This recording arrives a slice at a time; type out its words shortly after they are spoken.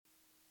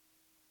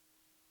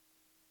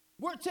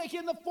We're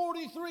taking the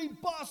 43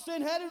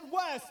 Boston headed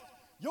west.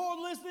 You're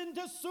listening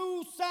to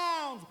Sioux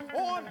Sounds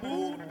on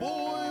Boot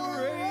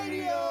Boy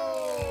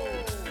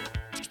Radio.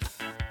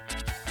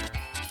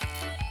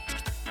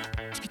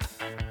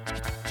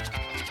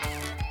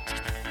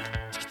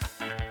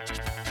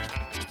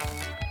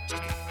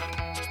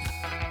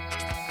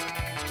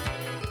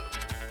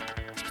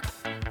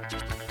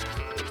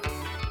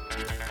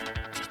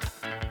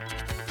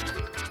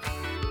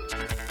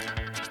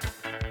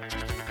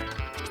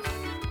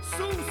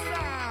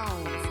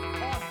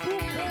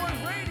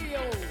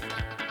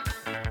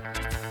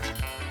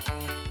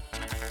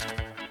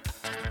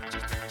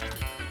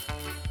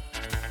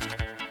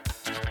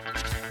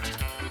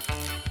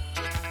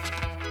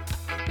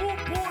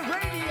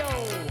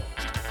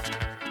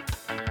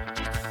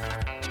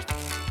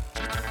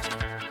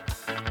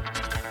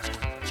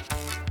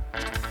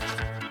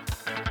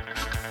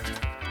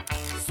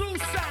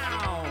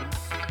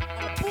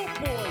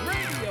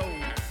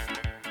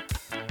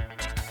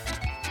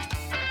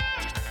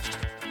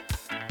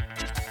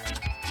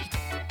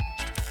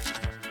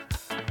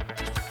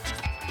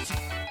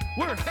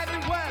 We're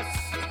heading west.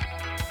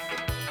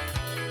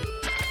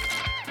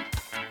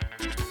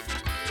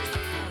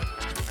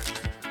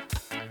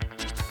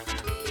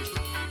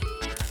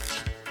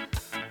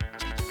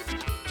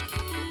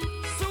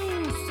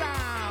 Sioux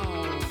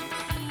Sounds.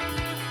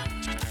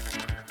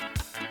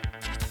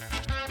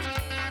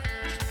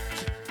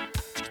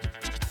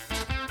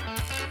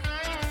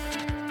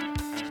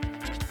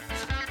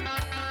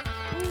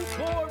 Boot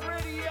Boy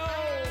Radio,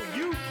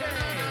 UK.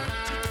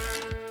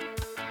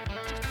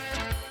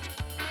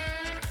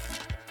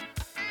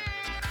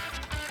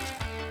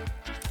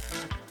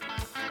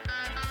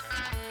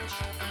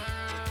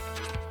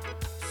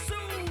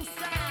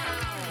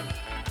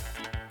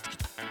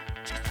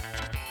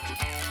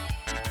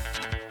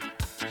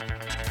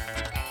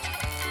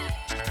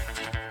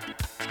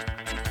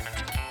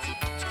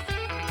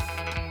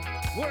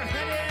 We're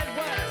headed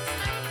west.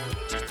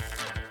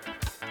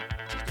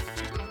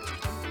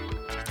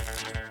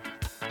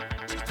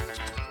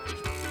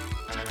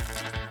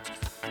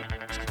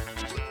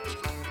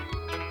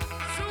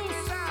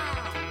 Sioux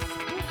Sounds,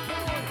 Boot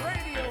Boy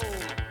Radio.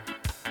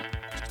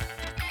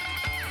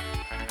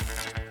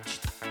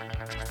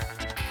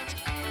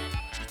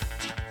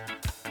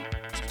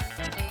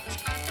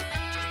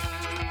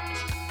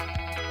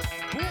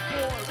 Boot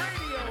Boy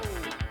Radio.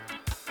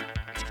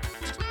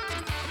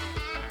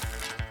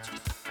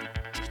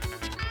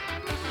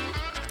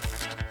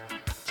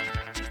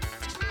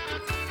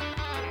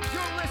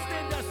 You're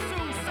listening to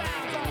Sioux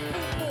Sounds on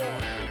Boot Boy.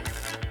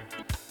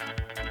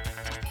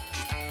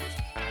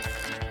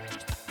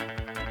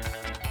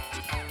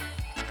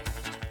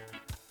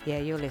 Yeah,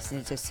 you're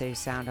listening to Sioux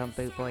Sound on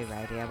Boot Boy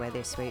Radio, where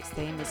this week's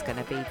theme is going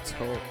to be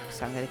talk.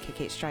 So I'm going to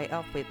kick it straight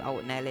off with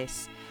Alton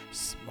Ellis,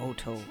 Small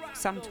Talk,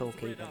 Some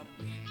Talk even.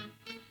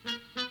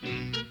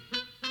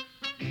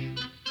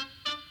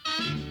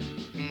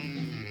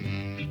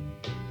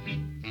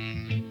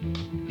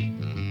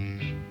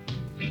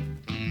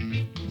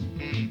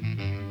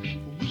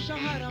 Wish I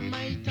had a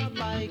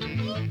motorbike,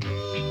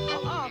 a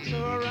ox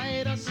or a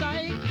rider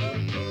cycle.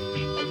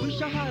 I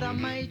wish I had a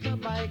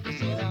motorbike, I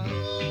said a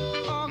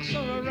ox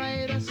or a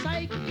rider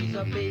cycle is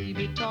a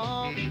baby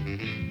talk.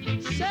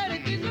 Said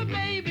it is a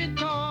baby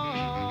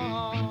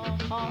talk.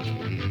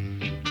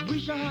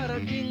 Wish I had a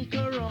drink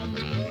of rum,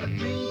 a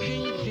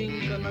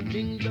drink and a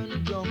drink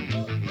and jump.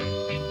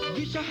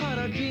 Wish I had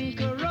a drink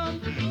of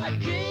rum, a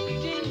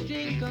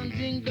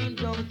drink and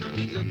jump.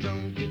 It's a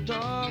junkie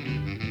talk.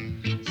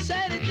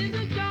 Said it is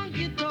a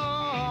junkie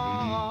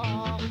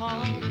talk.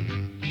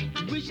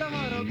 Wish I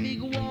had a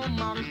big warm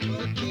mop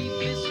to keep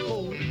this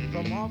cold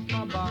from off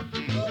my back.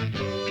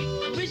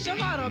 Wish I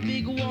had a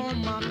big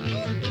warm mop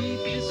to keep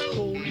this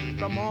cold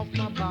from off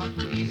my back.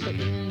 It's an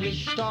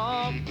English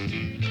talk.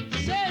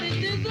 Said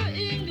it is an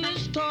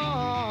English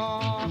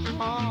talk.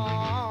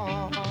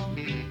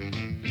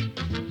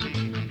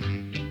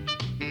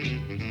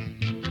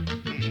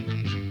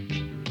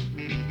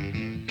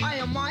 I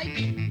am Mike.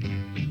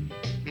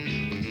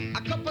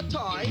 A cup of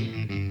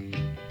tea,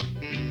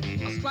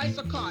 a slice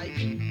of kite.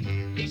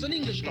 It's an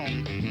English talk.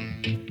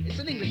 It's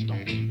an English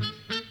talk.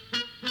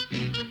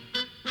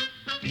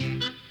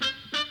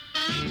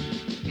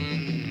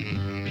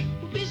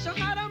 Wish I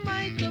had a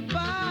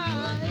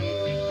motorbike,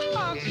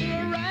 ox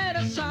or a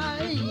rider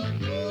side.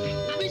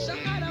 Wish I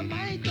had a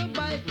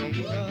motorbike,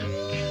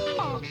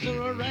 ox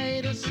or a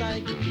rider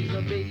side. It is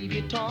a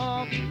baby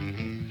talk.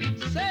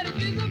 Said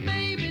it is a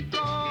baby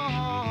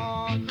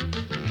talk.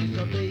 It's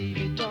a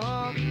baby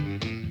talk.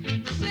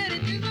 Said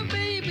it is a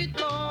baby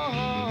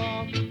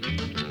talk.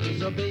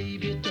 It's a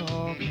baby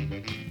talk.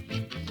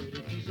 Said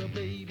it is a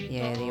baby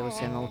Yeah, the talk.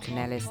 awesome Alton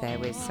Ellis there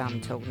with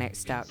Some Talk.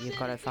 Next up, you've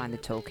got to find the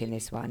talk in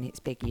this one. It's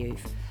Big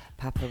Youth.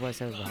 Papa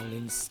was a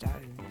Rolling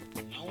Stone.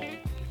 I want to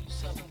tell you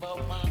something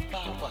about my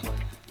papa.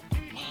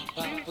 My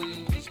papa,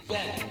 he was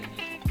bad.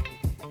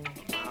 My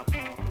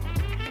papa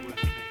was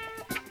bad.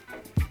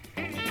 I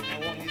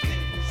want to tell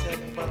you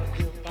something about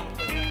your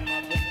papa, my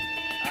brother.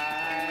 I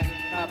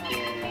papa,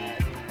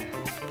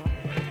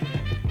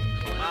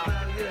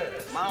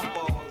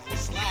 Papa was a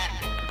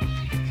slacker.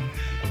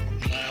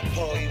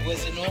 Papa, he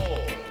wasn't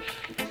all.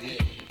 Yeah.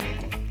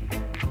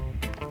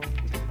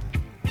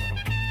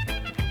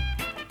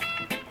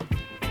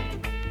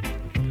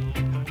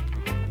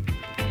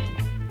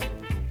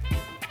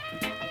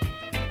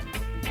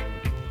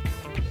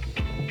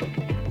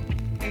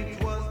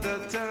 It was the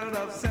 3rd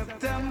of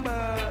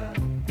September.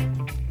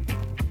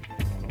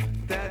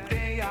 That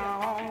day I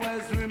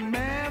always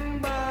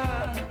remember.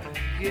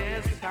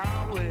 Yes,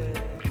 I will.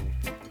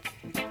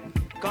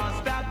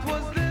 'Cause that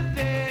was the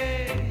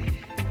day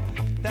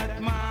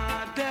that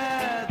my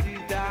daddy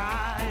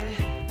died.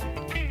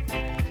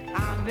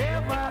 I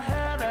never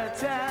had a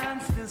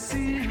chance to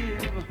see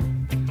him.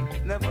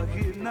 Never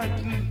hear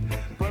nothing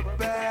but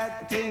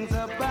bad things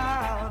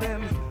about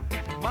him.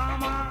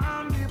 Mama,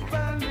 I'm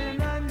depending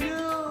on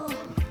you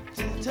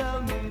to tell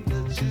me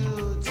the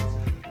truth.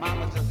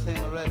 Mama just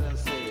sing red and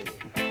say,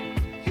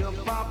 your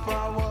papa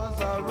was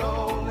a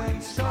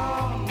rolling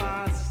stone,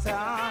 my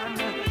son.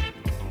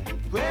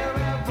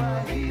 Wherever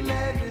he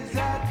laid his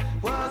head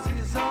was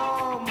his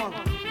home.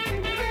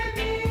 When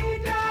he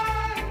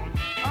died,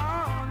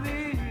 all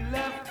he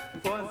left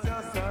was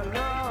just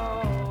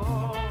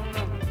alone.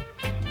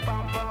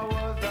 Papa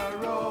was a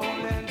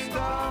rolling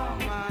stone,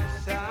 my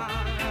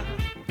son.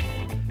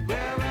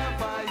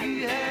 Wherever he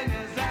had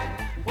his head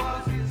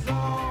was his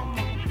home.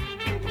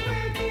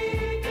 When he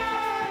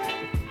died,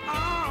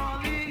 all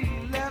he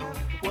left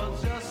was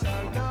just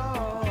alone.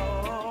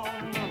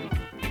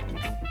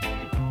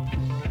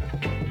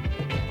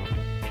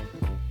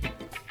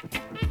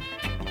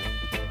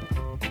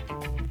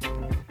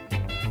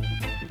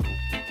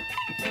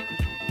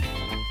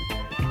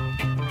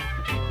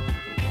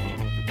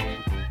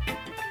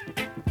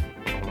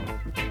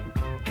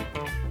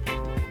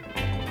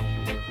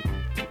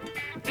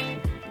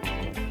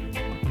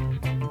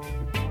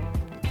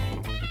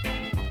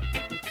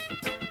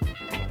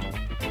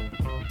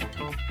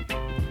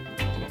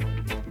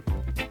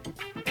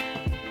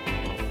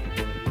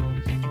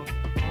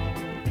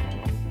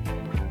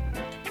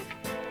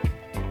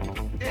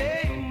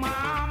 Hey,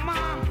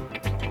 mama,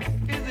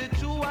 is it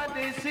true what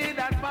they say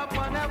that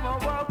Papa never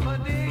worked a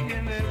day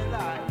in his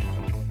life?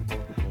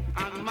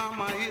 And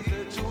mama, is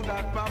it true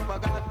that Papa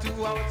got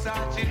 2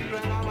 outside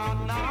children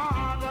and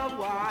another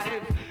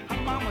wife?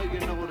 And mama, you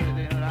know that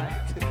ain't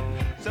right.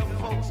 Some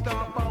folks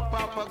talk about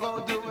Papa go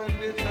doing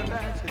this and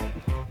that.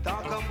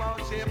 Talk about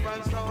shape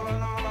and soul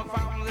and all the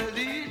family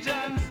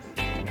legions.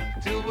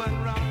 Doing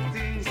wrong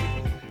things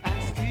and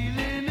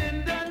stealing in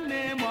the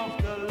name of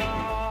the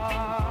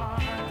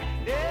Lord.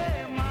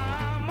 Hey,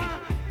 mama,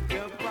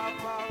 your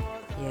Papa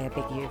was Yeah,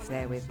 big youth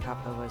there with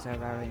Papa Was a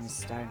Rolling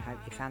Stone. Hope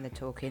you found the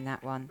talk in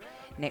that one.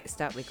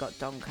 Next up, we've got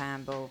Don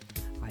Campbell.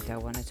 I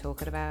don't want to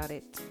talk about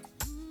it.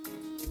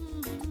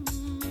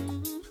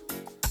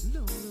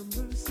 Lord have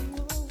mercy,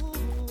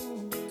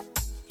 oh,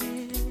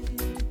 yeah.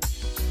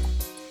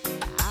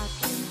 I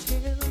can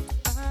tell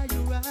by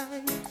your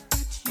eyes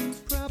that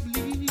you've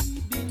probably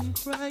been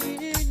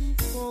crying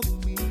for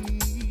me.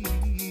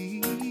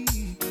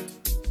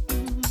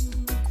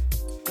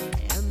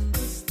 And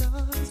the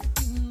stars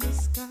in the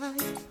sky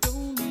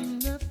don't mean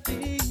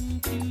nothing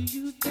to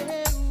you.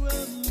 They're a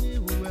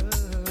mirror.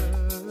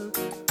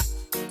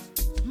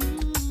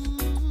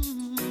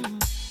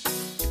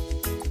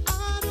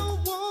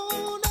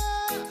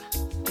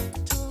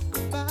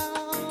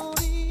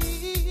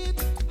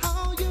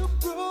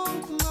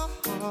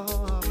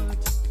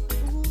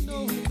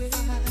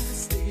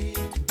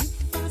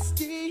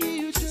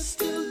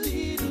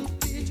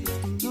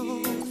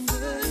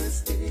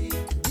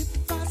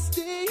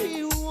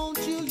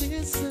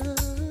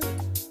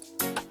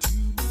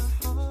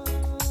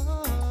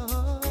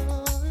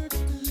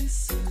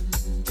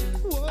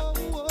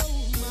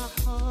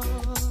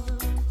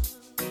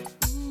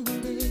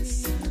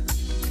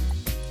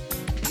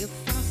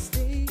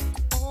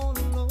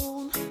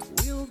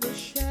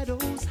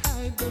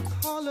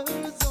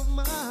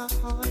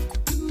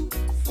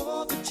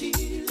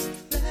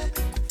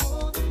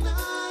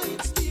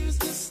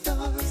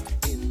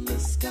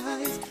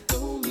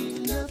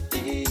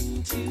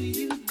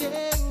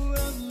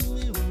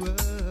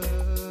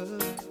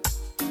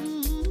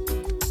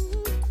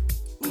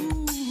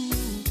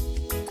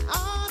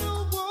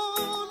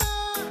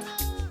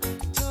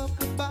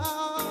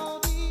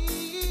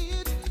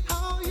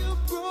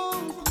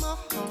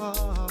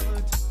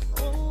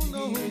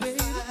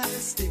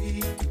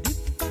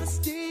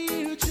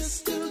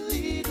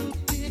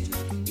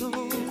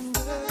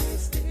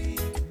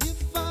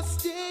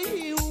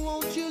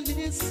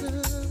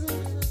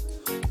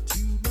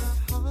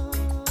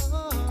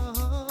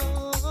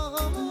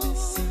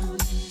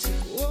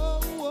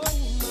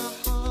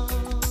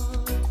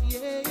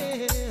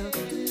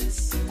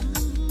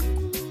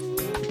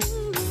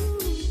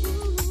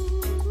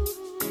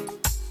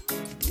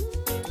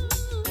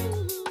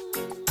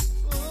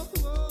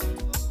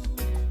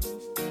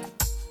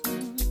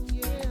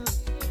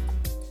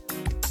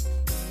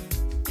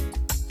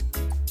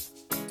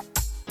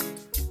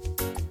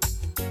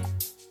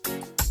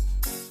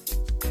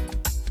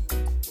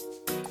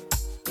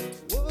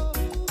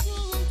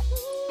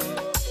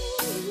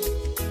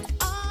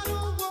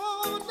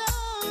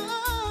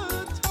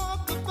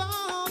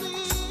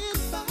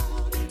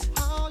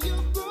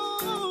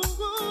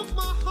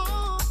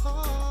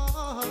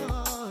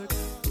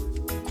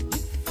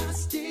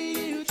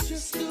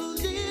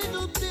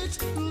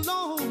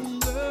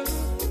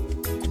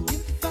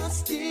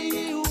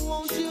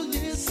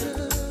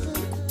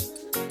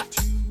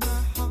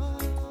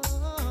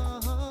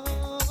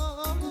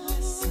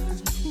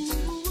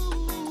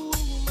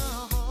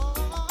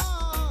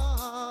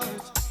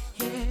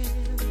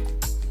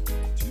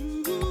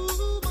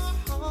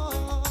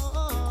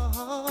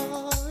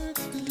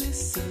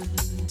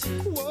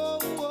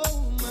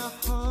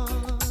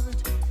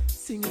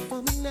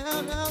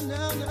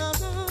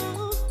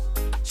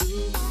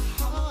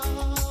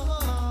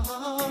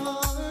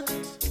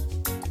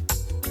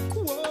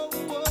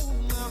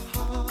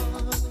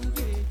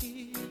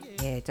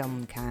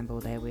 Dom Campbell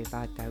there with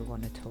I Don't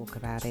Want to Talk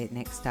About It.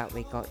 Next up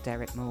we got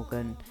Derek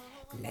Morgan,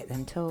 Let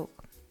Them Talk.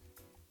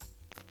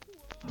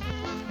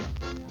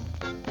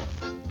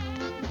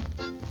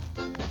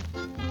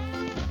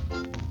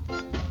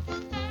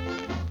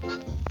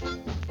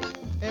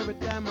 Every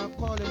time I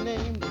call a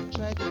name, they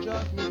try to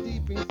drag me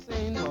deep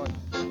insane, but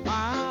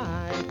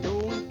I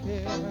don't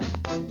care.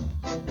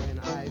 When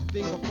I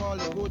think of all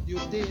the good you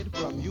did,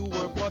 from you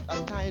were but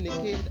a tiny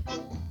kid,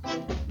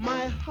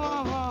 my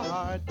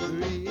heart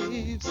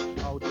grieves.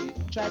 How they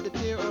try to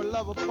tear our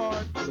love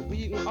apart, the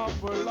weaken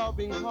of our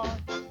loving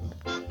heart.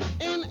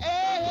 In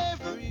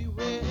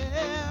everywhere,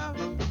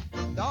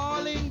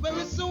 darling,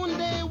 very soon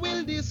they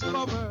will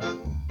discover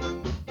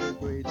the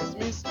greatest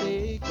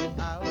mistake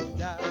without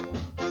doubt.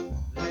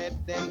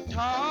 Let them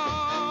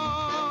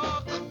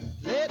talk,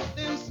 let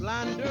them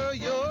slander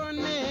your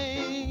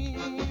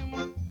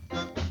name.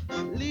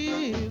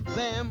 Leave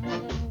them,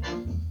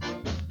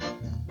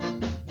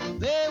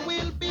 they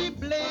will be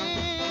blamed.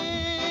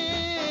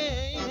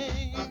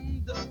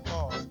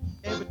 Cause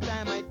every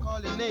time I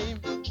call your name,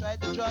 they try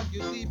to drag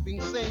you deep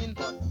insane,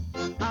 but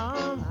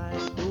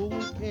I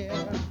don't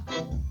care.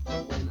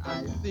 When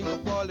I think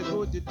of all the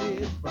good you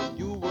did, from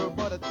you were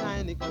but a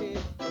tiny kid,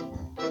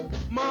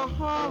 my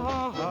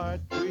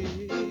heart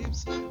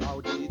grieves. How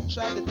they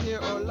try to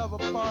tear our love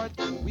apart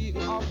and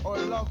weaken up our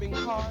loving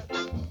heart.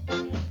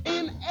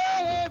 In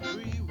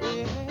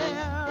everywhere,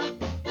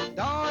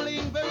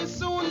 darling, very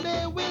soon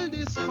they will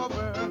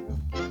discover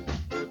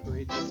the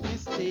greatest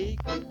mistake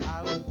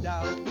without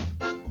doubt.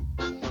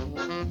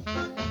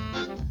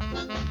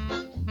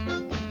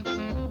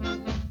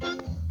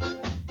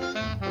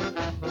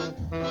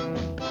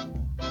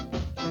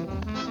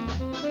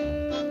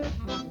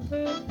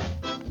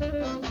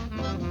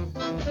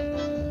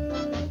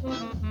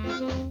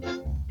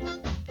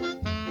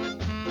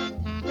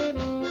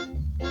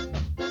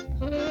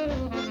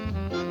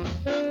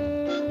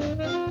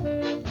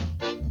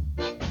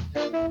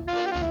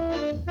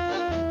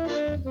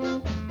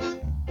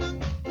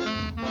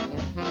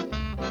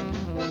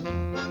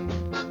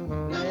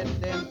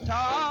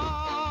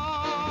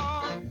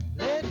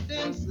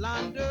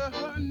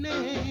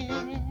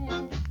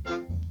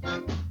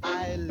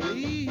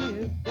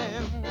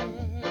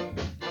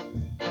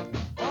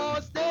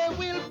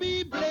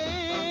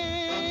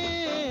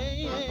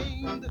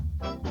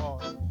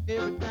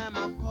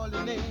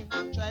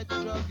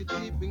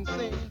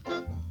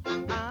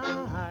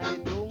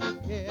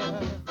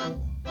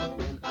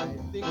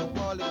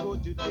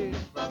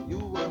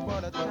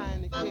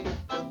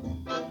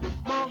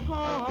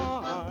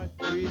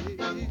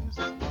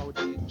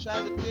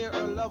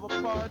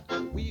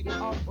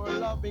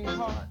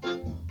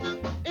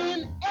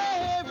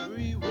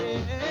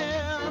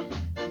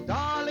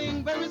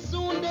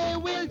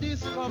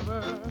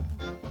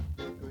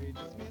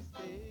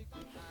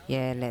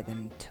 Yeah, let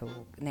them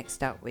talk.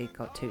 Next up, we've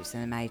got Toots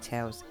and the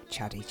Maytals,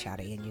 Chuddy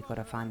Chuddy, and you've got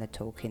to find the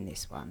talk in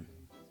this one.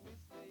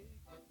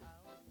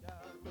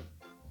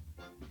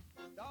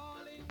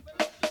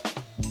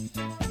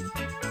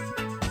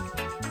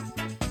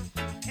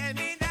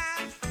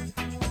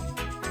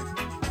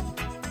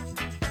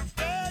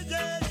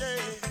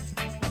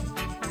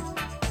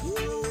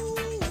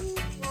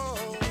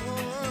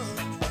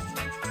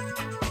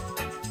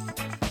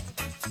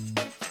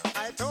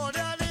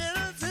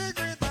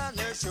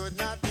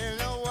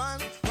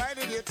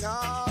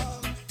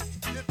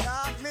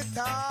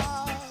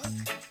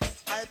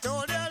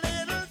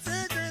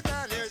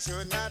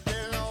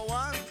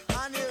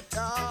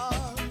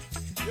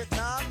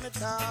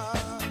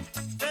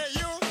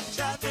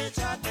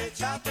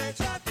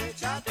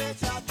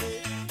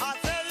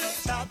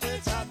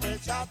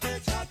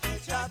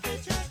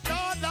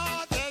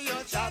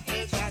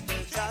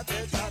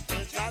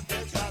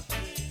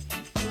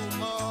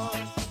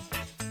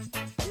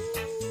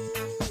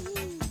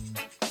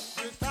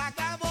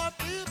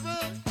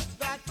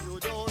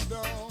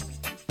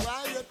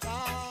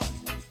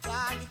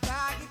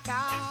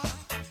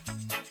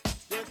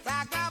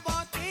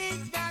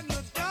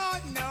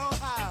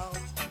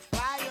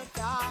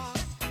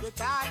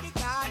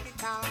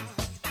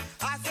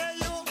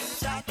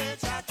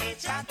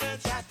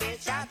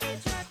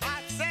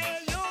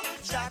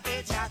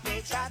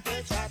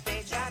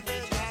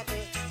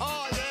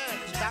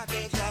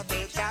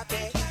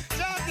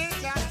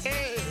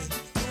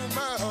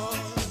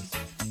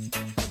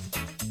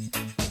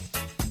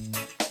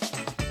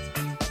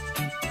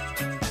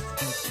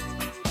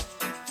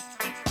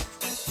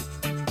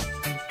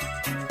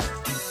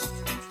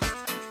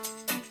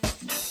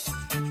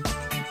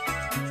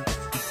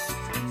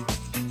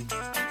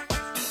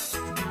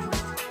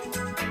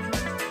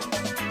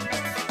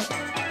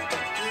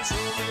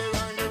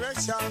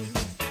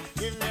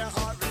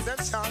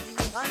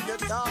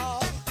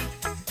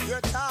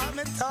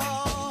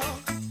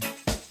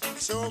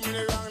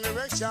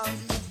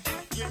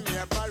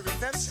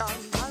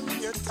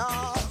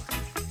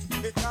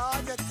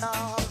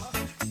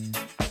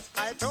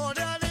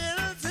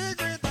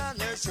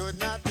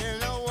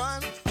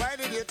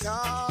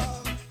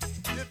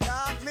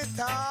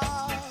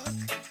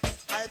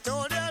 I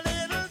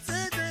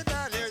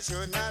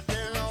should not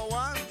tell no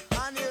one.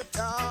 And you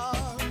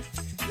talk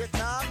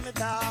me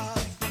talk.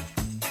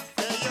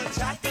 Say you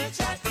chatty,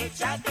 chatty,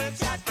 chatty,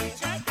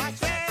 chatty. I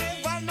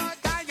say one more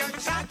time, you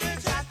chatty,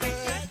 chatty.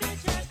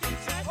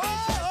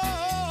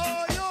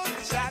 Oh, you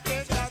chatty,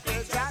 chatty,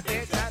 chatty,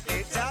 chatty,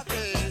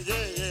 chatty.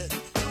 Yeah, yeah,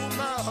 too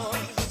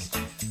much.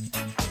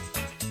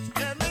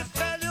 Let me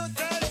tell you,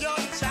 say you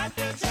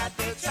chatty,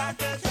 chatty,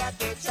 chatty,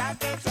 chatty,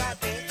 chatty,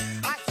 chatty.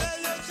 I say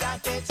you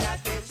chatty,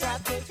 chatty,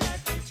 chatty,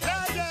 chatty.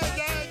 Yeah, yeah,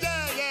 yeah,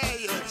 yeah, yeah.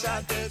 You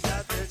chatty,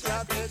 chatty,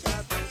 chatty,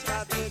 chatty,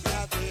 chatty,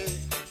 chatty.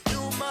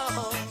 You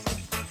must.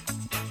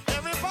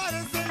 Everybody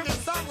sing this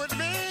song with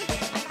me.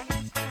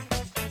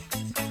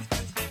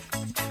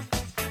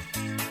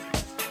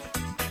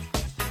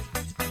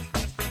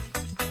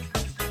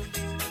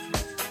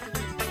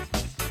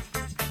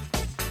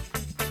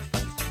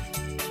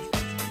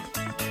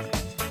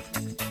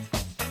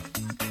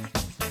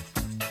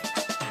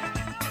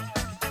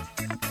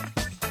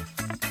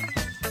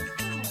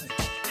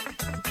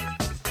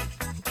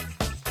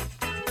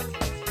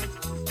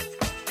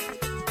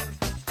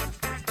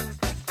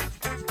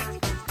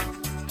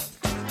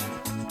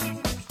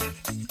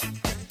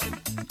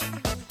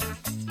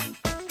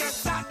 Get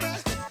chatty.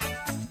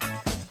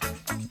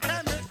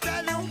 Let me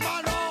tell you,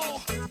 mano.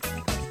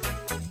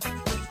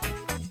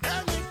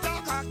 Let me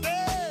talk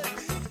again.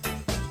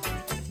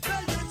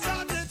 Say you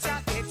chatty,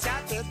 chatty,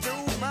 chatty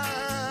too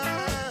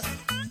much.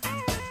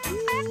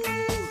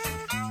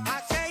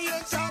 I say you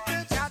chatty,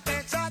 chatty,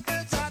 chatty,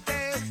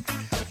 chatty.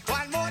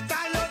 One more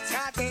time, you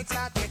chatty,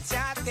 chatty,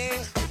 chatty.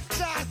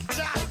 Chat,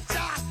 chat,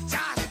 chat,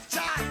 chat,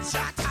 chat,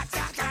 chat, chat,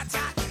 chat,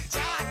 chat,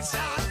 chat,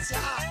 chat,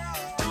 chat.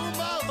 Too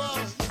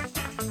much.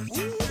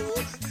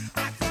 I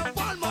say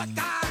one more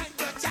time,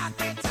 you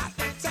chatty,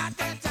 chatty,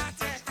 chatty,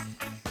 chatty.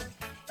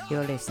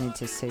 You're listening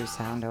to Sue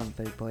Sound on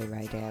Boot Boy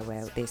Radio.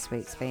 Well, this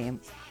week's theme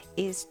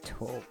is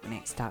talk.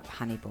 Next up,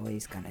 Honey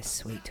Boy's gonna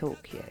sweet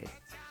talk you.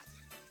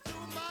 Too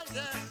much,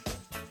 yeah.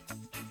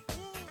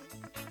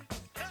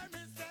 Let me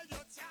say you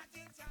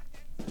chatty,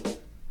 chatty.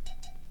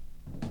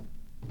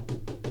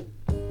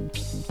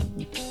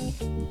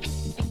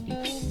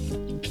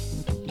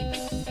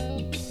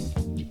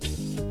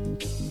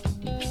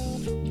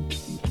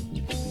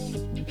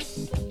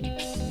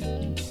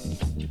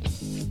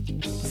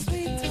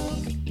 Sweet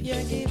talk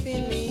you're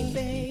giving me,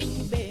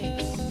 baby.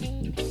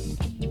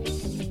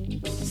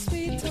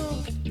 Sweet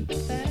talk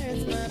that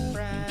hurts my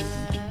pride.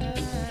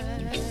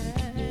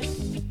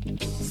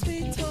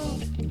 Sweet talk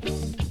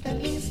that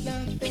means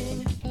nothing.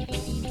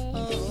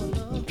 Oh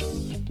no.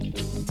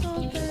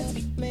 Talk that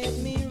made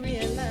me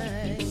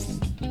realize.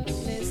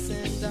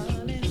 Listen,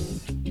 darling.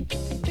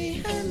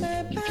 Behind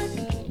my back,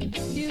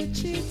 you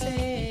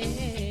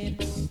cheated.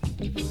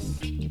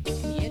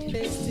 Yet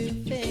face to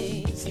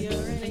face, you're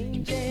an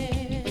angel.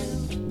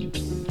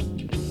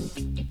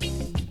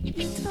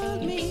 You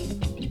told me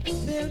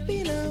there'll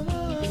be no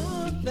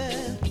other.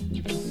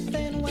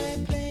 Then why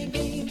play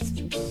games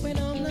when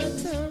I'm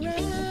not around?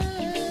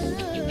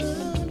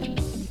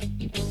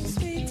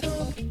 Sweet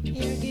talk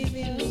you're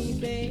giving me,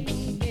 baby.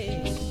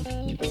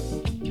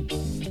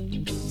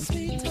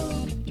 Sweet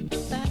talk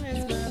that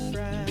hurts my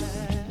pride.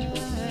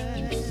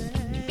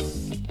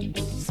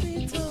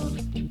 Sweet talk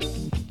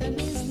that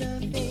means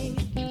nothing.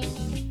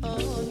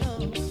 Oh no.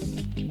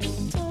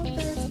 Talk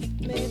that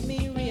made me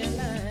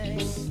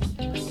realize.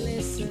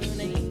 Listen,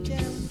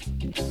 angel,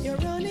 you're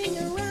running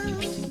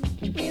around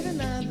with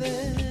another.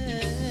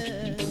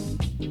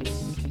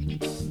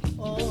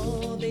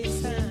 All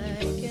this I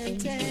can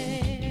tell.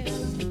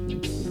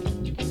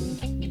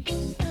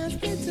 Ask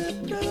me to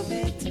prove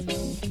it.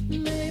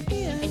 Maybe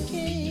I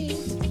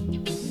can't.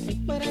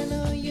 But I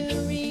know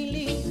you're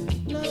really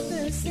not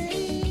the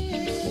same.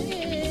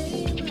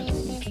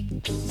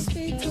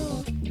 Sweet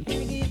talk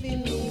you're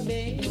giving me,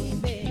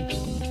 baby.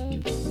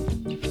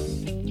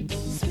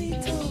 Sweet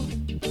talk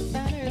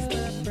that hurts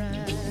my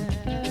pride.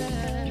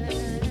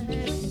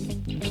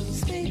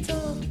 Sweet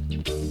talk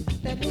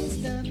that means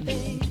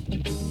nothing.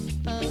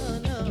 Oh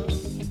no.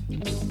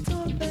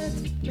 Talk that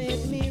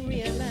made me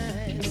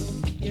realize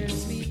you're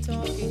sweet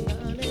talking,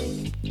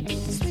 honey.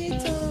 Sweet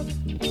talk.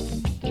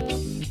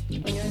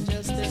 You're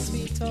just a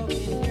sweet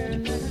talking girl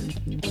now.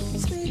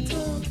 Sweet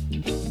talk.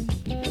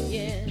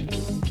 Yeah.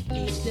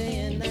 Each day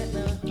and night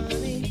now,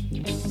 honey.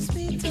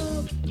 Sweet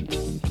talk.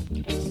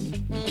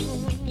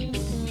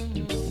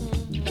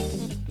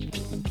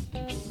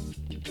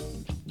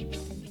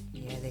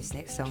 Yeah, this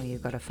next song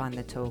you've got to find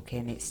the talk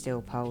in. It's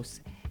Still Pulse,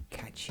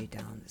 Catch You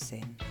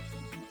Dancing.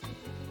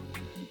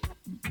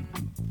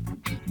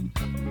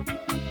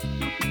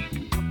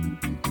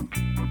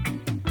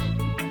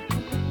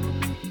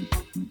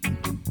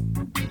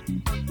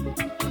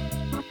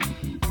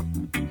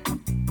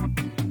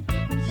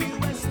 You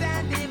were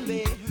standing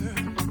there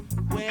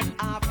when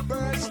I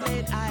first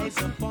laid eyes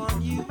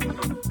upon you.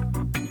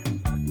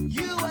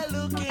 You were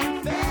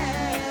looking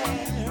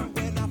fair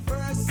when I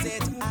first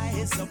set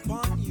eyes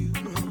upon you.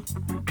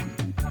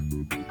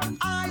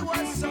 I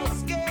was so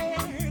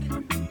scared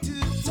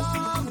to talk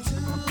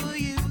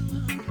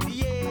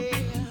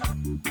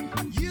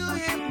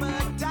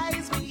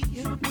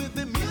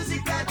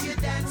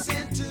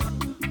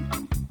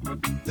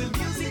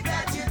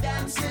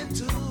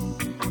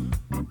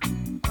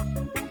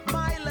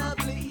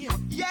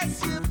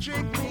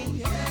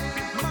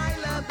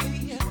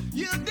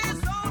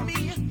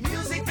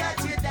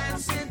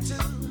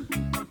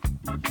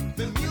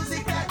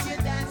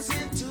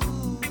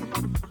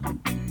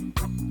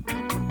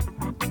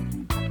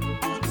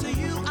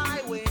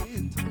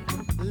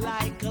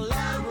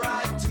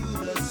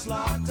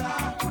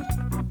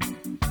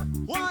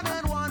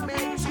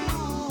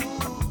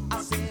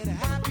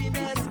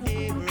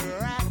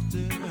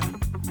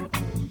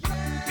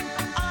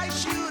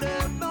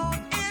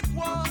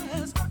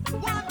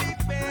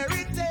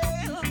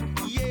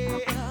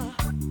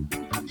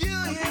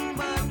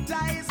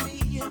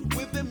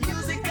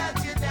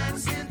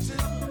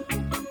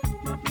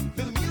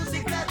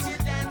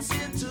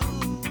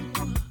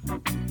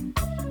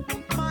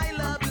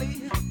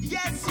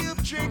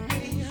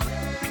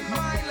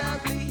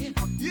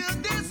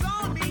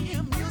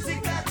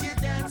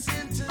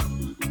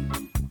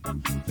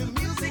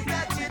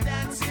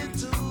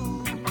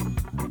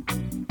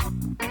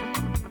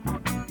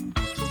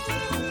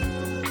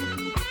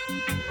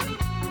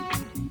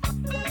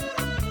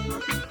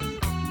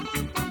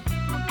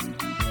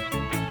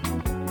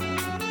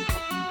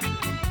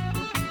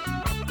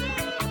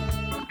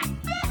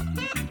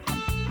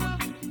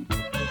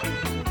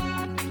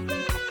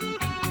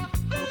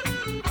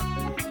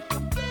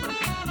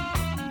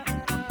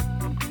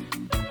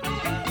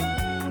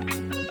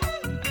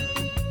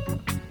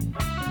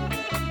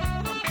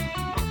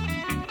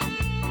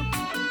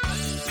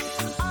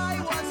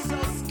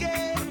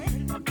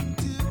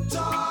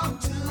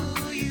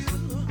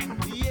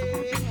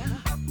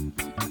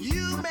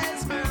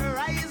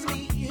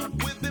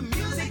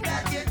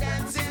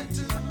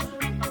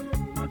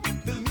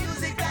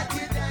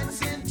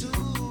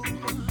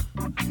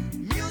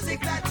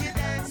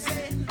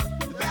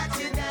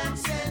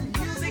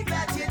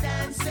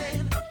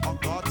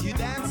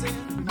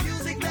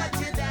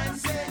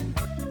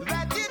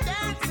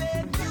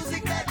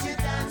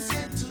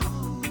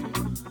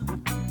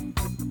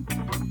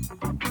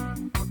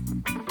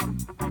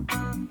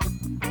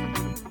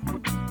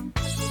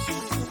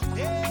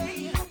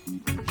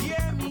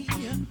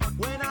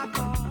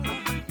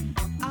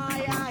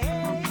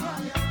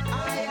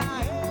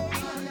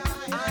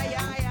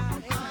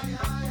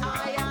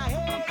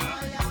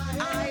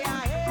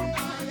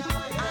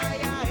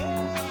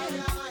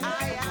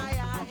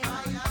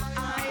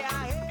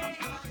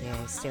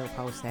Yeah, Steel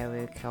Pulse there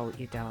with Cult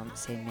You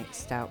Dancing.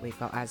 Next up we've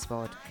got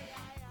Aswad,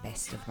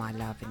 Best of My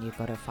Love, and you've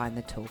got to find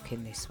the talk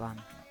in this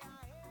one.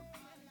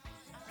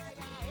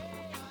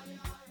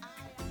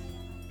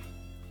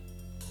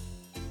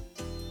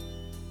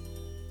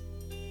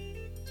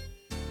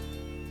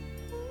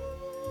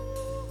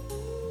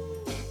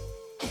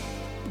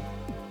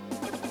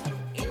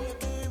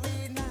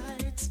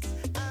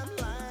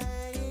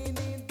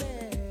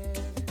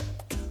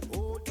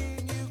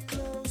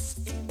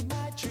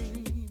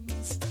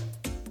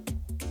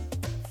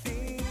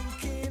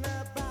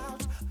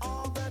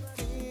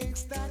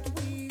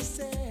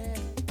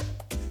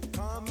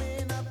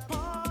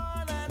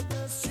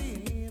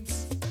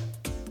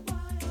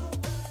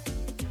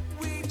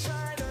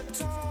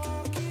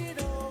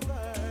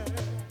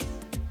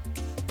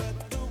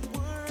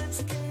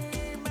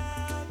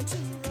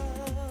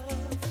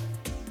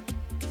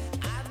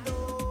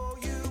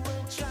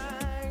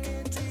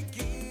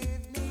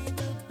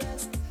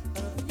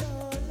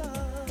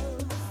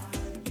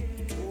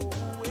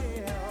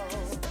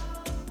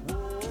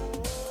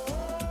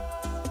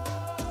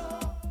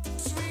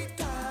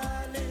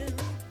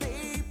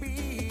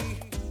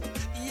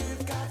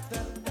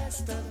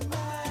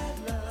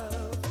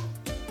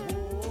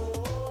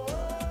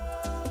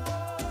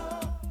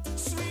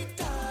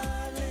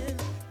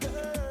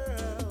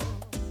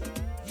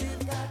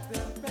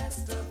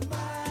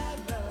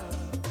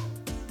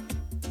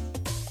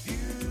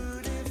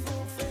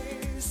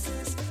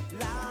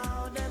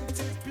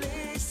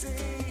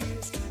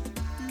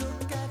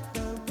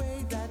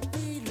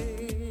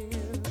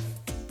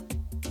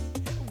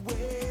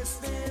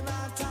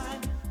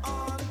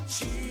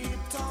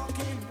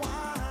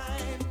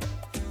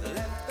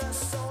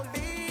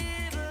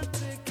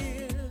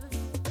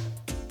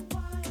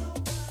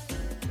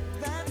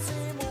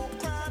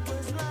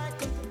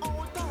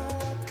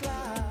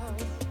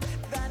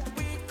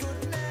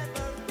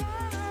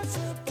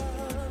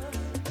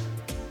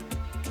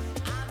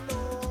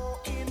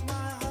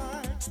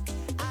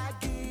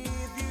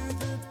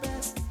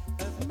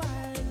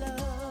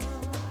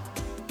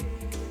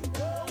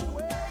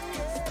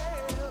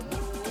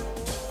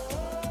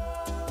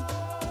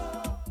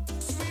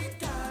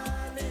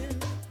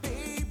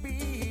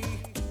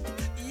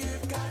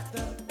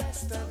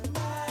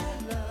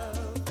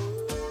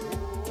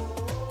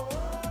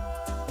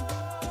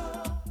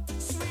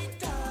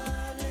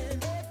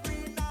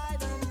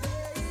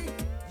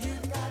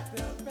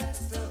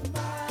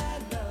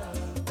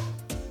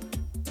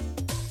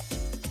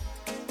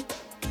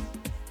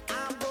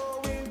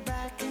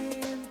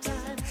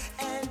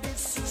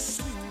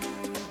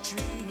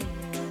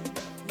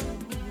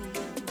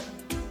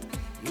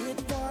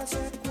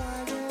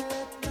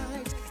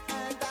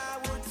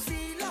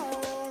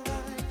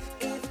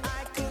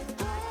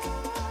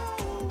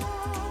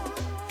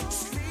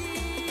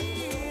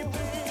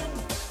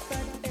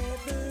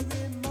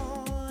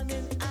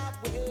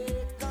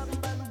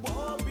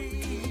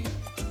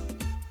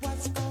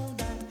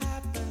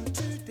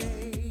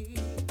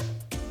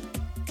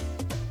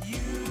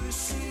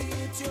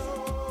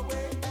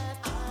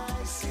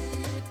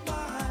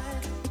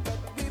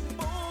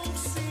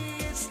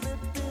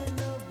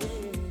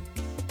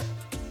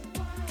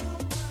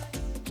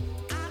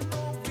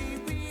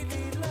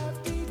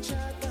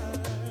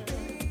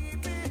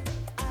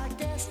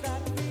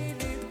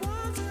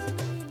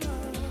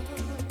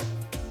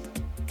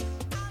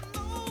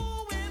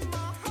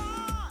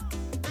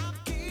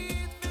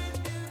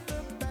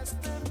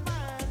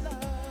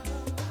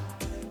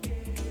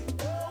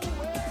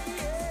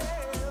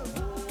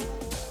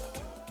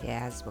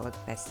 Yeah, Aswad,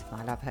 Best of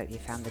My Love. Hope you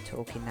found the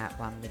talk in that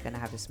one. We're going to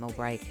have a small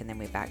break and then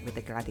we're back with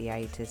the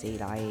Gladiators,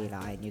 Eli,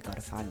 and you've got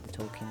to find the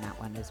talk in that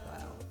one as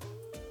well.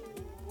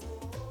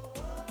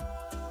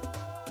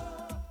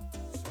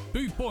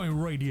 Boot Boy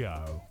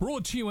Radio,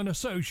 brought to you in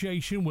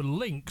association with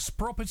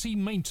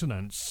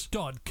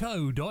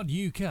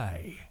linkspropertymaintenance.co.uk.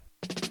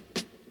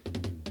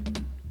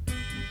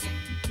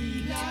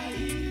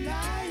 Eli,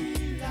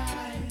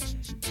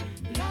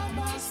 la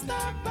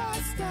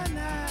basta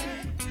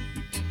night.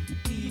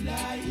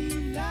 Eli,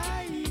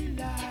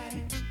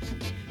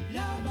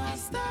 la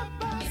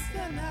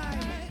basta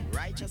night.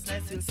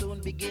 Righteousness will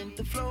soon begin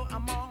to flow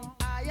among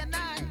I and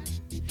I.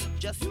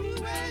 Just You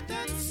wait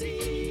and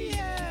see,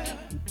 yeah.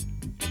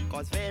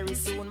 Cause very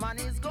soon man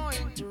is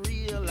going to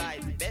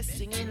realize the best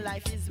thing in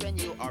life is when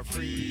you are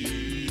free.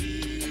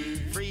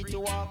 Free to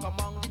walk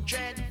among the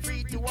dread,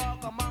 free to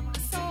walk among the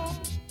soul.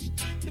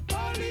 The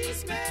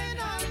policemen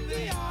and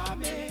the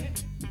army.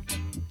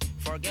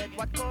 Forget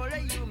what color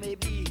you may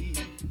be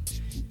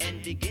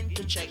and begin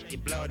to check the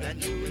blood,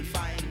 and you will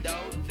find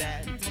out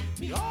that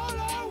we all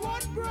are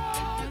one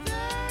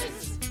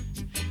brothers.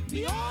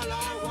 We all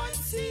are one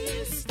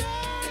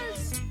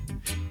sisters.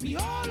 We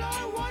all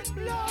are one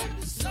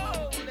blood.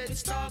 so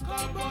let's talk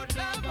about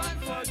love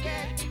and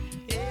forget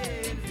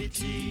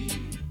envy.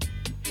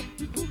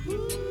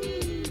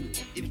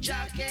 If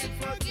Jah can't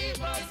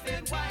forgive us,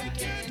 then why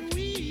can't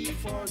we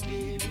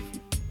forgive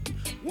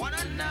one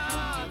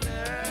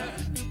another?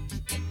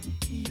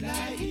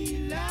 Eli,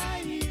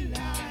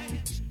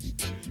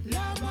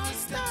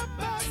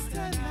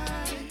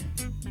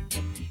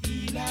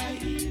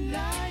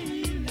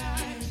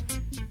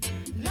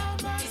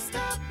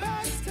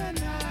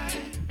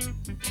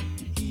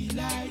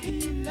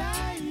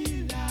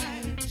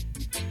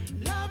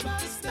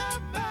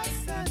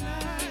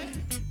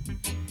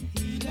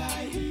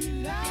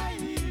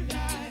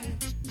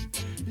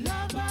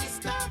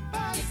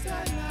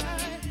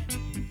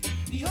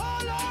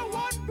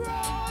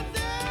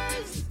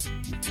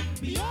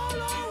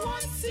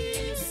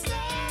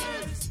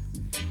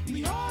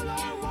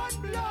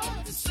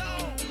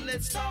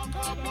 Let's talk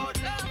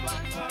about love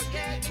and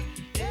forget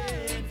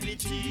envy.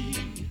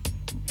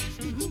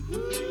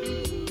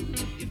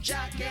 If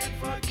Jah can't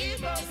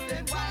forgive us,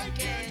 then why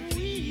can't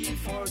we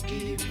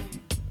forgive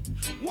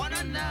one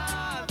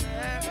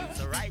another?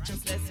 So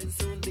righteousness will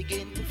soon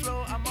begin to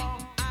flow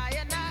among I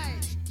and I.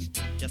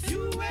 Just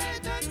you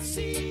wait and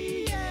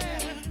see,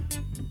 yeah.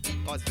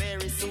 Cause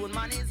very soon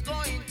man is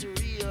going to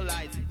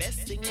realize the best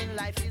thing in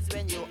life is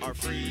when you are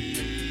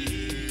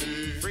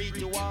free. Free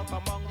to walk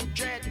among the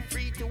dread,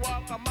 free to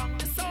walk among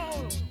the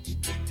soul.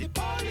 The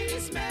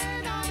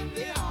policeman and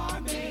the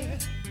army.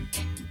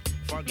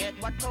 Forget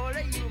what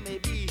color you may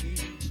be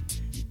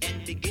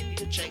and begin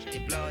to check the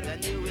blood,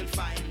 and you will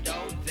find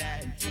out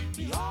that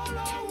we all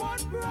are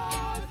one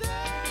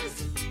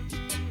brothers,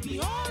 we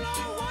all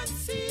are one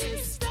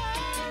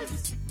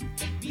sisters,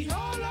 we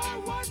all are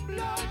one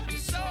blood.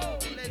 So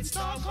let's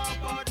talk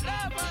about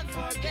love and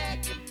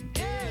forget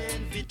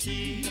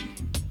envy.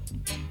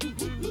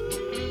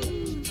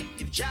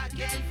 If Jah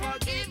can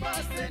forgive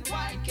us, then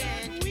why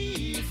can't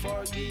we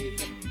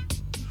forgive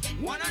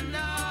one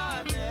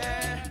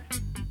another?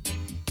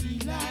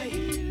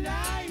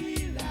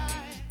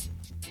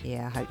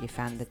 Yeah, I hope you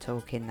found the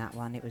talk in that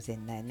one. It was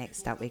in there.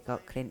 Next up, we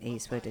got Clint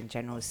Eastwood and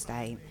General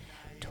Stain.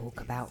 Talk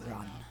about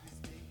Ron.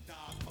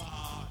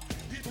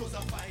 It was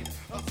a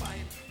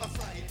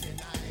Friday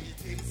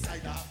night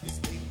inside of this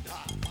thing.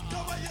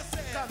 Come on, you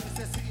say. Come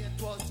say, see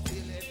it was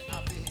feeling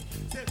happy.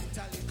 Say,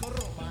 Vitalik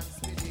romance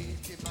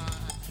beneath him,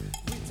 man.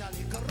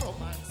 Vitalik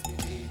romance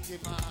beneath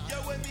him, man.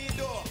 Yeah, when me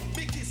do,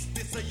 me kiss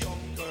this a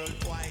young girl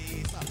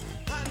twice.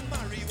 And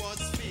Mary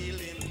was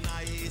feeling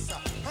nice.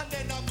 And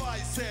then a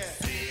voice say,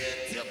 see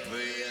it, you're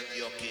praying,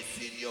 you're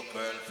kissing your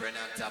girlfriend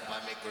on top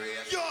of me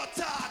grave. you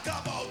talk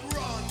about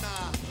run.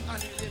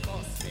 And he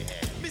bust me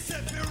head. Me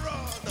say fi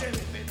run. They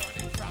living on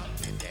it from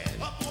the dead.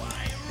 A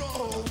boy run.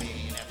 Oh,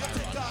 me never you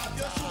take off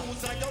your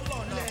shoes and you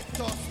run. Let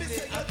us me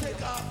say you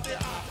take off the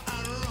hat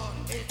and run.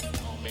 It's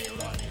now me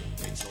running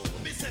with you.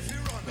 Me say fi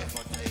run. Me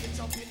put the hitch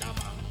up in a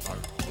mango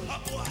roll. A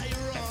boy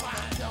run. Me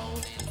fall down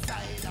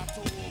inside a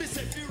tool. Me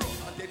say fi run.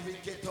 And then we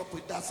get up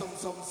with that some.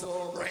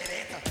 Read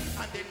it.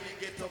 And then we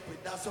get up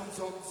with that some.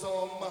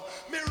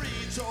 Me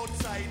reach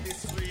outside the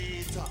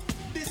street.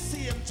 The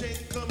same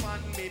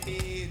gentleman me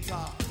meet.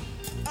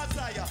 As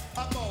I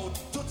about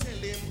to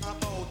tell him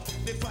about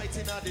the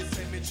fighting at the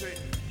cemetery.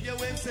 You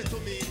won't say to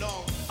me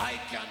now, I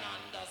can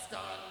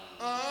understand.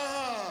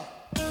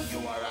 You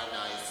are a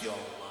nice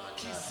young man.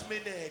 Kiss me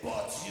neck.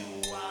 But you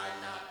are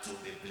not to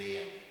be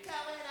blamed.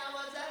 When I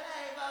was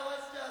alive, I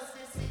was just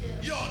the same.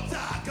 You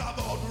talk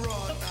about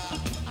run.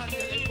 And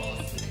then it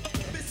bust me.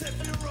 Me say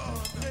fi run.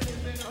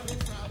 Living on the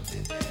from the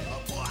dead. A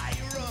boy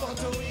run. But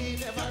we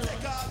never run.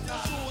 Take off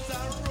your shoes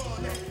and run.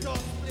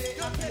 Just play.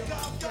 You take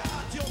off your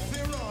hat, you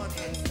fi run.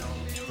 It's now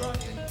me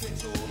running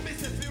with you. Me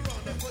say fi run.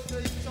 Me put the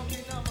hitch up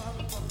in a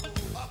mango.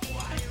 A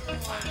boy run.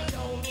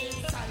 Down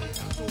inside a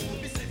tool.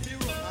 Me say fi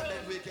run. And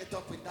then we get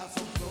up with that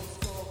some.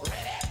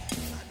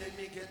 And then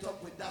we get up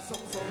with that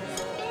some.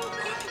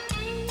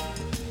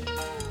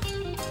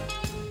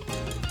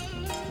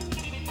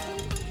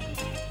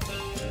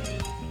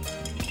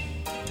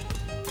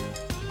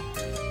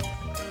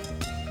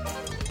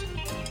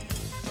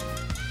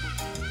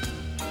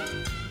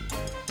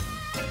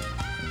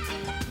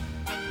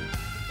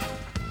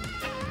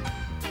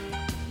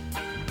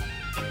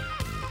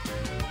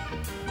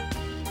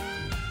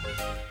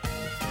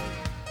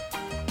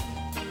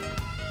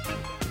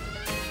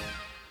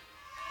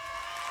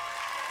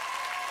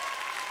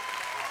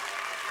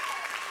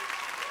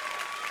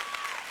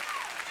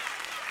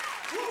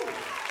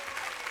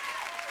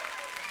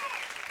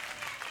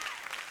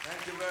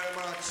 Thank you very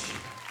much.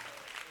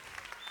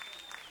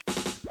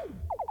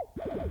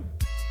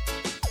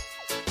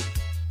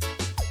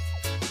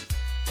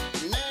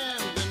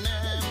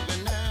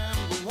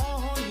 Number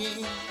one,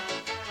 yeah.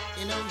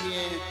 You know,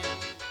 yeah.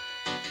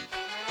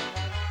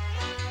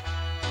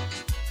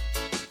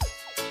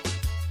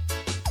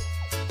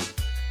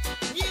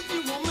 If you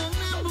want my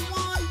number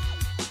one,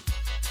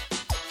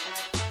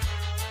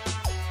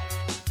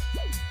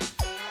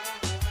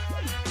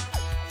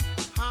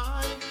 I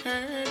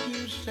heard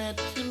you said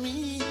to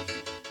me,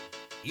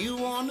 you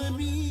wanna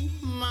be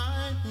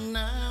my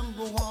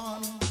number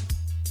one.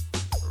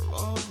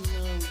 Oh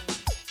no,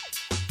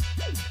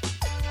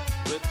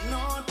 but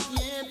not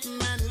yet,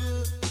 my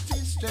little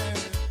sister.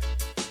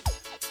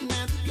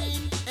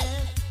 Nothing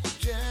has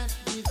just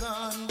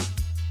begun.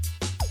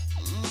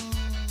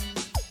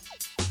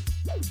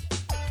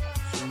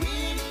 So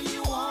if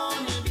you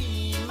wanna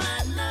be my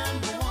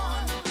number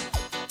one,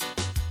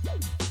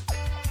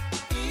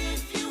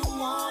 if you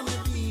wanna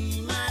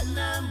be my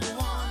number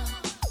one,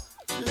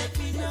 let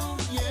me know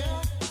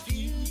your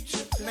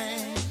future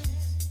plans.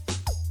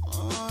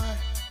 Oh.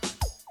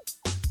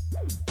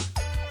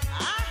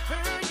 I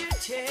heard you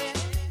tell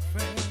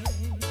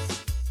friends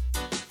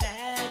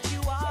that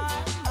you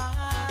are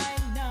my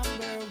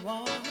number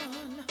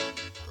one,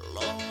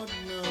 Lord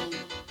knows.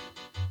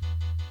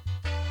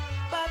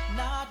 but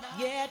not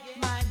yet,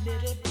 my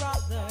little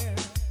brother.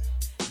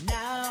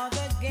 Now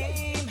the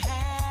game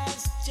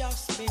has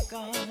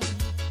gone.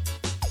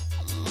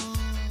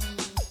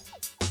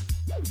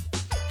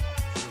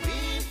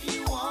 If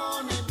you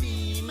wanna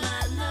be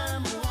my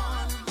number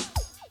one,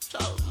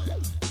 tell me.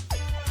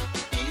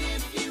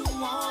 If you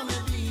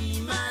wanna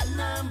be my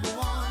number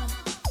one,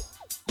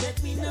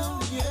 let me know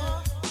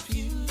your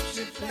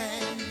future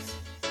plans.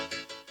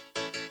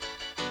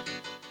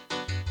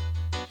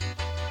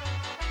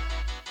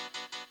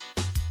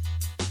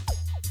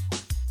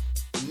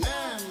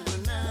 Number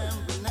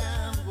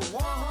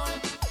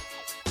one,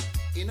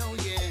 you know,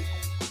 yeah.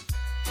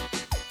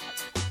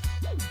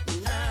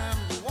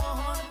 Number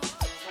one.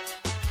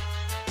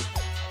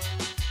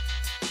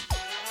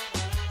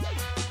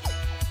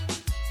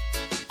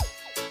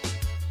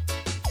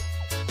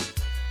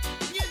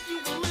 Yes, you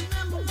are my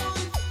number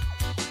one.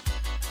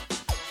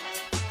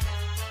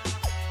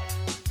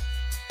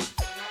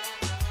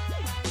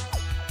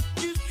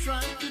 Just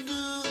try to do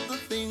the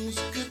things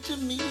good to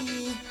me.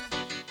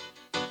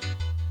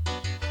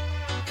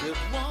 'Cause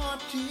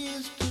what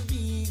is to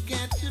be,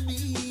 got to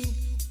be.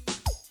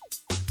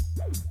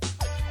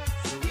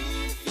 So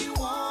if you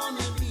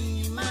wanna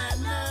be my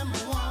number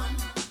one,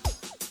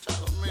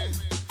 tell me.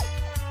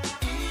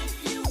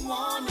 If you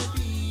wanna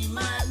be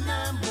my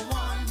number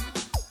one,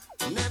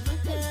 never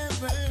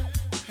ever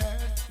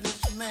hurt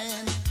this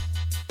man.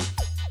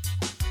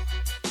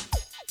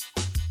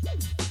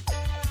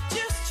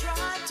 Just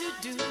try to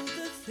do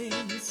the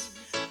things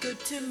good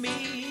to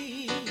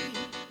me.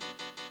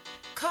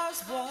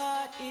 'Cause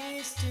what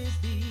is to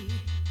be,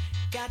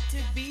 got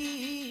to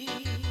be. So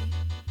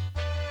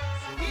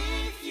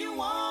if you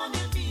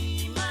wanna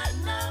be my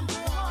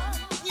number one,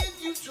 yes,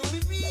 you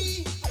should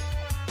be.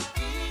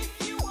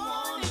 If you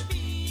wanna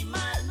be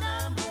my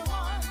number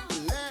one,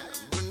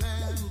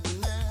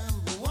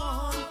 number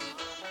one,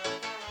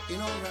 you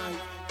know,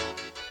 right?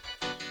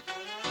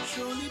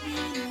 Surely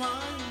be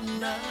my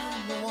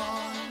number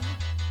one.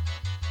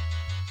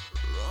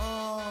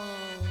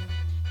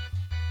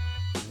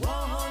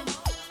 One.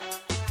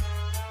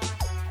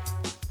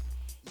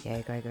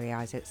 Yeah, Gregory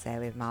Isaacs there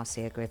with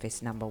Marcia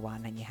Griffiths number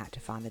one, and you had to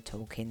find the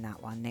talk in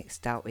that one.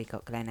 Next up, we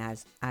got Glenn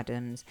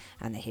Adams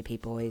and the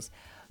Hippie Boys,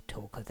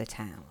 Talk of the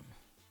Town.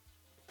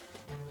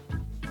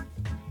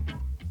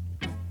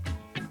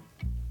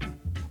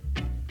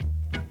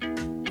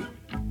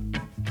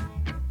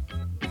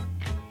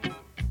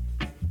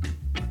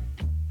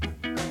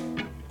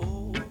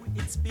 Oh,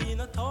 it's been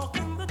a talk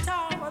in the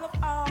town of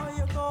how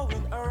you're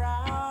going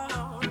around.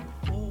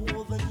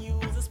 Oh, the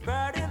news is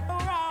spreading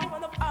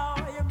around of how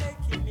you're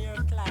making me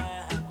a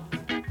clown.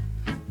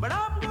 But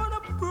I'm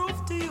gonna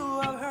prove to you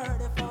I've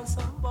heard it from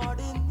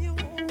somebody new.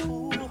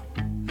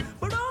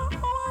 But oh,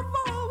 I've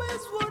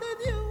always wanted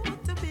you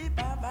to be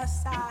by my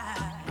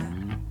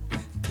side.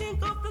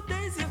 Think of the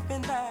days you've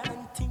been there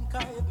and think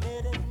how you've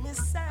made me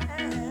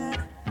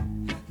sad.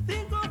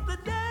 Think of the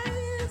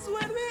days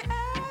when we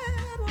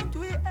had what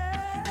we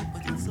had,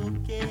 but it's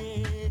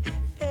okay.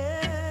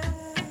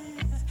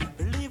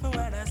 Believe me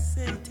when I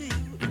say to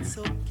you, it's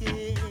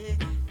okay.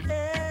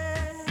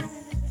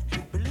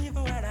 Believe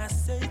me when I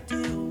say to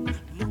you,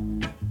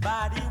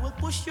 nobody will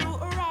push you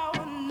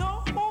around.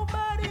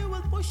 Nobody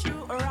will push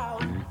you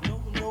around. No,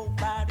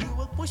 nobody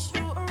will push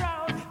you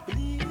around.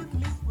 Believe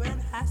me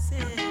when I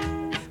say,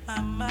 my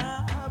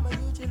mama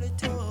usually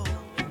told,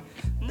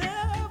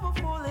 never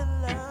fall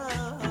in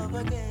love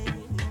again.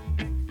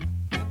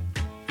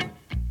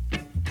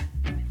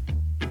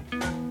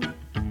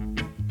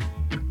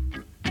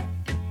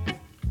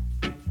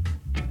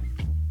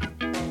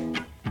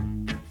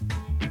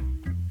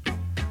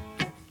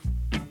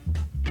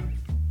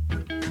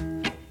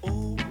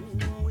 Oh,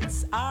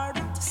 it's hard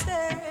to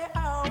say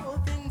how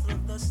things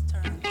look this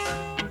turn,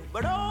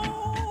 but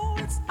oh,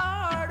 it's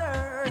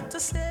harder to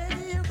say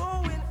you're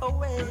going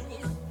away.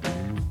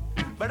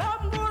 But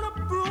I'm gonna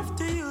prove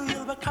to you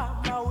you'll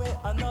become my way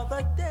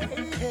another day.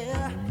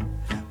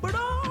 But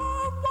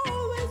I've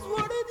always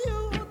wanted you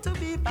to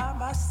be by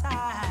my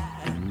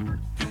side.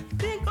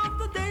 Think of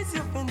the days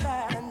you've been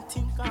there and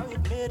think how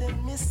it made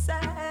me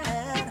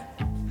sad.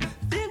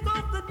 Think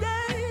of the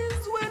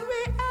days when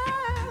we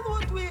had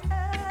what we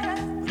had,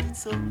 but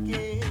it's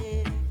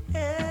okay.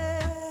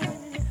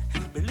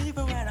 Believe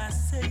me when I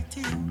say to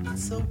you,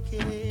 it's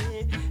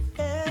okay.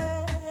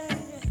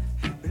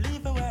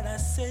 Believe me when I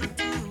say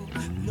to you,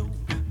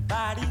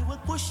 nobody will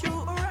push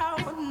you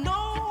around.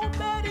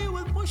 Nobody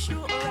will push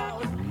you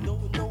around. No,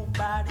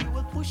 nobody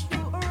will push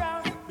you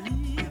around.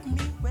 Believe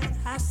me when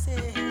I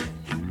say,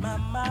 my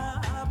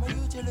mama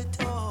usually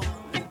told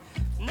me,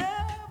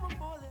 never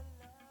fall in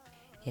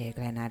love. Yeah,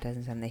 Glenn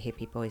Adams and the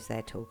Hippie Boys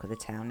there, Talk of the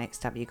Town.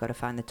 Next up, you got to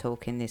find the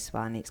talk in this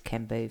one. It's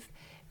Ken Booth,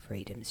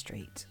 Freedom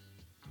Street.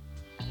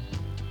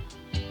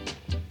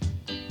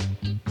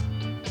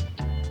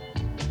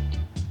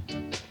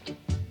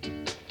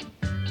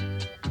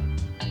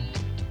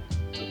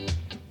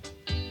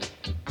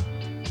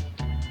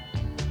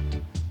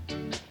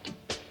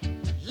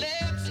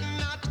 Let's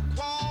not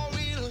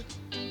quarrel.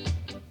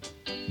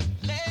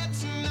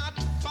 Let's not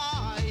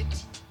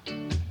fight.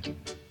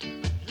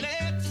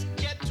 Let's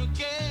get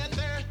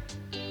together.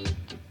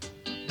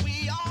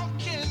 We all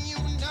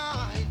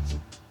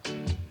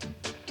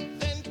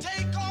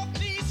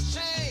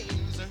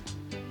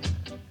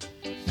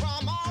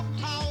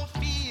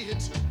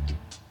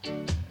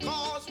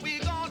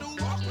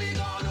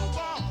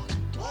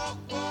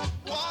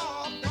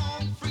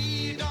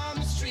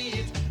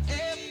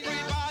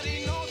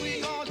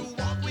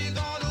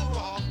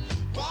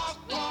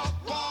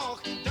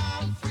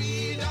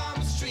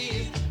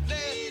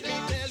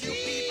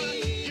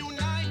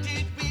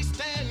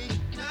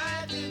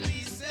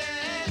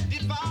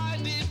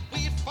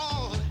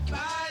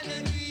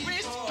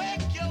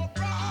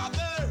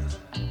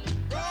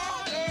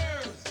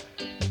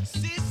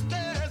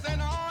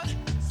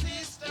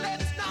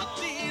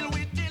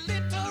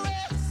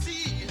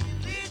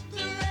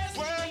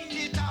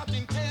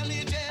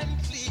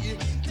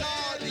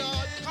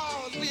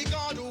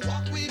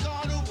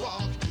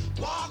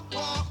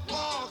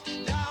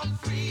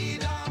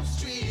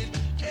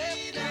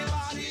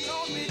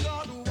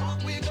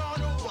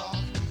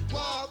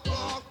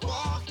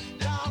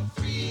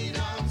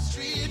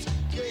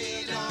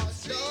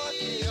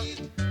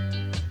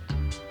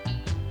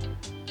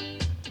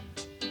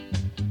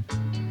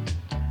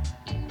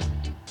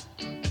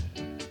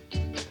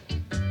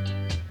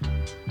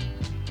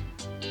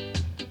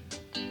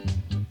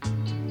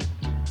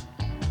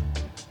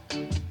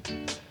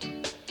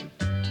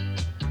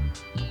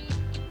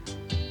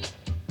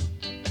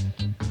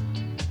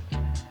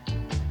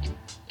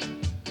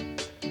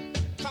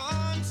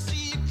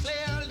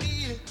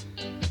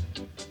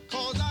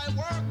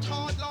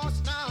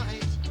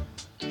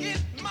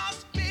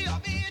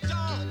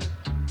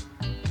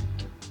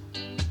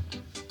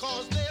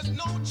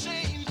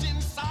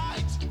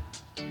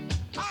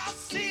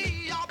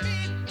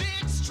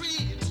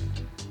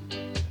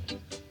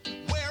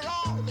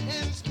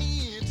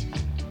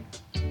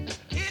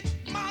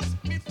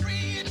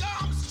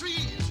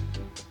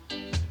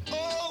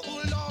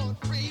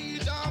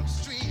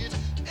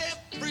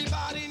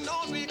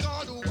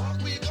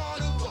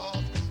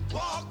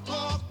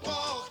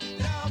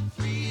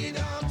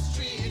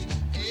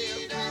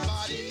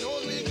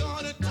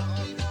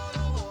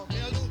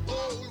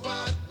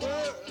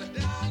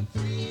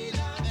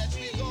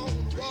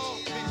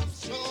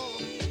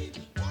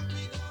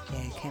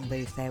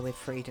Booth there with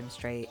Freedom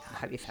Street. I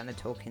hope you found the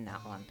talk in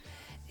that one.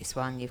 This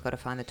one, you've got to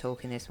find the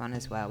talk in this one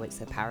as well. It's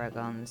the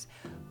Paragons,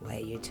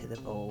 Wear You to the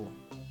Ball.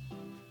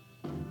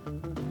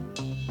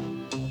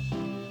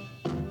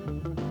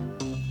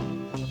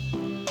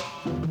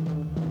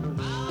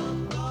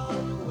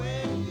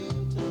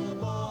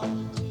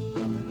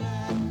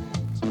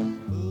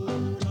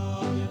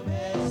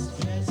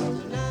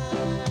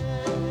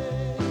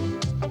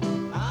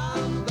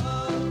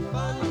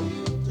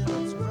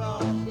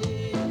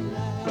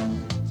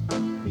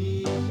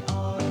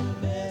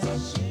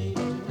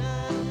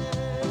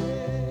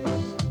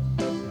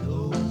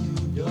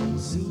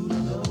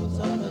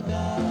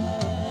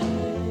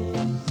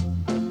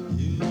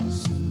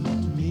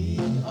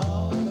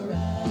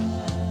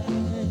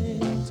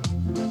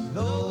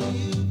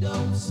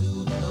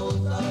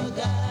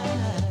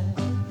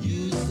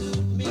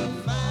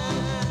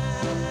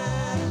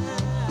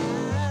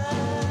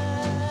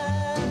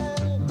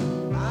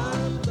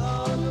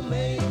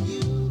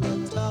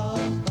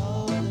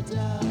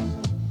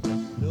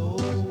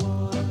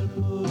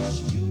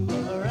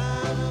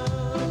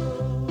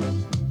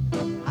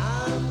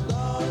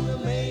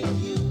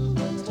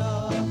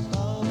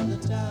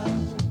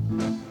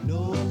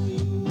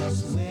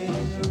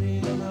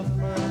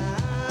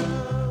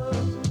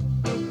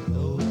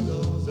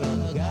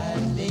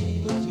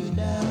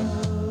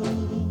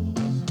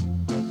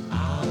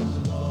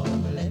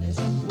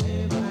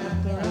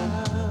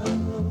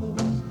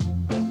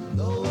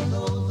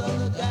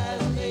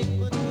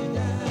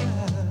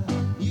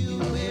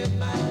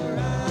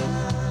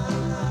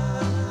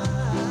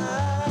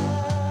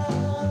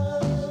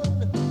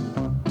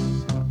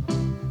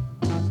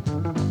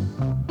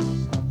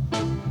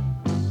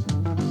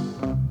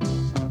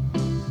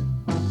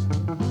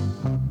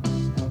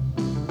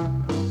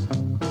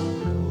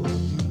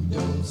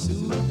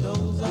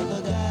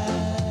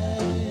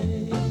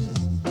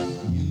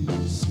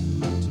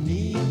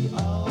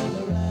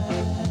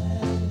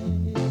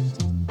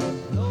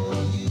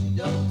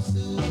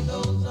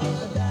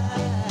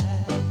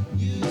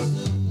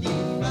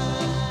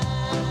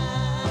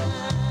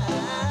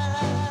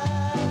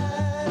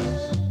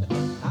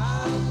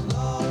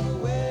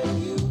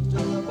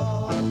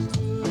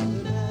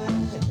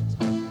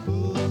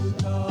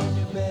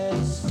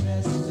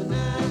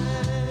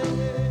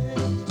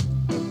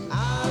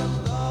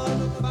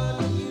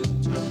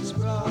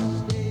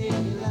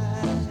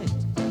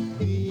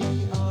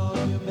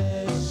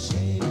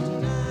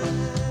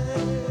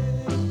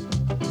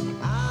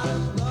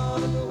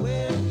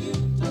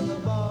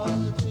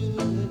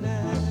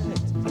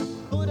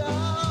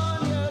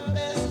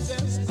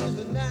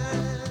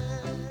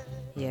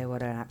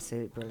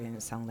 Absolute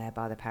brilliant song there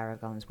by the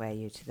Paragons, Wear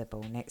You to the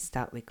Ball. Next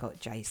up we've got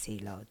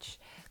JC Lodge,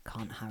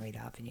 Can't Hurry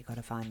Love, and you've got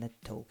to find the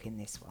talk in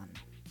this one.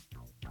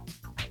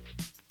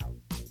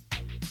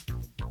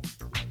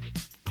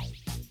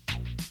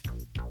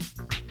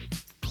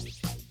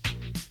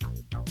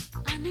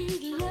 I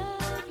need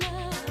love,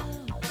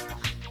 love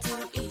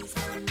to ease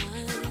my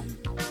mind.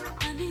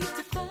 I need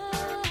to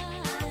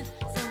find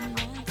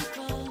someone to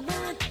call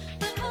mine.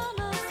 But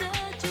mama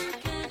said you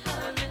can't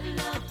hurry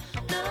love.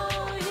 No,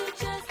 you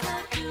just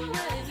have to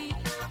wait.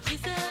 She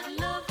said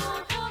love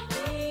won't come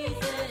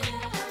easy.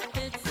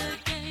 It's a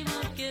game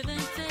of give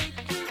and take.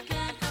 You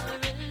can't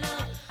hurry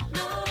love.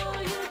 No,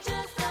 you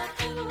just have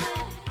to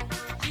wait.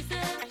 She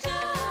said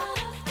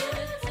just give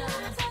it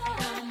time.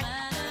 No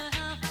matter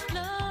how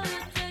long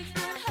it takes,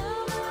 but how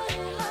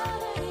many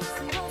heartaches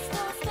must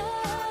I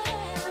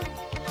stand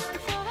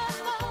before I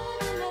fall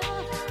in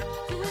love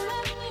to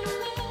let me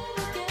live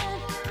again?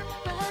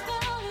 Right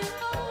now the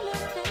only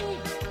thing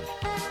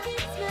that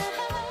keeps me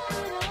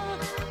hanging on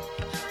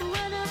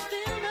when I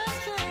feel my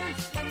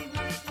strength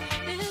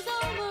is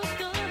almost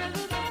gone.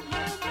 Everything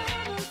my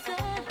mama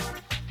said,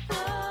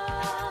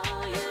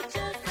 oh, you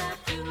just have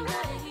to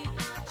wait.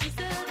 She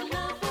said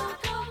love won't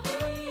come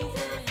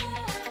easy.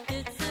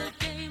 It's a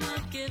game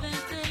of give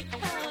and take.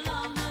 How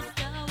long must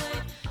I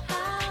wait?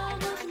 How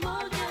much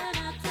more can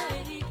I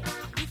take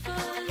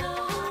before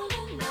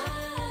lonely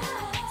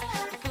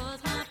nights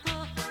cause my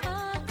poor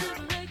heart to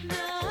break?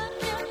 Now I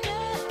can't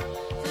bear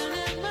to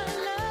live my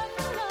life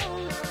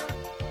alone.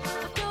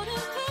 I've got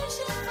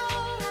impatience for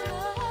a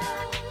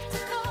love to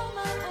call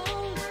my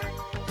own.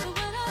 But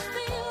when I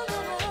feel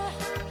that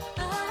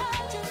I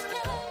just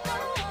can't go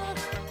on,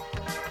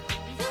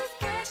 these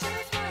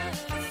precious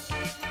words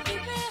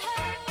keep me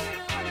hanging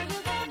on.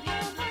 Everything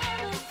my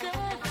mama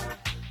said,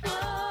 oh,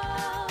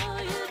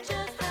 you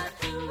just have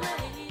to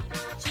wait.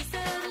 She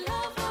said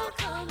love won't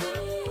come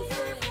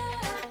easy.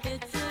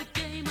 It's a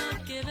game of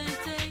give and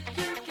take.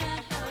 You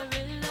can't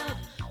hurry love.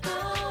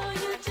 Oh,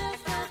 you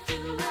just have to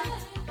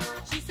wait.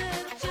 She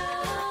said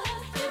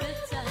just give it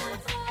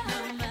time. No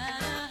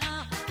matter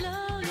how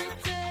long it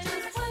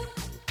takes.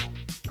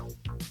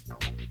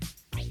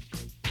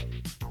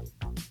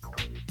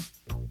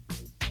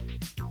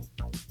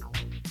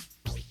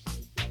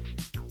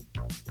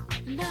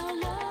 Now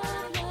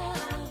love,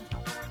 love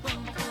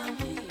won't come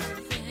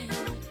easy,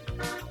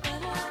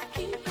 but I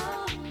keep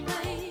on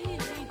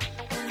waiting,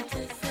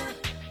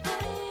 anticipating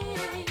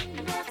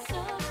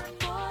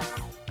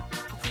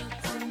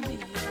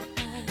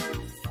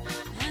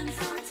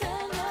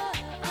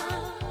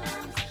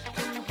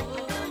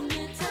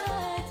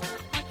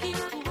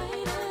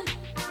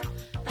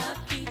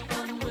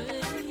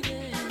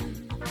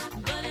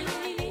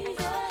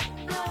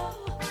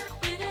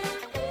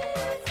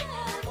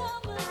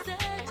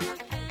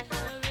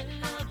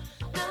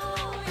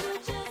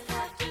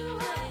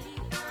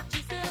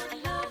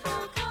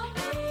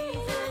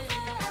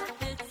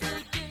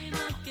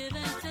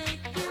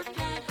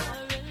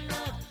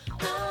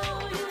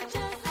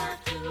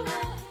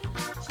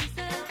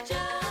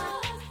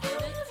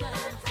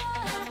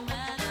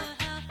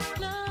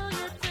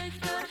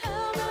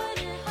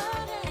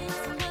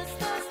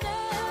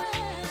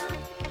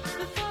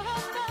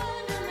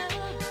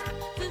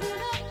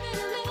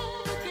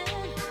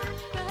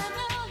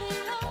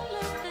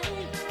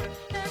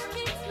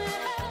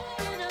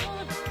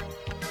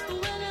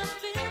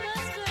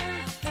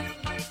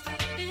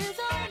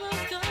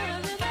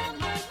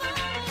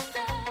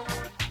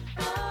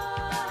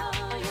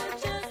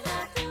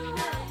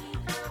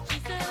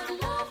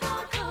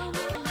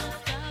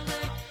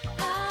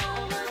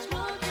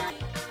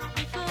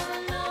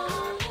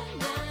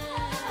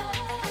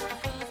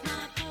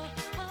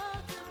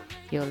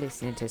You're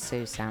listening to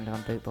Sue Sound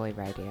on Boot Boy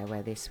Radio,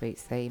 where this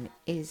week's theme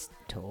is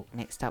talk.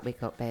 Next up, we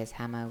got Bears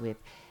Hammer with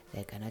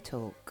They're Gonna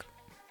Talk.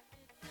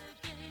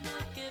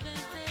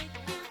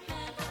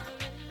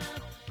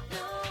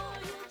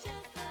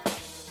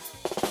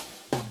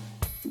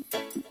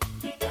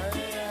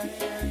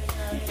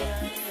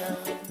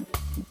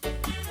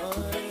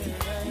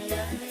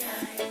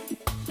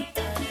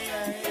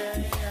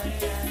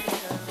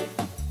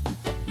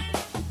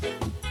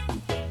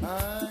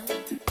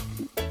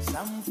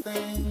 Some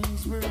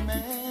things were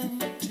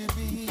meant to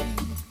be,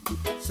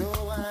 so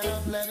why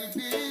not let it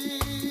be?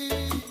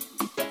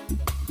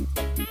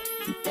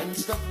 And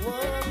stop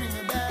worrying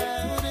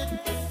about it.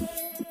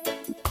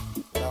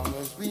 Long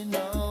as we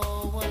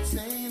know what's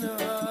in our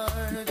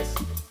hearts,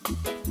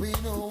 we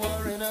know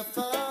we're in a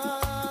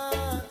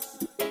thoughts.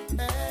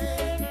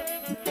 Hey,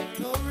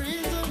 no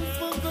reason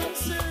for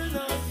concern.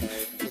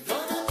 They're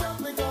gonna talk,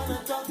 they're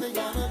gonna talk, they're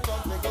gonna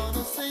talk, they're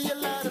gonna say a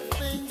lot of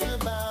things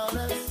about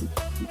us.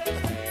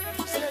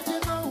 Said you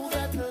know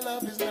that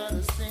love is not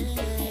a sin,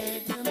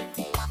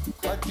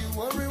 but you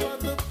worry what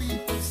the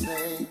people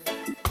say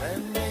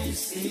when they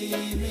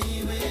see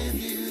me with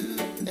you,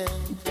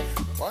 and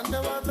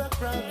wonder what the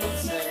crowd will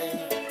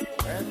say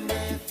when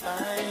they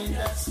find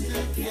us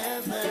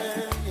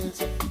together.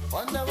 Yes,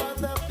 wonder what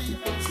the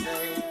people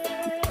say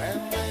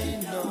when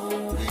they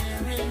know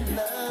we're in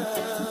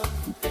love.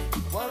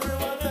 Worry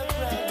what the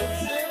crowd will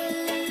say.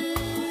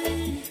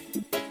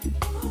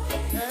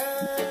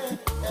 Hey,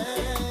 hey.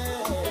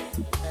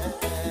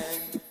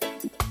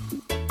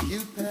 You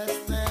pass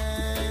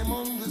them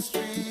on the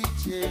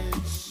street,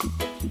 yes,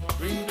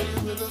 greet you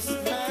with a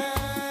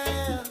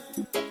smile,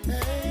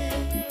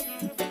 hey,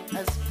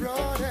 as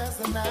broad as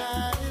the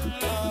Nile,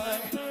 boy,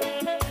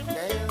 and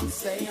they'll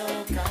say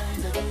all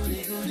kinds of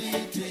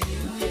goody-goody to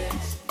you,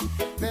 yes,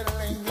 they'll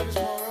linger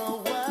for a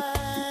while,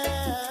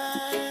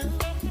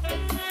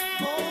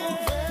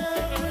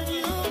 over in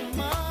your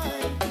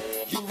mind,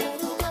 you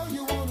wanna go,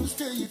 you wanna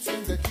stay, you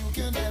think that you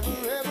can never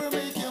ever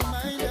make your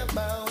mind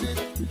about it.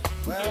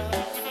 Well,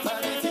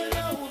 but if you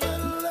know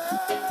that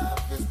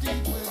love is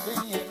deep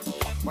within,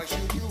 why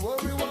should you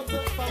worry what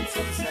the folks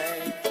will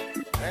say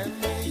when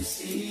they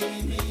see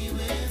me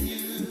with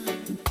you?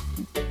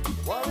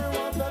 Worry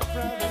what the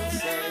crowd will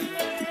say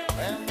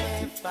when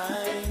they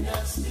find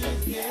us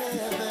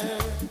together.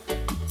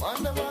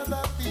 Wonder what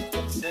the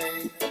people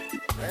say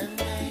when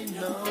they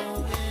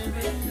know we're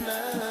in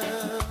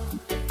love.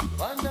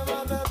 Wonder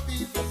what the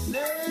people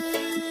say.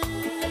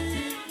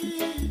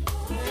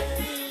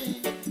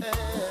 Hey,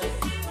 hey.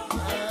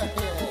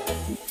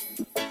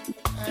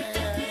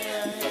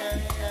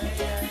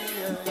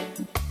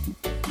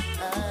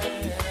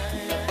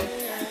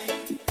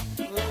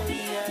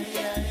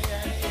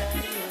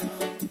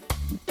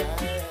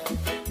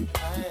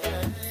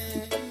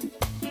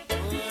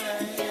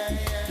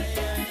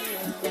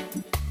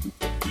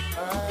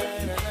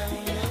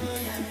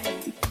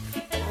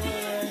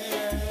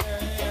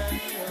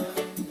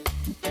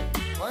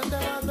 Wonder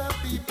what the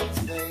people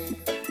say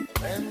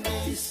when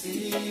they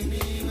see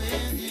me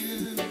with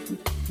you,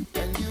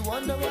 and you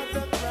wonder what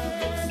the crowd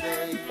will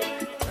say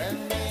when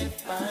they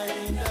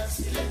find us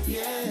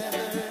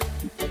together.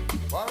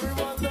 Worry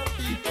what the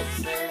people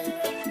say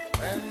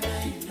when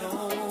they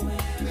know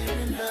we're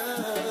in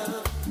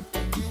love,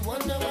 and you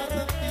wonder what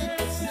the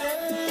people say.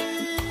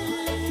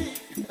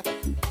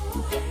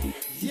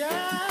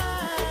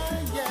 Yeah,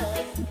 yeah.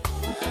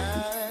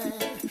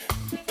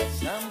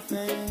 Some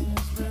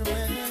things were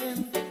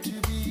meant to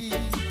be,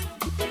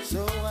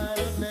 so I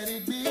don't let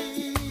it be.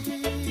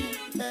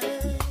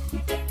 Hey,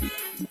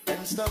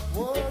 and stop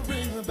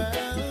worrying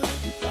about it.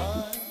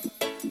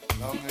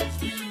 Long as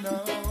we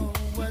know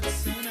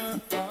what's in our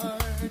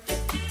hearts,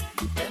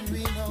 and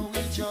we know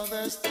each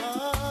other's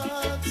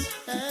thoughts.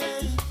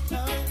 Hey,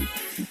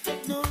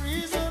 no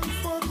reason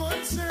for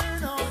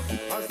concern.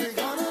 Cause they're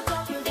gonna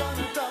talk, they're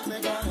gonna talk,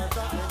 they're gonna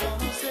talk, they're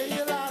gonna say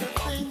a lot of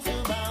things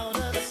about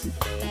us.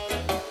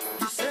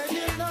 You said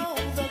you know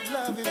that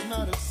love is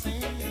not a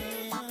sin.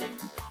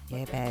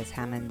 Yeah, Bears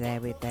Hammond there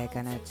with They're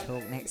Gonna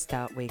Talk. Next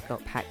up, we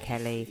got Pat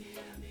Kelly,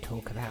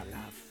 Talk About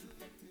Love.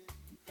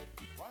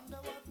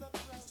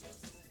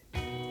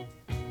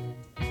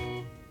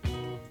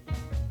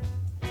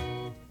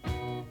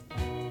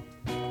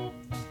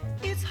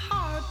 It's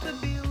hard to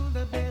build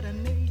a better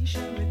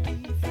nation with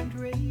different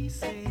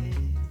races.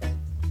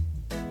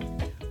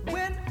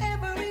 When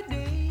every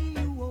day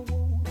you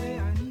awoke,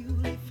 there are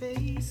newly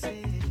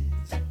faces.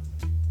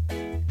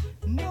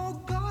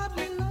 No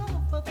godly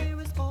love, but there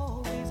is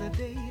always a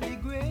daily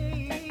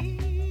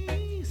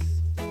grace.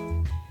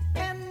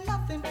 And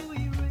nothing to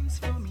erase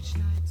from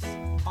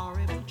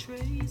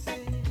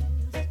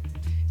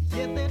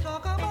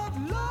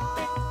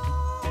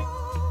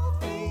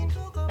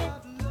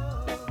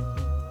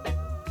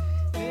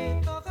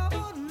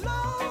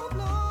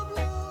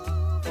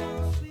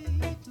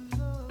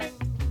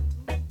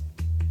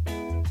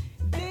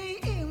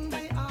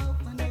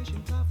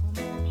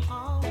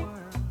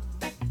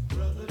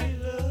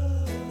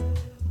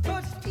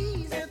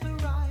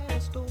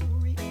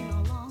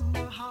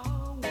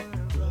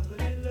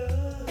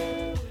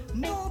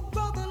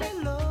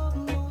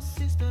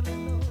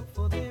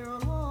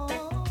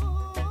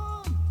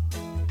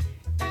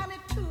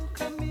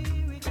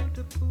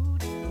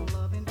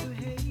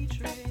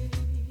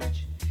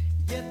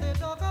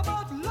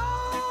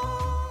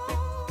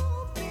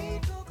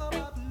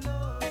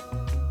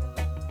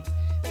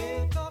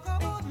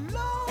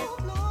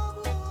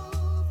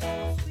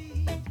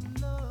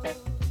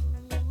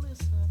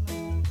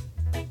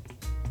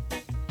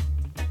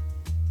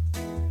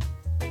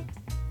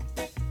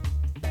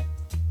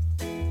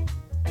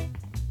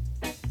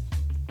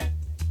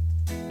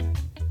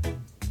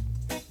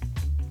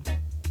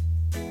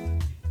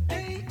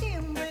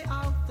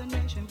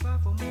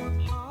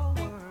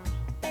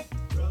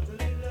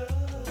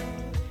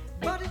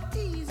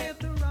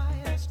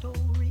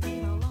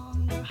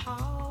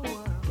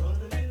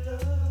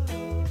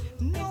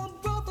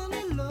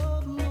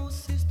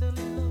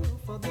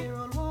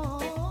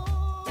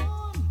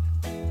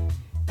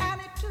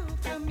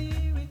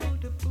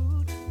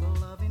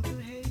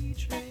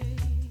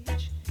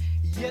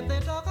Yet they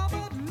talk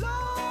about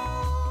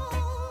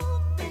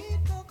love. They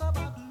talk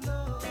about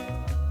love.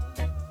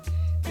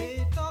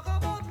 They talk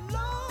about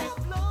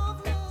love,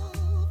 love,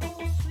 love,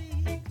 oh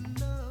sweet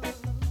love.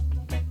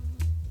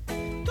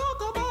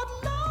 Talk about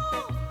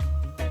love.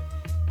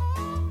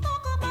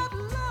 Talk about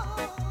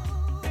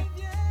love,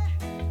 yeah.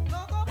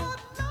 Talk about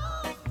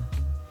love.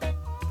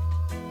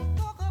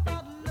 Talk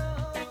about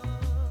love,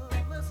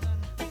 listen.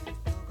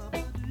 Talk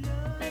about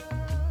love,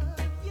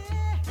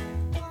 yeah.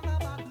 Talk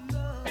about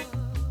love.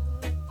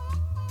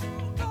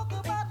 Talk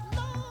about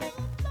love.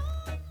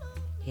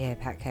 Yeah,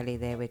 Pat Kelly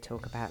there, we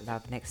talk about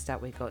love. Next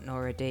up, we got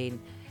Nora Dean,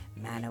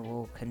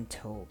 Manowar Can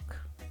Talk.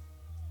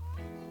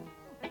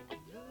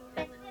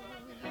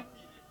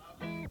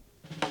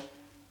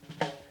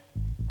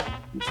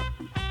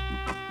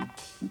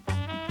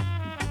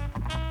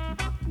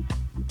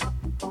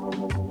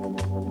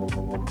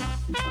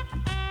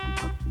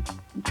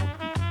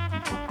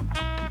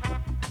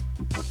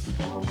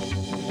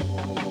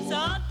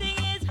 Something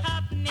is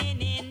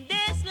happening in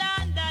this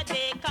land that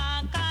they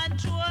can't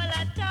control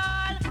at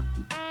all.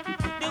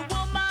 The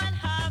woman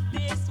have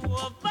this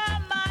over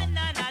man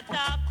and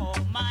attack how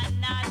man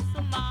not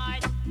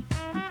smart.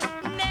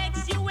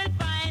 Next you will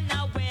find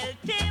a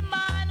wealthy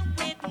man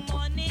with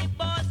money,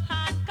 bus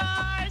and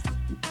cars.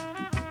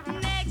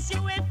 Next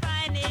you will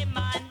find him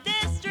on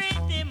the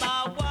street, him a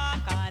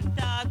walk and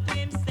talk to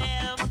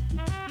himself.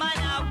 Man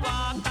a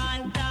walk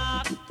and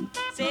talk.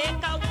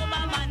 Take a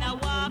woman, man a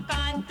walk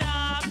and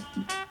talk.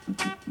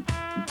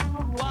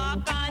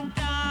 Walk and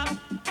talk.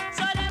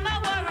 So them a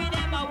worry,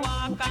 them a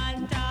walk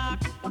and talk.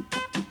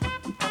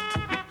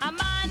 A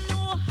man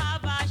who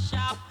have a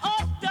shop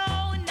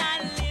uptown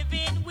and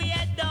living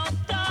way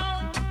downtown.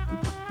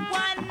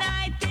 One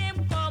night him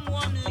come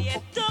home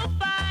late to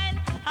find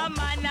a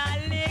man a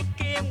lick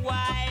him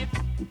wife.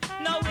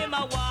 Now him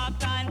a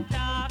walk and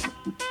talk.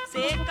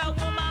 Take a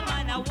woman,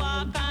 man a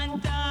walk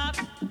and talk.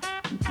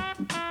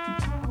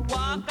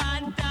 Walk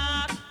and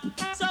talk.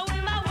 So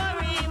him a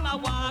worry, him a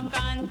walk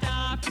and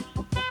talk.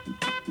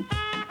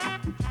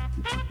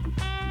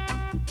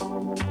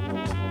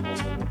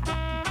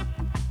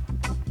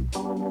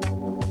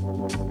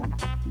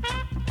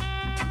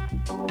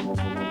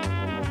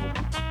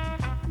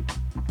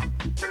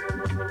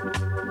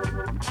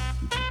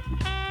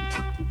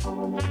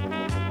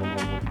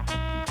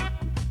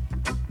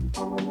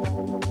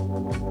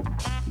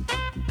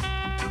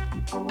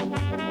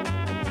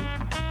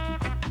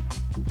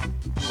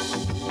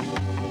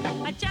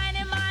 A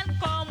Chinaman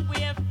come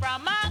way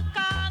from Hong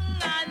Kong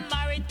and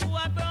married to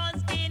a brown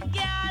skin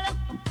girl.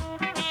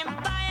 Him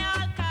buy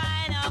all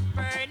kind of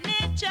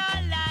furniture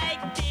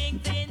like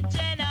things in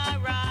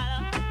general.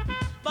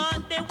 But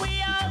the way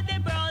how the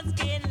brown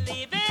skin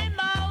leave him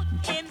out,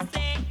 him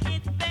say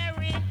it's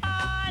very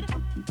hard.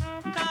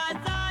 Cause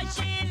all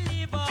she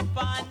leave up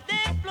on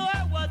the floor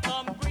was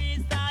some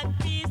grease and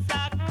piece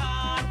of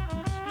card.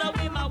 Now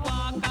him a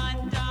walk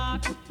and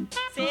talk.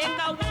 Take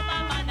a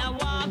woman, man a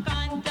walk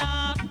and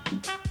talk.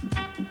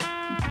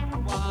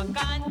 Walk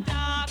and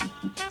talk.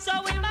 So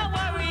him a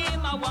worry,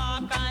 him a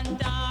walk and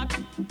talk.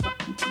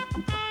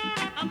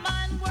 A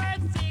man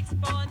works 6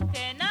 pounds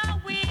 10 a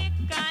week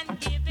and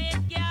give his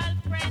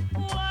girlfriend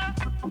 4.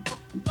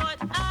 But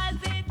as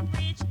it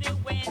reached the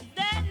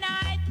Wednesday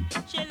night,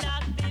 she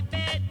locked the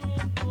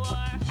bedroom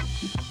door.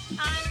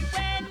 And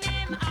when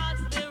him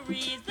asked the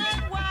reason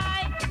why,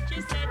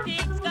 she said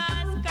things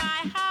gone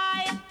sky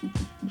high.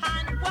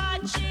 And what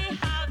she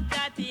have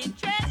that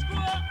interest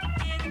grow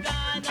is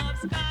gone up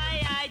sky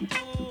high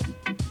too.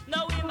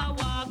 Now him a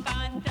walk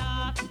and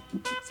talk.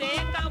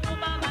 Take a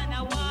woman, man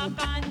a walk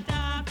and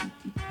talk.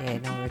 Yeah,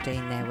 Nora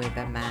Dean there with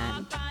a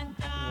man, walk and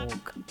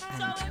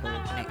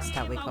talk. Next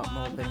up, we got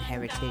Morgan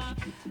Heritage,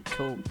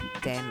 Talk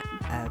Them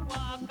Talk.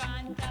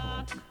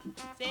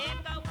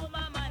 Take a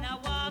woman, man a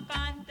walk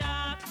and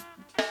talk.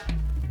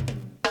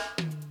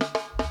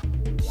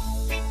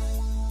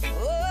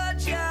 Oh,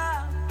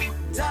 yeah.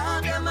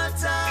 Talk them a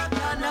talk,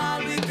 and all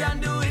we can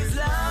do is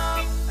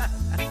laugh.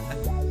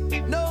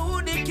 No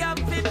hoodie can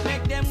fit,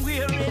 make them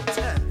wear it.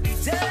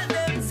 Tell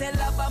them, say,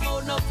 love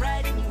about no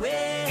frightened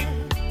way.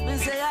 We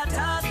say, I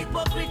talk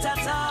hypocrite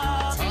at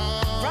all.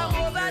 From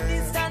over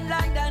distant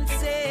land and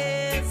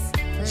says,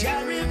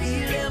 Jah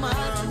reveal them all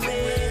to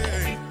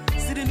way.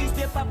 See the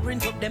newspaper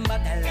print up them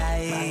back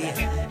alive.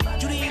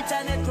 To the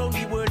internet, round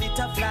the world it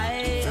a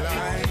fly.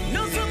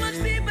 No so much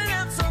people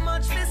have so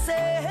much to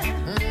say.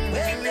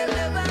 Well, they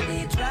never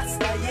meet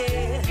Rasta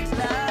yet.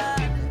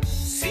 Lord.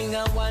 Sing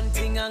a one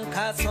thing and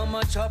cause so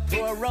much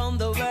uproar around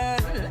the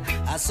world.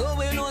 I saw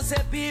we know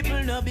say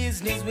people no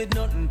business with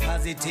nothing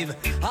positive.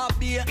 I'll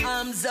be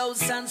arms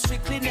house and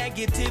strictly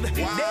negative.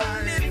 They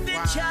live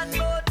in chat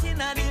about in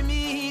the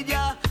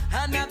media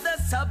and have the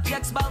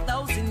subjects about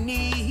those in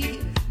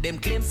need. Them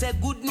claim say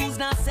good news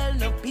not sell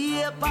no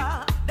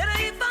paper. Then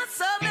I even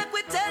so make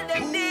we tell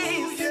them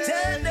this.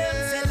 Tell them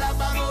say love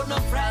about no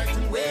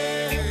frightened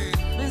way.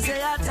 We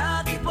say I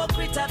talk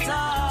hypocrite at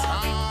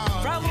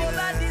all. From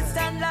over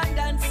distant land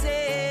and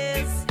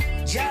says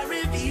Jah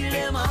reveal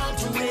them all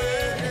to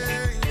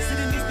way. See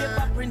the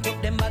newspaper print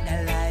up them back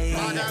alive.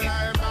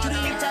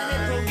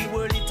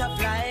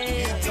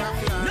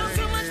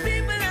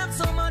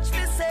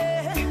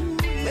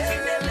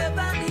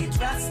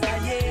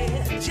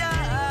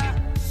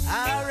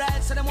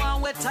 so them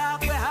want we talk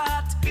we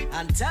hot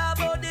and talk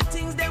about the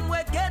things them we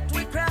get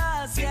we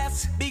cross.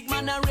 Yes, big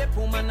man a rape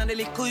woman and the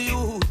little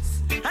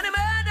youths, and the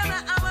murder me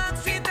a walk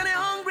street and the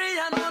hungry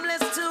and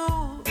homeless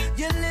too.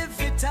 You live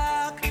for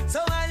talk, so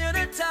why you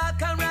don't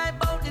talk and write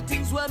about the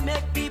things will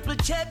make people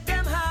check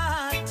them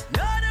heart.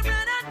 No, them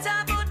rather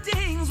talk about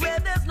things where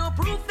there's no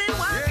proof in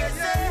what they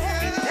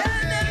say.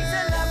 Tell them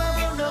say love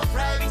about no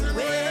frightened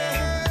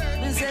way.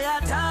 Me say I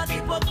talk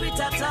hypocrite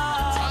at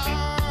all.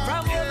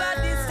 From over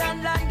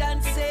distant land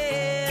and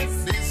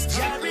says,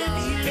 Jah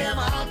reveal them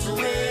all to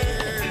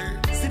way.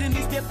 See the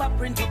newspaper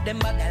print up them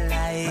bag a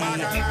lie.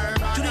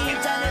 To the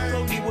internet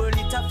from the world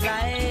it a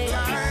fly.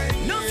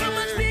 No so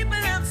much people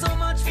have so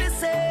much to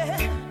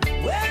say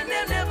when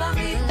they never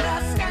meet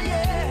Rasta,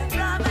 yeah.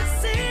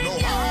 Promising, no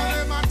all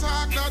them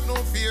attack that no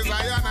fears.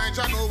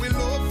 I know we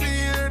love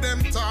fear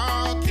them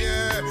talk,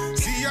 yeah.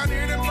 See and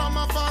hear them from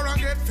afar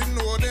and get to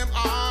know them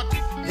heart.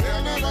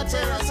 They'll never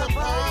tear us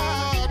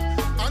apart.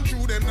 And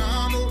through them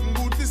now nothing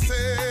good to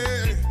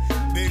say.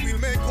 They will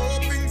make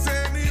hopings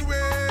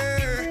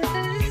anyway,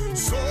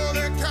 so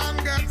they can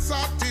get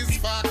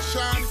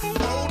satisfaction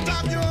out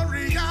of your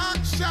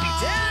reaction.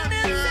 Tell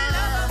them say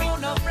love about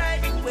no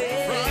frightened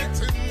way.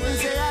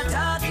 Say I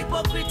talk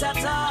hypocrite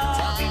at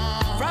all.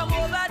 From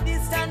over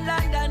distant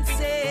land and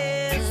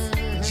says,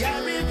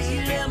 Jah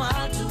reveal them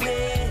all to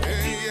way.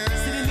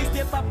 See the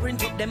newspaper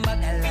print up them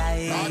bag a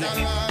lie.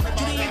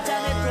 To the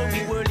internet from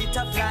the world it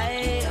a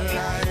fly.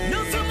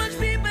 No so much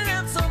people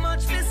have so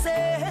much to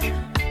say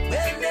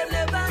when they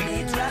never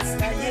meet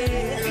Rasta,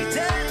 yeah.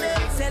 Tell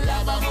them say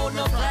love about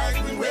no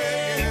frightened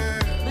way.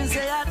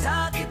 Say I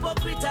talk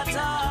hypocrite at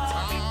all.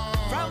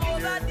 From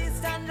over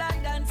distant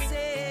land and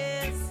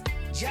says,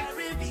 Jah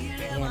reveal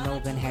them all. Yeah,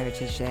 Northern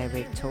Heritage there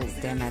with Talk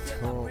Them at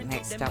All.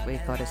 Next up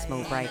we've got a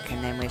small break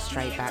and then we're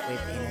straight back with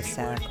Inner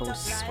Circle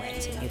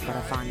Sweating. You've got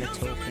to find the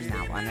talk in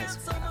that one as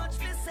well.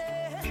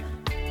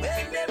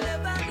 When they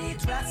never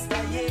meet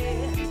Rasta,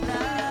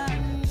 yeah.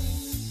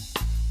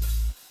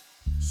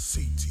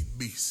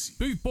 CTBC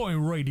Boot Boy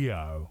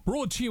Radio,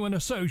 brought to you in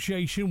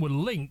association with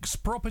Links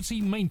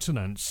Property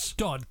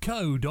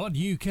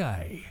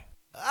Maintenance.co.uk.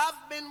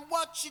 I've been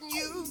watching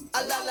you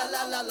a la la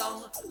la la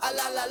long, a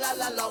la la la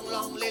la long,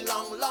 long,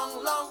 long,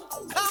 long, long.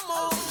 Come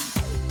on,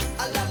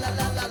 a la la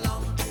la la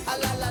long, a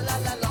la la la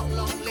la long,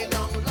 long,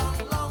 long,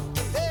 long.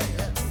 Hey,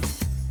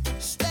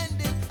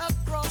 standing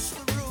across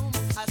the room,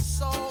 I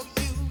saw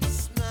you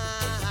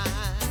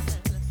smile.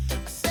 I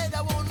said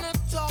I wanna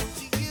talk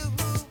to you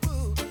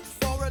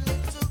for a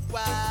little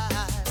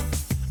while,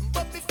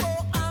 but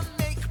before I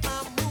make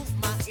my move,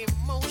 my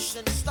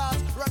emotions start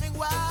running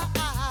wild.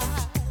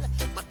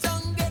 My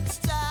tongue gets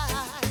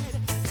tied,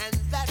 and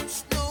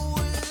that's no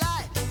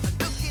lie. I'm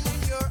looking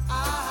in your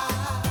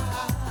eyes.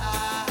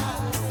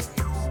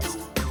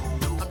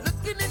 I'm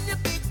looking in your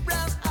big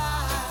brown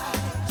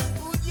eyes.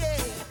 Ooh,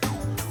 yeah.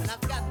 And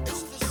I've got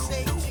this to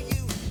say to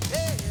you.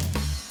 Hey,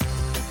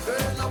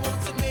 girl, I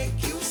want to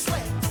make you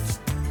sweat.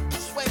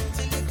 Sweat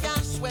till you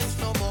can't sweat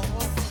no more.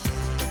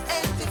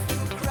 And if you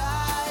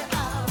cry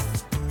out,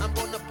 I'm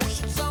gonna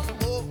push it some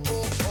more.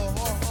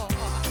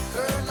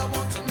 Girl, I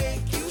want to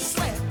make you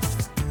sweat.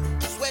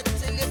 Sweat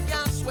till you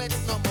can't sweat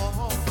no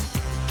more.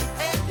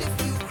 And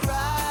if you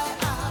cry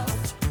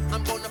out,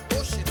 I'm gonna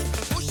push it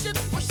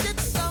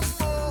some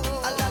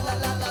more. A la la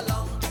la la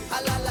long, a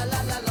la la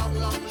la la long,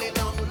 long,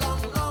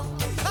 long, long.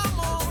 Come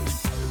on.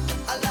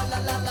 A la la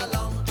la la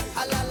long, a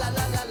la la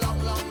la la long,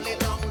 long,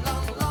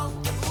 long.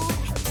 Ooh.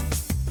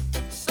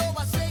 So I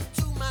say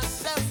to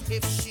myself,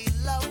 if she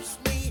loves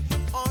me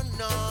or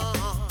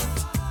not.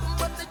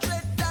 But the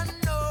dread I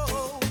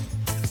know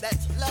that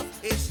love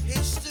is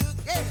his to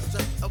get.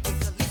 With a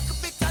little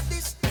bit of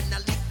this and a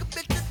little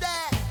bit of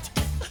that,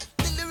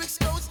 the lyrics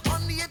goes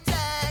on the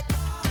attack.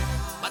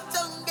 My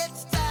tongue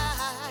gets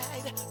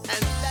tied,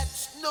 and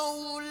that's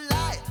no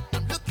lie.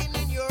 I'm looking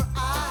in your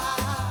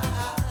eyes.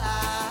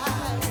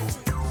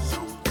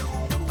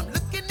 I'm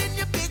looking in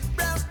your big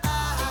brown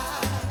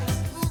eyes.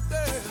 Ooh,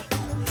 girl,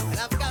 and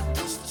I've got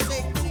this to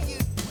say to you.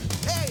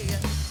 Hey,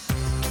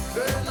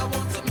 girl, I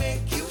want to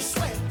make you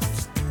sweat.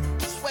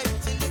 Sweat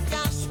till you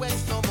can't sweat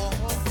no more.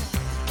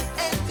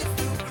 And if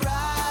you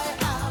cry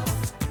out,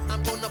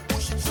 I'm gonna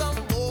push it some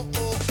more.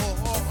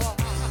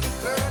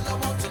 Girl, I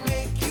want to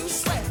make you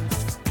sweat.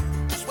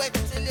 Sweat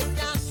till you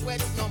can't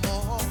sweat no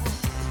more.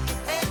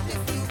 And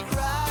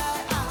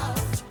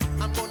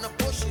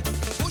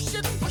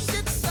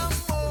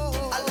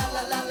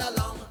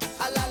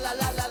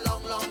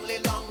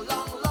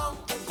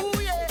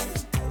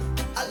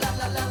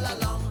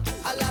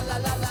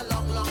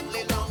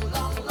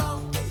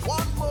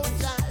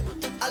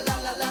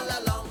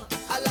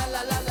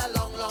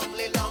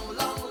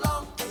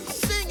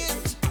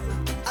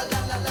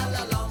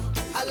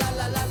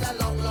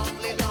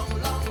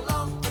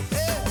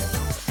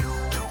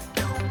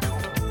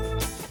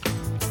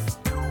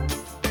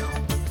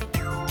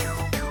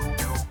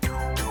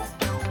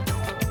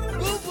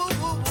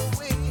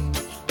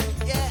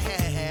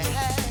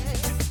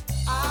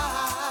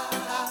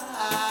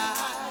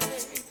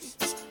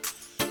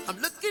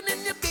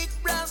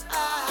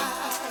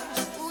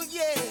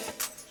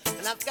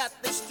got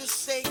this to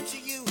say to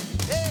you.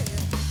 Hey,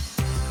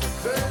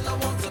 girl, I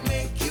want to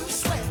make you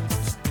sweat,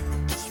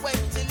 sweat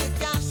till you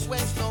can't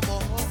sweat no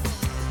more.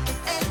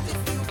 And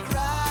if you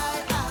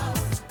cry out,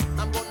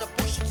 I'm gonna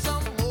push it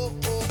some more.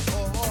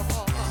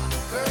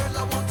 Girl,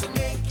 I want to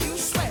make you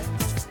sweat,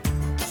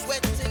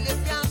 sweat till you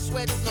can't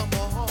sweat no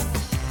more.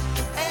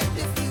 And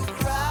if you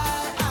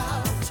cry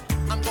out,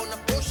 I'm gonna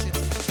push it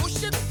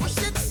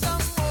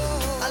some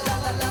more. A la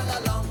la la la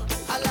long,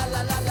 a la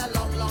la la la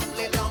long, long,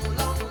 long,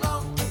 long,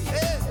 long.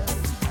 Hey,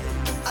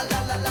 a la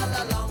la la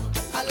la long,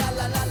 a la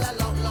la la la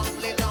long, long,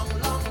 long,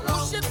 long,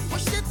 long.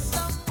 Push it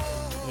some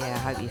more. Yeah, I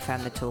hope you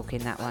found the talk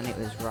in that one. It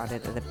was right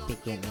at the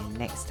beginning.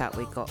 Next up,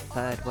 we got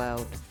Third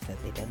World,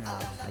 Forbidden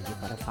Love. And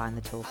you've got to find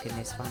the talk in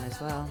this one as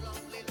well.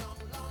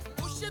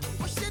 Push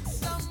it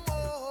some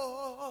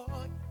more.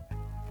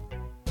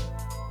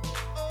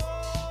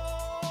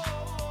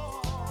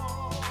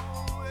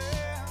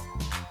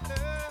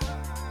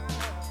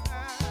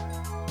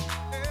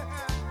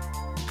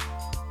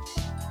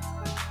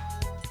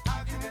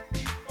 How can it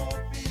be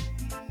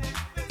forbidden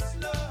if it's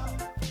love?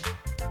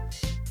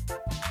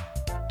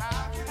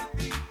 How can it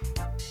be?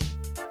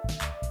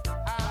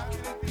 How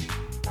can it be?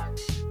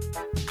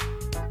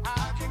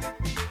 How can it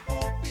be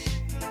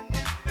forbidden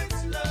if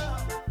it's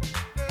love?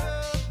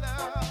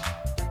 Love.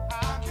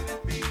 How can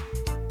it be?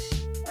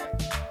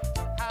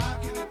 How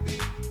can it be?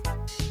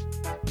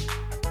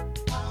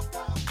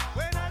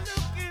 When I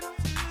look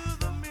into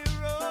the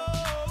mirror,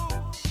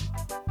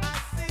 I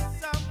see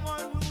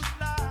someone whose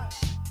life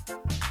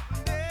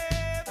will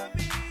never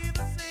be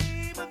the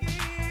same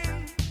again.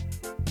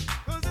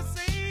 'Cause it's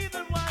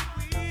even what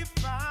we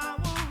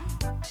found,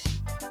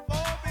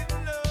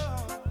 forbidden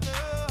love.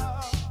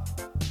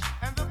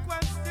 And the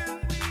question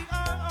we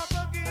are up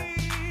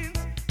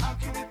against, how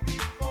can it be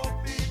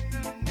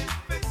forbidden if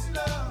it's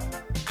love?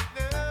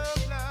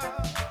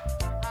 Love.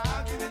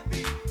 How can it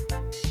be?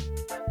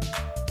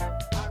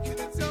 How can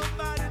it,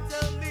 somebody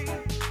tell me?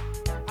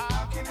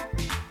 How can it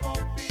be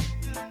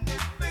forbidden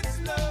if it's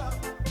love?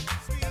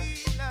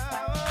 Sweet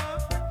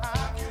love.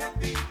 How can it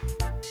be?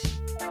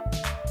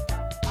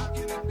 How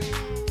can it be?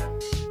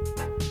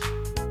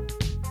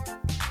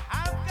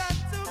 I've got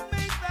to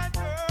make that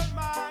girl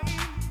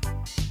mine.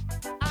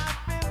 I've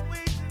been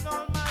waiting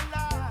all my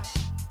life,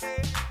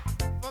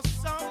 for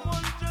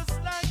someone just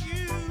like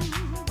you.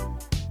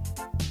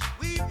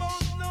 We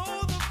both know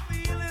the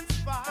feeling's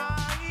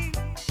fine.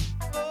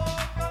 Oh,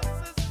 but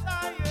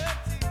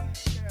society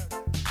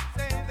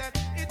say that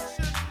it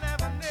should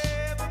never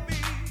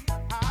be.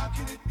 How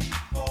can it be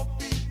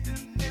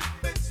forbidden if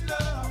it's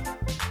love?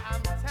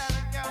 I'm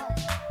telling y'all,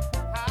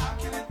 how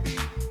can it be?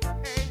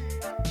 Hey,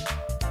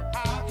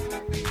 how can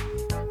it be?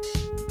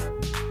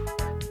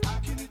 How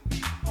can it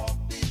be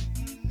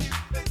forbidden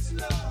if it's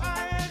love? I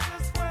ask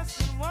this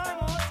question one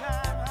more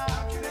time. How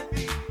can it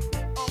be?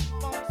 Oh,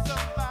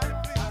 somebody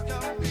please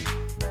tell me.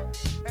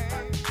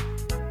 Hey,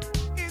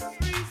 is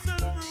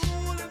reason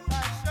ruling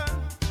passion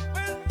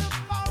when the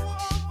power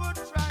of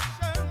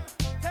attraction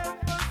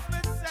tempers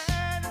with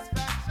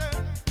satisfaction?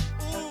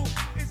 Ooh,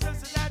 it's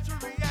just a natural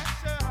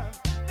reaction.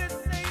 This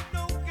ain't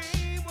no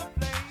game we're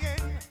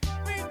playing.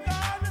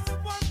 Regardless of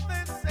what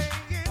they're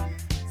saying,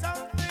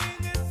 something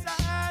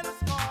inside is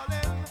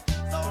calling.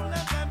 So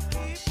let them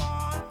keep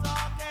on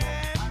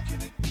talking. How can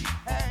it be?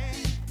 Hey,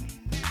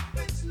 if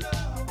it's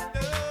love,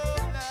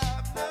 love.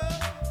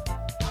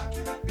 How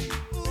can it be?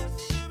 Ooh,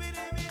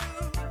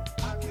 shoo-be-dee-be-doo.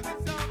 How can it,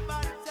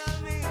 somebody tell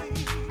me?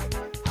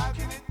 How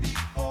can it be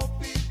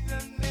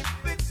forbidden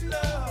if it's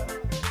love,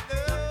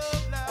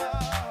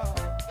 love?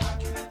 How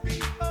can it be?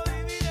 Oh,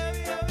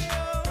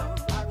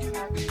 how can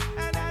it be?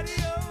 And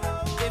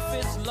If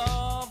it's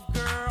love,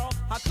 girl,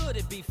 how could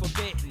it be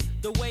forbidden?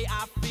 The way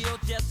I feel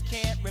just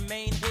can't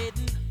remain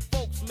hidden.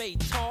 Folks may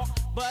talk,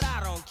 but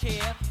I don't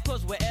care.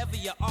 'Cause wherever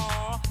you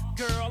are,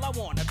 girl, I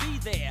wanna be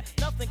there.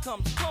 Nothing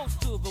comes close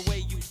to the way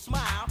you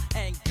smile.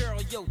 And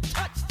girl, your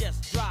touch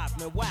just drives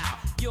me wild.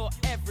 You're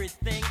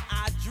everything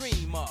I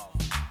dream of.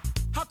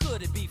 How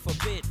could it be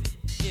forbidden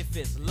if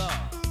it's love?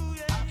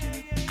 How can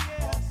it be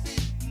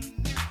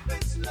forbidden if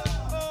it's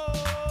love?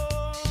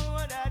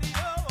 Oh, daddy,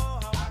 oh,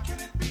 how can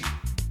it be?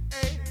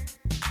 Hey,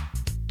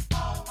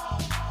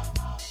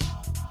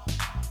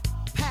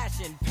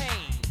 Passion,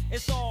 pain,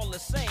 it's all the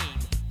same.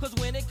 'Cause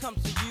when it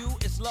comes to you,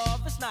 it's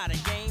love, it's not a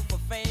game for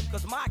fame.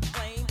 'Cause my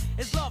claim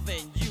is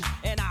loving you,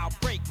 and I'll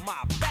break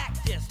my back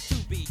just to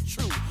be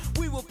true.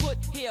 We were put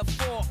here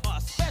for a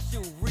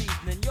special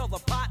reason. You're the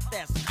pot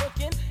that's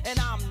cooking, and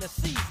I'm the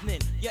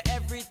seasoning. You're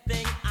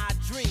everything I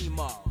dream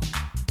of.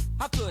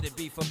 How could it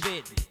be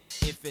forbidden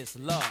if it's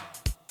love?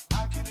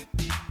 how can it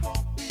be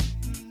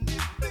forbidden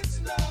if it's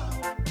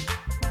love?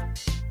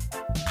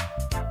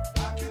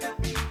 How can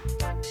it be?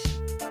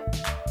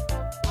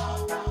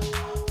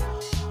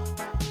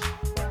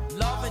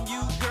 Loving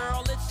you,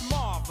 girl, it's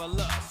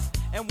marvelous.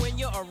 And when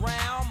you're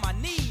around, my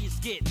knees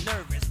get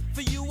nervous.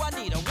 For you, I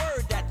need a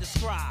word that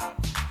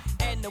describes.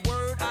 And the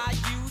word I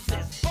use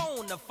is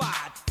bona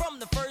fide. From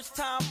the first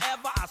time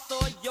ever I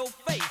saw your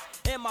face,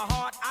 in my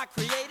heart I I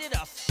created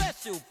a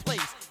special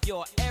place.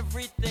 You're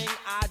everything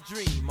I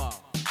dream of.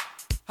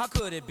 How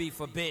could it be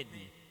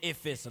forbidden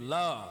if it's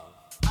love?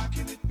 How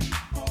can it be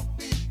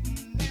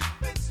forbidden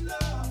if it's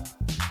love?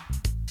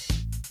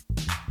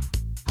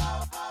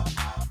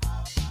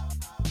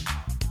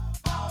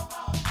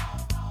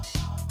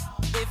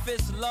 If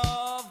it's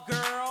love,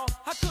 girl,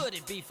 how could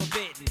it be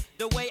forbidden?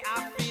 The way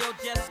I feel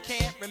just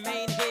can't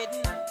remain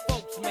hidden.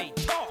 Folks may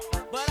talk,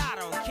 but I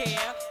don't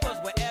care. Cause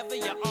wherever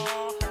you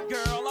are,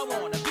 girl, I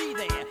wanna be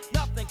there.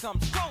 Nothing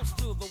comes close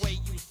to the way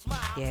you smile.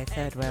 Yeah,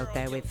 Third World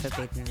there with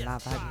Forbidden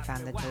Love. I hope you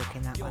found the talk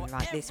in that one.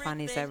 Right, this one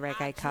is a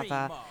reggae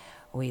cover.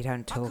 We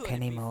Don't Talk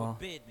Anymore.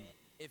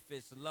 If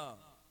it's love.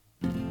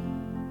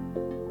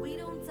 We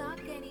don't talk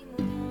anymore.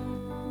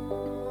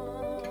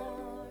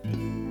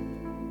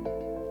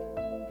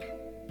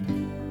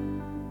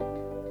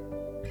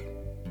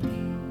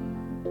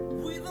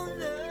 We don't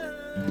love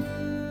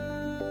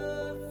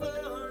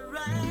for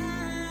right.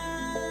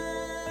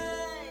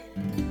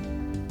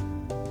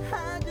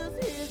 I just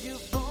hear you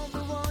from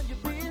the one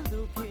you've been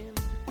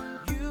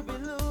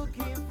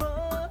looking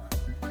for.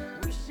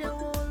 Wish I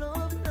would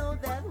have known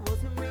that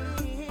wasn't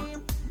me.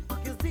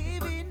 'Cause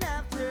even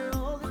after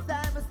all this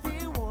time I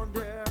still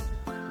wonder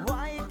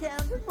why you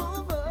can't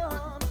move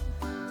on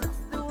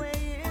just the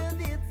way you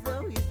did so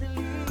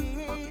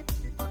easily.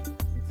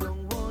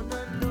 Don't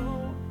wanna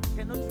know,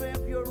 cannot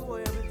wrap your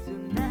world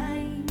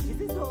tonight. Is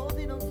it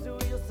holding on to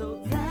you so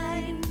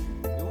tight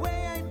the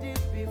way I did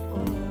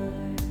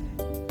before?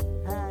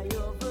 I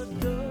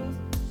overdosed,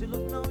 should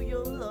have known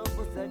your love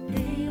was a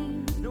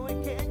game.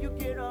 Knowing can you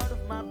get out of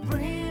my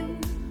brain?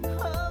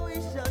 Oh,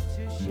 it's such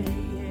a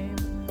shame.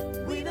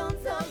 We don't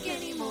talk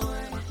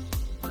anymore.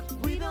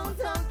 We don't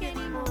talk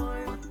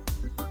anymore.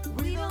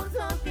 We don't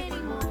talk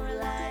anymore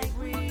like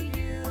we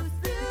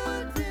used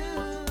to do.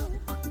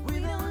 We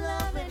don't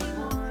love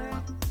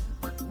anymore.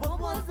 What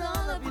was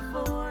all of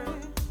before?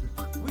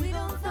 We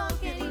don't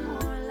talk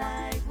anymore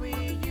like we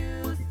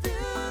used to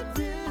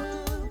do.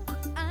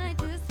 I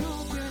just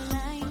hope you're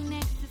lying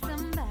next to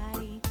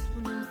somebody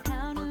who knows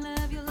how to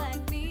love you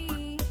like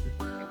me.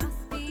 There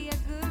must be a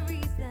good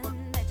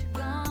reason that you're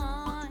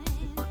gone.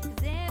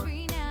 'Cause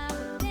every now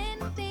and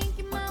then I think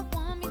you might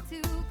want me to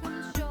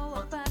come show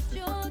up at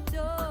your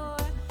door.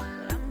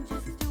 But I'm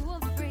just too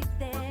afraid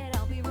that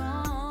I'll be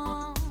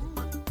wrong.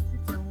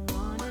 Don't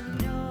wanna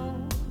know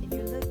if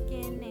you're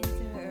looking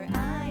into her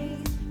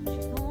eyes.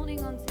 She's holding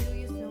on to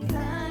you so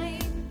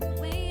tight, the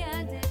way I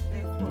did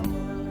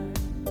before.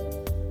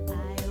 I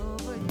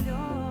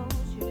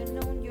overdosed, should've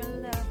known your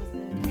love was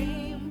a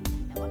game.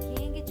 Now I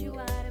can't get you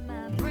out of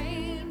my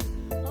brain.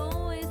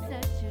 Oh, it's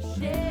such a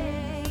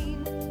shame.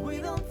 We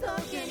don't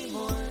talk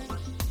anymore.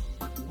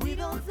 We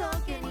don't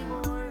talk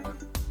anymore.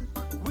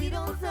 We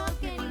don't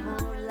talk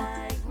anymore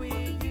like we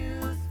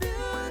used to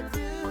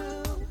do.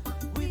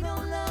 We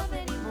don't love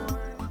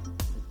anymore.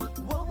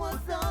 What was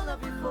all of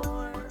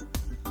before?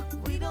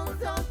 We don't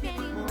talk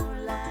anymore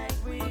like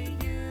we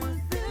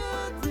used to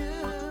do.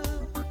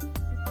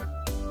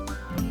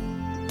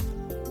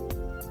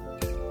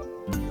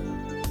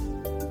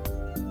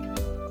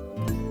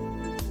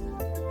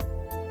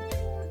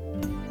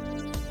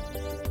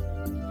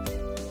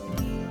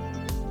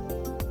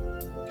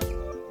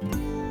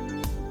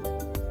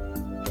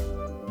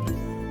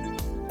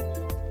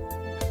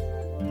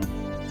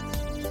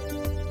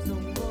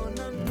 Don't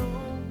wanna know,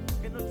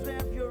 cannot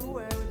wrap your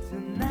world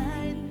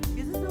tonight.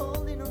 'Cause it's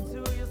holding on to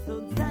you so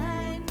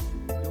tight,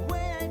 the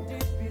way I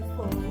did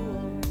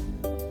before.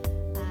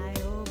 I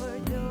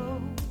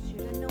overdosed,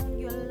 should've known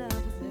your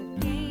love was a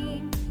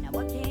game. Now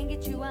I can't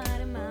get you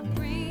out of my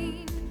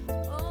brain.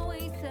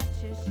 Always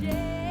such a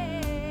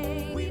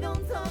shame. We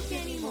don't talk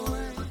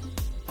anymore.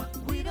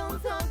 We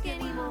don't talk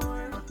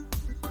anymore.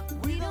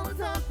 We don't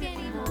talk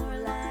anymore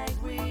like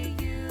we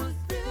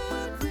used to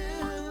do.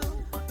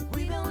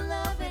 We don't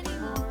love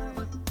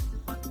anymore.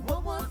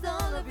 What was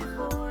all of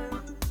before?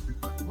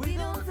 We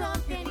don't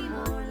talk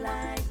anymore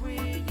like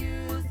we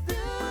used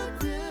to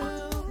do.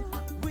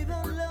 We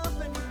don't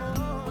love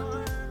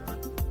anymore.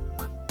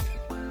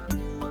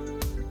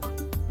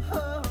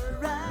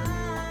 Alright.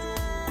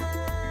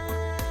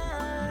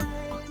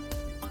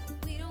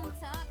 We don't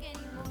talk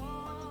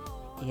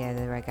anymore. Yeah,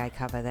 the reggae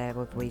cover there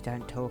with We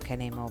Don't Talk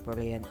Anymore.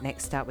 Brilliant.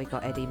 Next up, we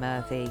got Eddie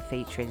Murphy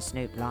featuring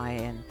Snoop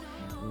Lion,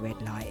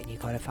 Red Light. And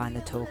you've got to find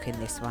the talk in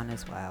this one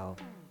as well.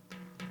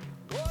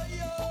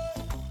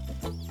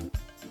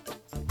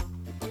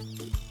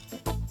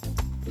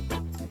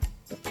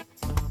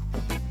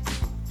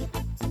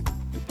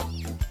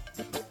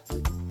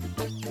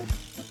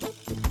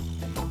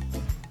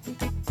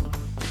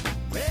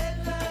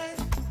 Red light,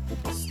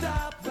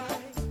 stop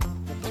right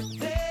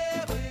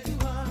there where you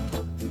are.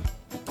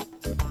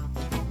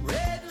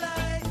 Red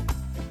light,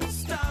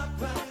 stop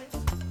right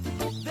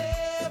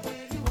there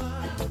where you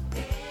are.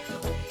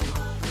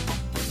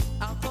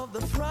 Out of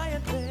the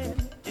frying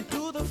pan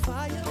into the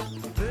fire,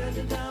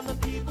 burning down the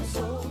people's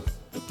souls.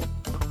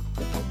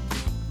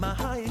 My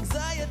high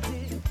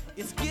anxiety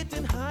is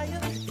getting higher.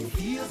 It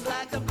feels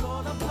like I'm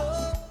gonna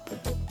blow.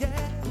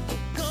 Yeah,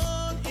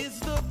 gone is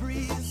the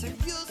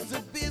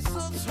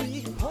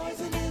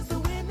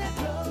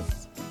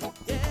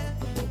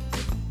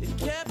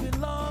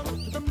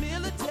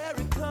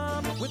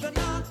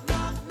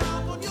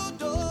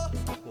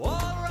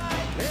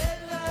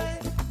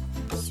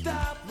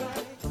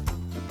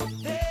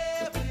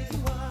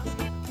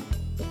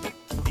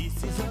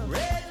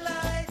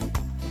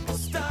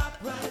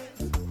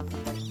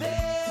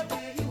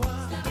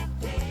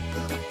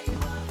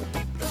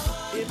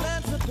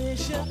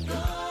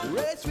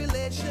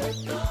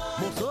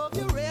Most of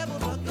your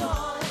rebels are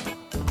gone.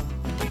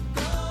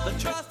 The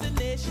trust in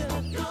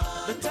nation,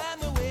 the time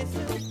we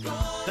wasted,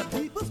 the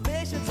people's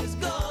patience is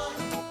gone.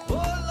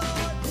 Oh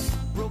Lord,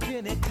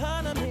 broken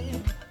economy,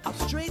 our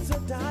streets are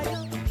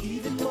dire,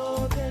 even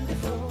more than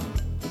before.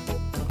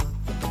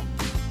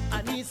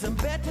 I need some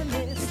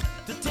betterness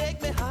to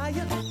take me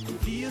higher.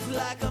 Feels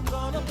like I'm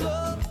gonna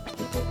blow.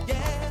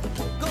 Yeah,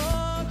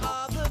 gone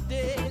are the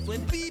days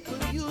when people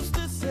used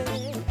to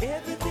say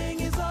everything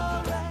is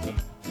alright.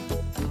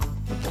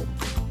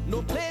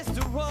 No place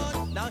to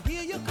run. Now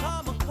here you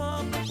come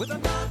with a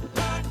knock,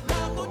 knock,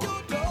 knock on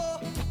your door.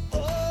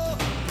 Oh,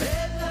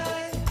 red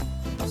light,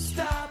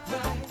 stop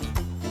right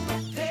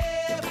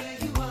there where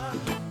you are.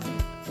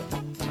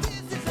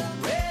 This is a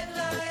red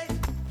light,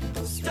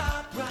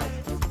 stop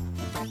right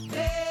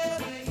there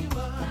where you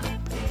are.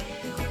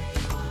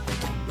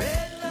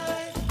 Red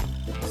light,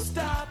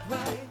 stop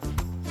right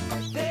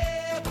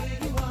there where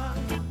you are.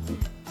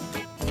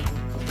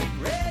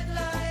 Red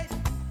light,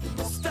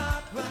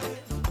 stop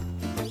right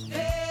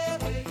there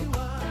where you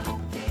are.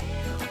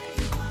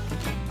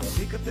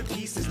 Pick up the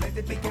pieces, let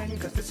it begin,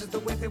 cause this is the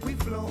way that we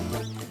flow.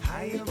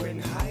 Higher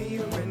and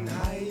higher and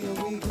higher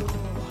we go.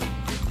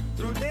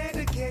 Through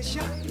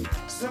dedication,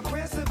 some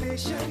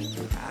preservation,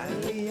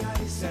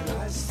 Aliyah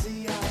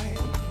Selassie.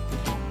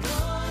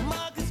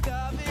 Marcus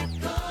Garvey,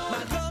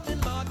 Malcolm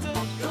and Martin,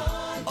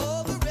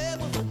 all the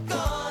rebels are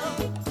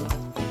gone.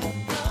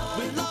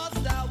 We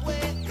lost our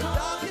way,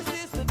 darkest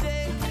is the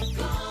day.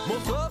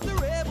 Most of the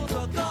rebels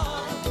are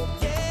gone.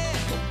 Yeah,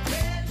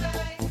 red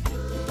light.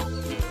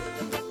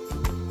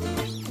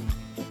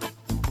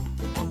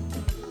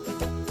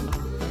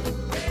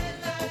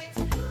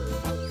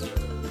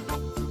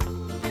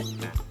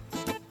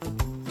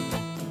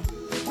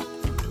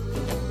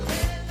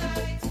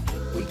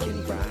 We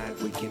can ride,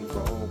 we can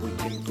roll, we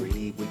can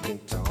breathe, we can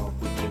talk,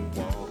 we can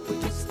walk, we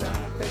can stop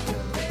at the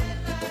red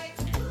light.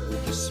 We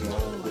can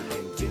smoke, we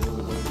can do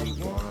what we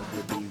want,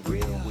 we'll be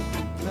real, we'll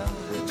be blunt,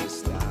 we'll just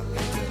stop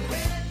at the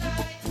red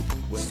light.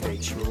 We'll stay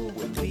true,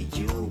 we'll be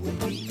you,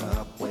 we'll be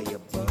up, way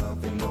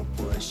above, and no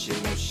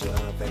pushing, no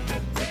shove at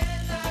the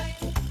red light.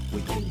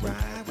 We can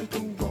ride, we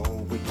can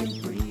roll, we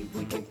can breathe,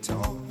 we can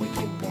talk, we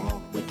can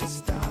walk, we can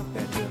stop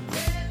at the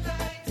red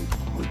light.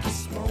 We can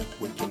smoke,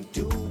 we can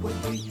do what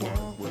we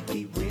want, we'll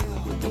be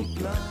real, we'll be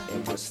blunt,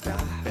 and we'll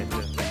stop at the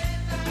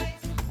red light.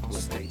 We'll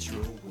stay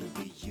true, we'll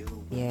be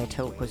you. Yeah,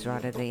 talk was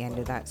right at the end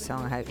of that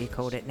song. I hope you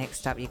called it.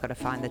 Next up, you've got to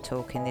find the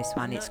talk in this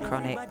one. It's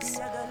Chronics.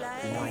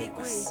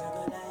 Likes.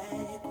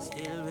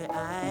 Still we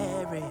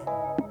irie,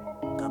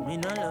 come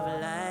in a love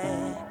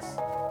likes,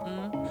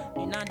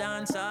 in a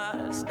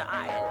dancehall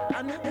style,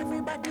 and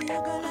everybody you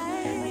go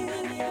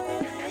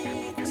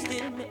like,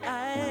 still me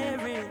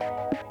irie,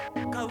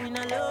 come in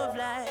a love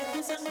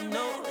likes,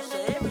 no, so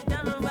every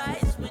time I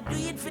rise, we do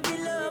it for the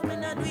love, we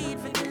not do it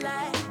for the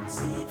likes,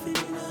 do it for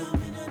the love,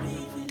 we not do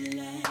it for the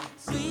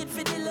likes, do it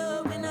for the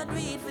love, we not do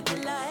it for the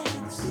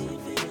likes, do it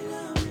for the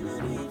love, we not do it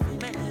for the likes,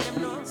 make them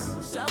know,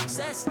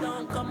 success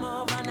don't come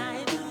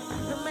overnight.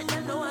 No make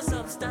them know a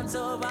substance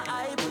over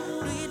hype.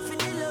 Do it for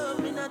the love,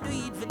 we not do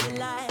it for the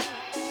life.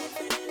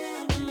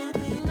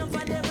 Enough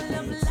of them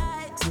love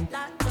likes,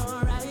 that's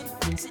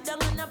alright. Sit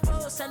down on a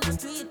post and a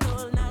tweet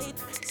all night.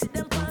 Sit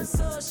them on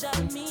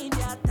social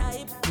media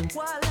type.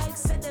 While like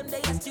said them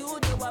they a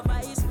studio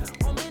advice.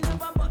 Oh me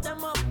never put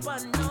them up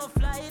on no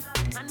flight.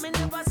 And me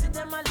never see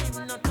them a live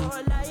no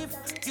tour life.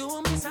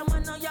 You miss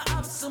someone now you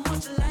have so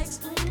much likes.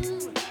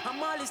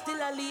 I'm always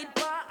still a lead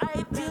for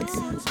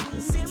iTunes.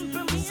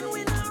 Simple mean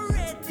we not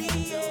ready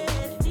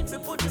yet. If we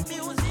put the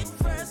music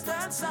first,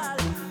 that's all.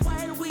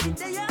 While we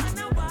they on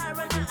a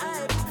war and a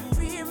hype.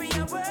 Free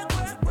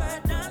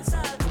work, dance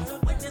all.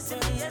 When you see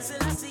me, yes,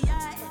 I see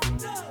I.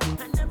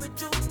 And every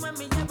tune when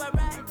me ever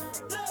write.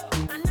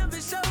 And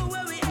every show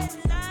where we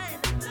headline.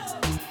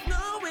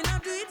 No, we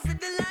not do it for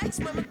the likes,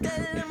 but me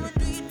tell them we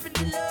do it for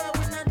the love.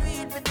 We not do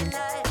it for the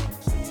likes.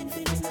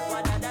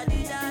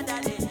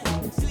 Wa-da-da-dee-da-da-dee.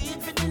 Do it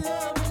for the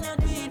love, we not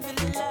do it for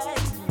the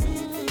likes.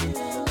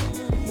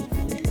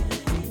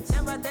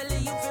 Never tell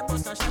you if you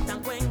bust a shot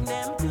and quench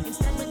them.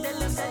 Instead we tell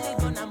you sell it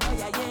gun and buy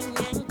a yen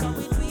yen. Cause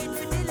we do it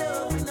for the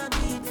love, we not do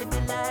it for the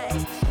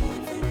likes.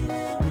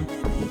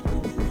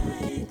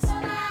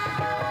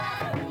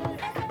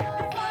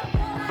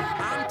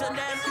 On to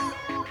them,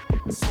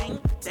 swing.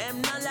 Them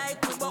not like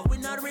we but we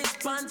not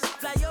response.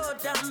 Fly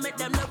out and make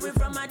them love we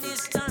from a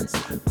distance.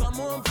 Come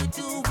home for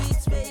 2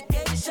 weeks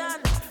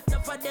vacation.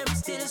 Enough of them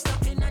still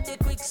stuck in the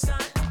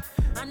quicksand.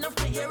 Enough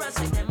to hear us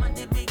say them are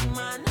the big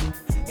man.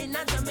 In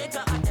a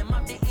Jamaica, and them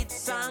have the hit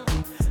song.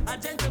 A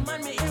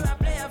gentleman, me hear a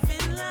play a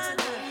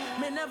Finland.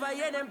 Me never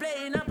hear them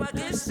playing a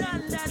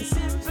Pakistan. That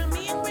simple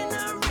mean we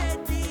not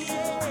ready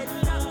yet.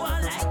 That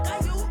one like a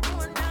you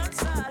own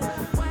dance all.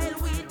 While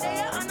we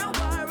there on a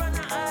war on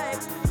a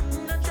hype.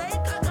 No take a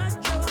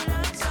control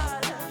dance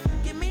all.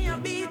 Give me a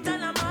beat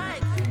and a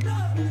mic.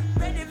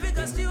 Ready for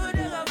the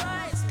studio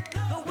voice.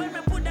 But when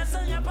me put that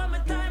song up on my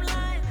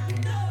timeline.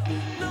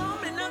 No,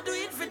 me not do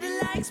it for the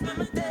likes. But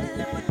me tell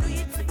them we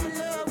do it for the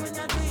love. We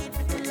not do it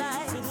for the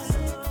likes.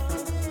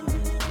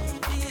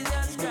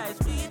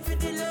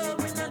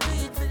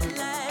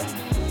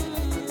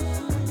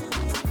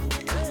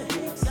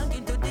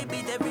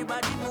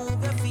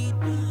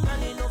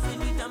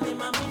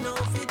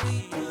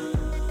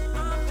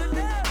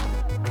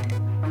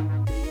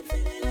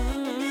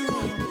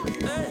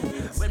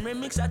 Then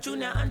remix a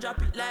tune and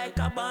drop it like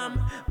a bomb.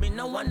 Me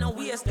no wanna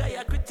waste guy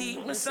a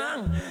critique my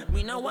song.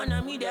 Me no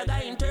wanna media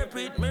guy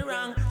interpret me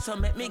wrong. So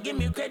make me give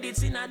me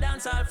credits in a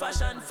dancehall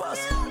fashion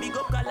first. Big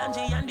up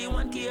Kalanji and the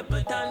one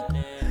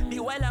Capleton. The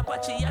Wild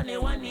Apache and the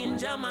one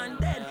Ninja Man.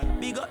 Then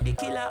big up the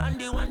Killer and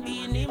the one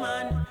Beanie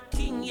Man.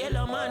 King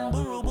Yellow Man,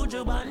 Buru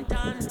Buju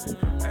Bantan.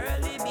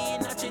 Early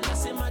being a chin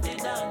as him a the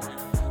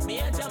dan. Me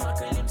a Jama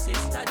him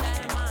sister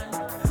Diamond.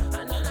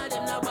 And none of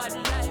them no bad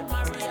like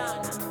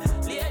Marianne.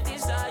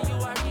 Ladies are you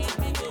are real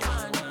big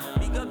man.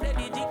 Big up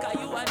Lady Jika,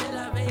 you are De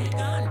La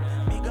Vegan.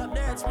 Big up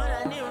Dirts Man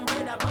and even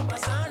brother Papa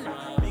San.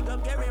 Big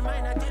up Gary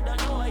Minor, you don't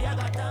know what you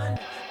got done.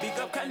 Big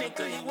up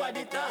Canicle, you what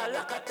it all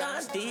like a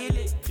tan. Steal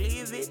it,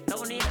 cleave it,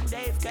 Tony and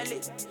Dave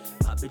Kelly.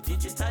 Happy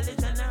Digital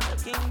General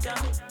King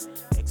Jammy.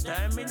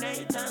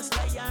 Exterminate and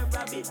Sly and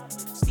Rabbit.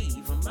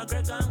 Stephen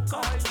McGregor and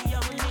Carly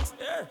Only.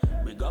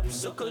 Big up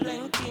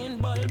Succulent, King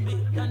Bulby.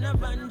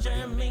 Donovan,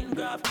 Jermaine,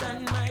 Graft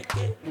and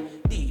Mikey.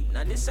 Deep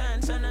now the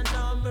science and I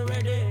know me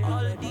ready.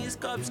 All of these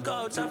Cub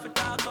Scouts have to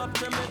talk up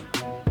to me.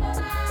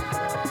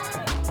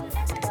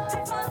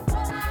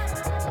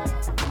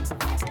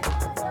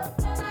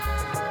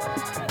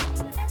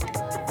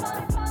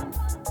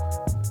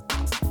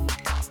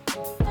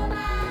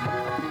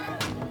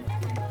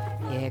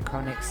 Yeah,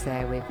 Chronix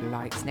there with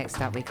Likes. Next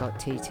up we got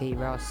TT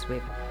Ross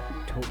with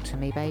Talk to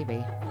Me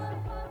Baby.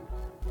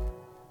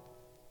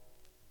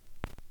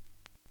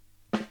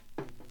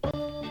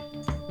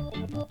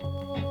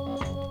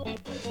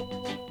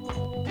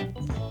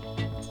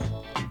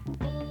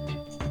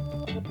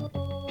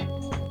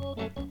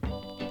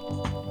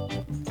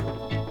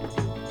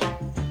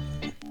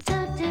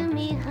 Talk to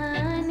me,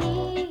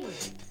 honey.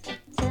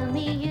 Tell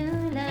me you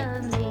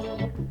love me.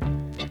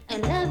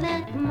 And love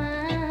like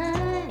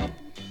mine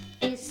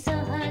is so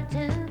hard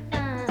to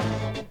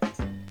find.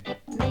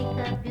 Make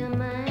up your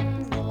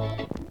mind,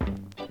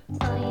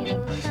 or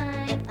you'll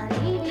find I'll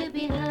leave you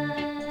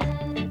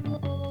behind.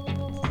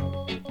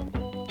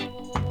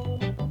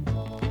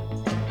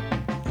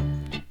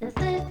 The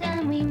first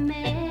time we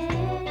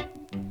met,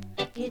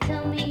 you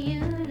told me you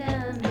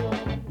love me.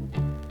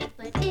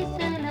 But it's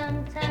a long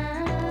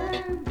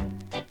time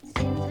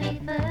since we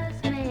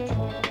first met.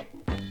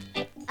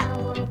 I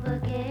won't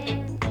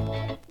forget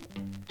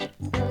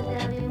those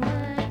loving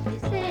words you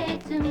said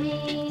to me.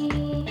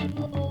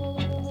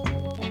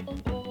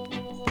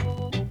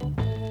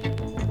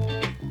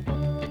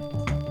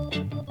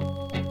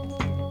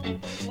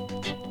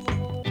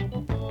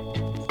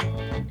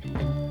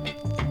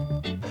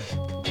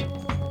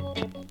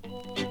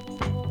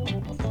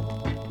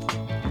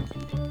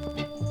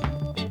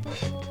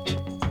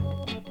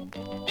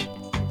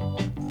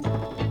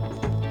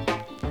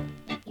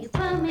 You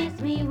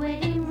promised me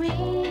wedding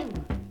ring,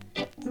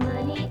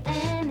 money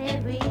and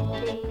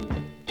everything.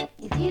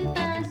 If you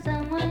find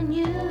someone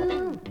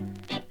new,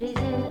 please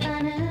let me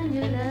find a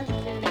new love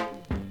too.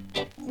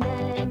 Now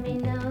let me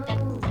know,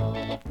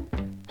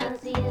 I'll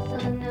say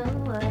yes or no,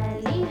 or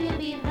I'll leave you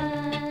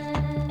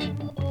behind.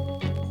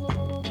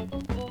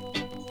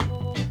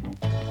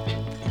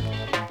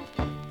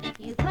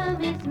 You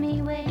promised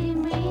me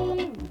wedding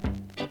ring,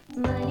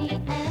 money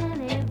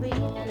and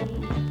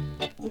everything.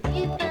 If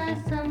you find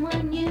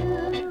someone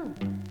new,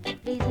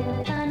 please let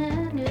me find a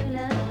new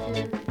love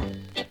too.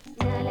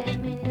 Now let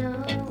me know,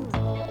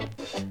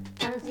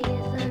 I'll say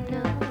yes or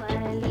no,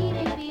 I'll leave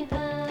you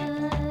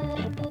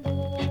behind.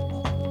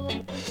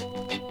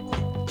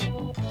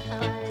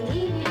 I'll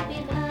leave you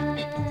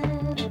behind.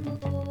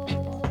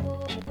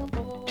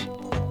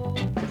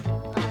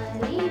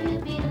 I'll leave you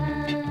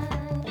behind.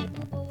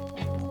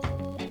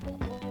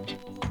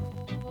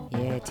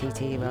 Yeah, TT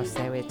Ross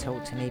there with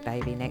Talk to Me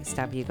Baby. Next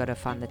up you gotta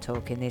find the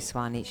talk in this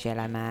one. It's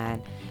Yellow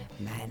Man.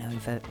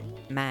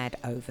 Mad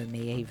over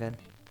me even.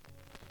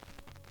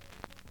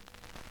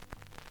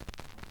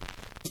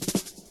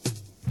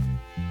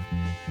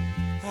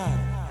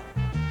 Hi,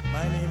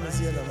 my name is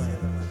Yellow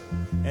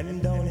Man,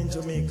 and down in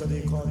Jamaica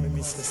they call me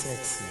Mr.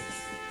 Sexy.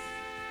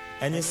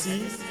 And you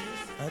see,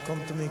 I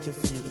come to make you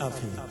feel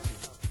happy.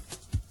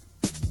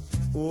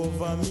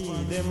 Over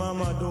me, them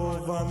mad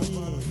over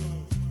me.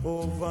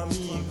 Over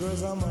me,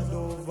 girls are mad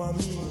over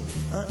me.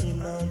 And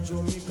in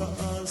Jamaica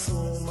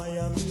also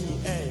Miami,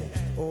 hey.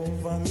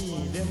 Over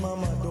me, them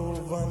mad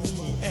over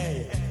me,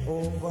 hey.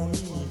 Over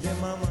me,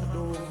 them mad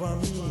over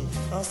me.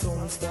 And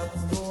some stop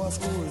go to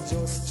school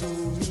just to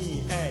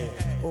me, hey.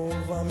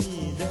 Over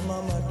me, them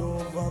mad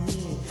over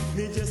me.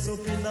 Me just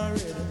up in a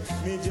red,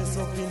 me just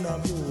up in a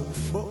blue.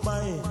 But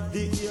by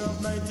the year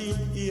of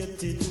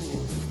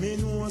 1982, me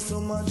know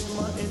some of them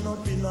a end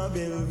up in a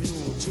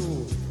Bellevue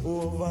too.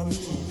 Over me,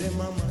 them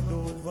a mad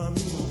over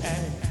me,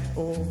 eh?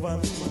 Over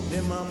me,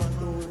 them a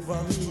mad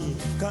over me.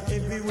 Cause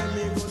everywhere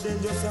me go, they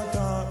just a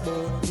talk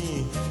about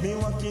me. Me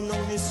walking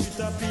down the street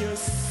of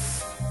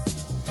Pierce,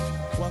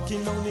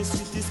 walking down the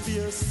street is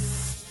Pierce.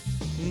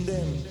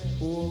 Them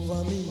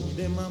over me,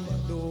 them a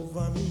mad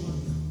over me.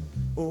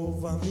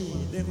 Over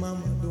me, them a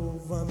mad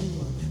over me.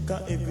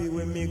 Cause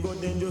everywhere me go,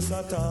 they just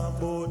a talk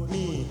about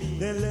me.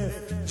 They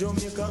left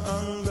Jamaica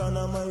and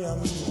Ghana,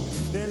 Miami.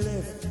 They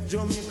left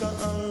Jamaica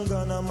and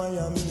Ghana,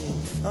 Miami.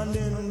 And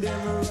then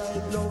them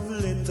write love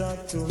letter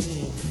to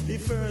me. The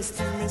first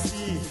thing me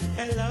see,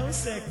 hello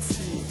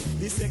sexy.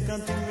 The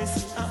second thing me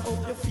see, I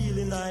hope you're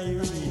feeling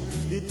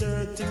irate. The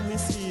third thing me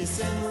see,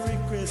 send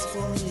request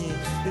for me.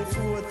 The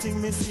fourth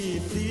thing me see,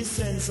 please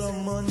send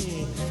some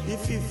money. The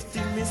fifth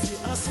thing me see,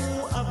 I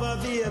soon have a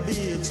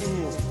baby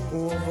too.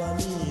 Over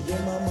me,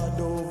 them a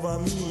mad over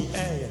me,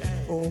 eh.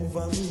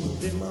 Over me,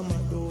 them a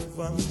mad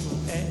over me,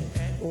 eh.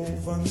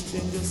 Over me,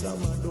 them just a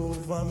mad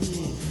over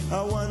me.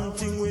 I one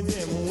thing with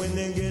them when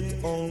they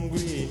get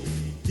hungry.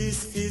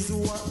 This is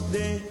what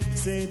they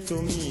say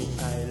to me.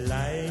 I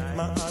like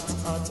my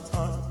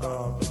hot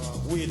dog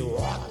with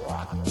what?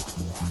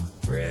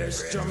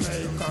 Fresh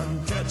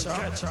Jamaican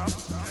ketchup.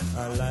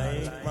 I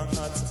like my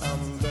hot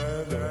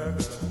hamburger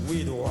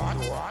with what?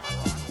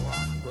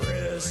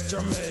 Fresh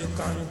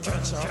Jamaican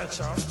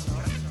ketchup.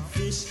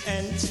 Fish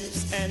and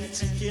chips and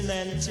chicken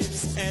and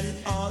chips and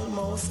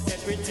almost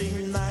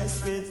everything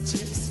nice with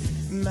chips.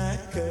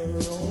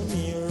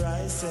 Macaroni,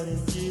 rice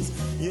and cheese.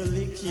 You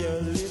lick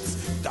your lips,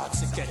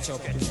 that's a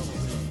ketchup.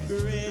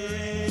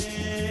 Great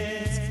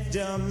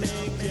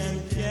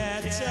Jamaican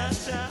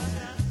ketchup.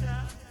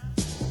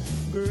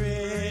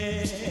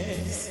 Great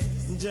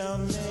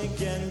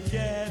Jamaican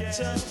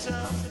ketchup.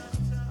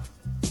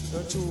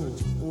 True,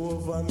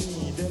 over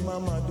me, them a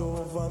mad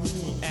over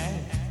me, eh?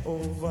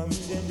 Over me,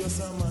 them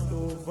just a mad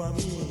over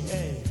me,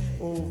 eh?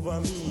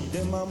 Over me,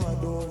 them a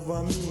mad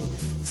over me.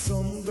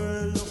 Some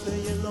girl love the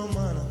yellow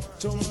man,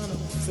 Chomana.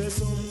 Say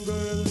some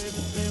girl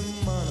left them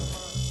man.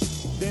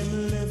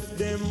 Them left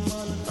them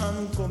man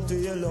and come to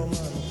yellow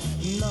man.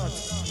 Not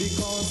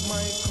because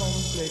my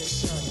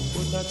complexion,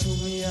 but that you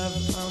me have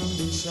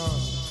ambition.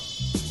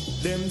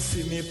 Them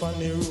see me on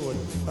the road,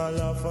 a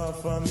laugh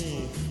off of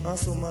me. And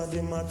some of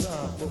them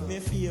attack, but me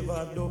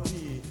favor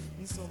dopey.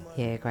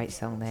 Yeah, great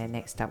song there.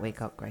 Next up we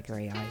got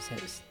Gregory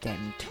Isaacs,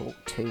 Dem Talk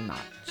Too Much.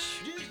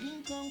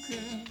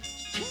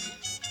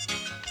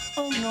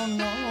 Oh no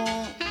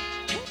no,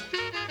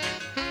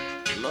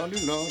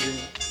 Lordy Lordy.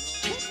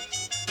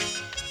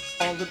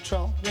 All the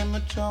talk, them a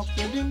talk,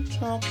 they them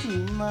talk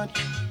too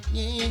much.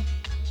 Yeah.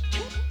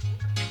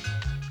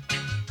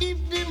 If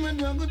them a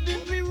dog,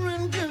 them be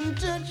run, come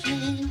touch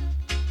me.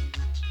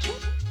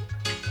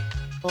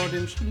 Or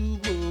them slew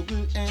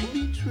Bogle and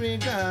betray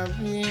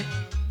Garvey.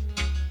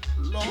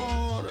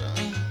 Lord,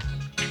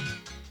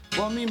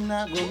 for me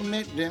not gonna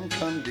make them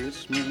come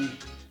diss me.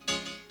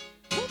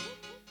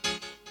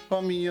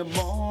 For me a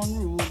born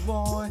rude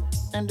boy,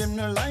 and them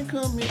no like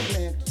how me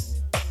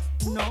flex.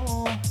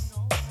 No,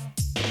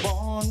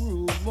 born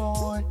rude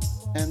boy,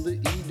 and the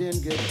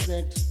Eden get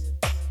vexed.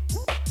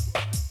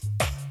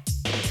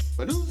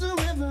 But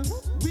whosoever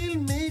will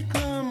may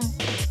come,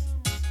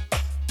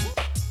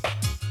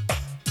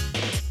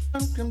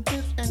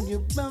 unconfessed, and you're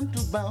bound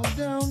to bow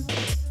down.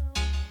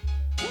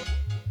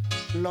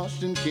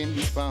 Lost and can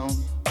be found.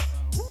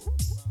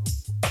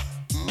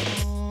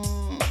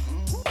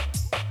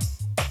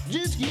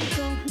 Just keep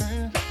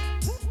conquering.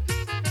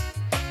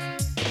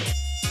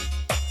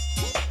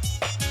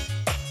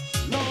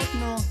 Lord,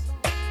 no.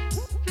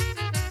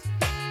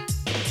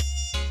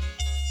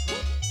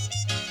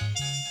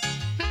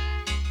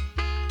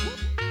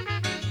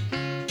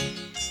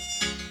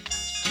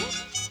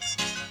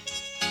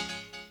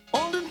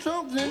 All the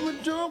talk, they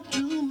would talk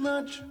too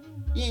much,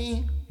 yeah.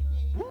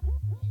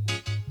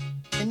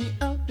 And you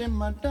out there,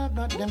 my dog,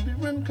 got them be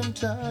run come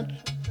touch.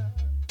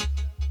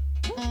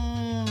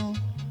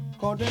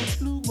 Call them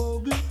slew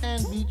Bogle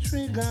and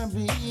betray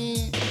Garvey.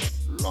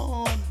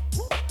 Lord,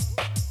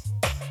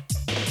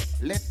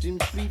 let him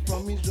flee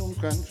from his own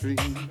country.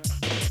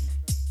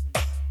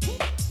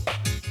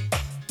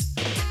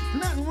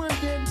 Not one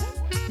dead,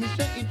 me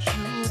say it's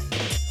true.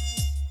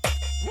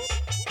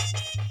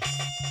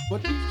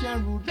 But if your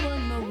rude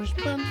one no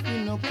response,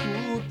 we no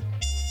good.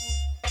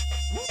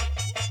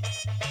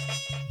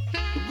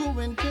 To go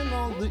and tell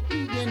all the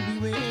Eden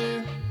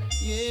beware,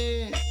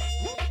 yeah.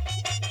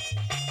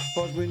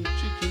 Cause when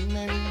chicken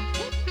marry,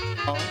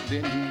 all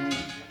they do.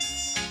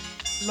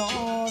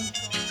 Lord,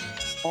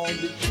 all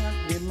the chat,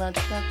 they might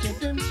chat,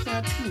 them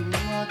chat too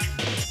much.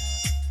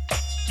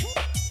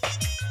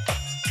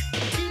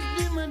 If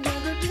them a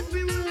dog, they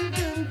be rude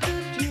and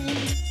dirty.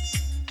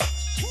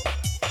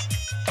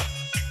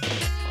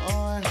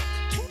 Oh,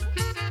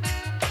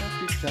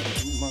 chat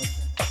too much.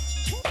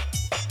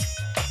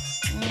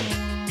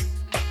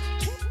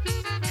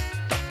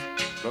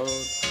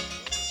 Lord,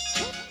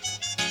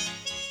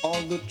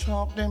 all the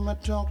talk, them a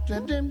talk,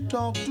 them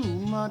talk too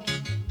much.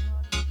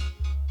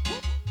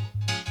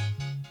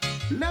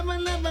 Lava,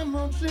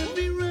 mouth,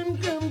 every run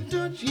come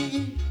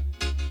touchy.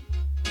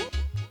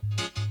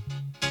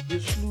 You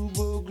slew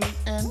Bogle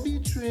and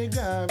betray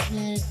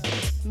Garvey,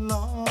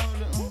 Lord.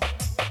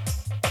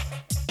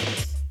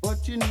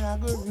 But you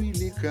never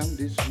really come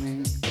this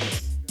way.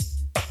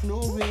 No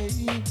way,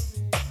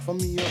 for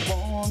me a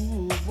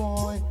born rude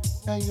boy,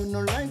 and you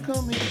know like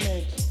how me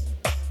flex.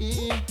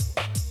 Yeah.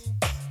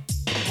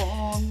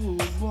 Born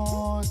rude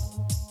boy,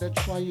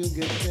 that's why you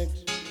get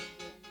vexed.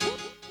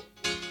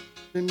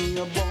 Let me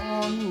a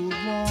born rude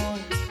boy.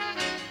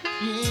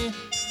 Yeah.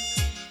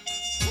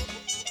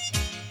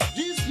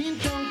 Just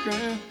keep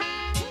conquer.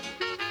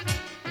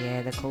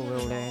 Yeah, the cool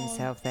ruler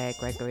himself there,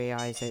 Gregory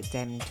Isaac,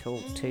 Dem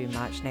Talk Too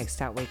Much.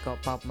 Next up we've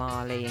got Bob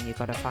Marley, and you've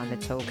got to find the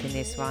talk in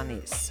this one.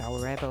 It's Soul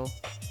Rebel.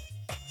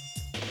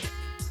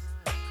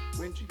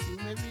 When she came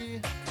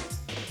maybe.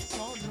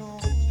 Oh no.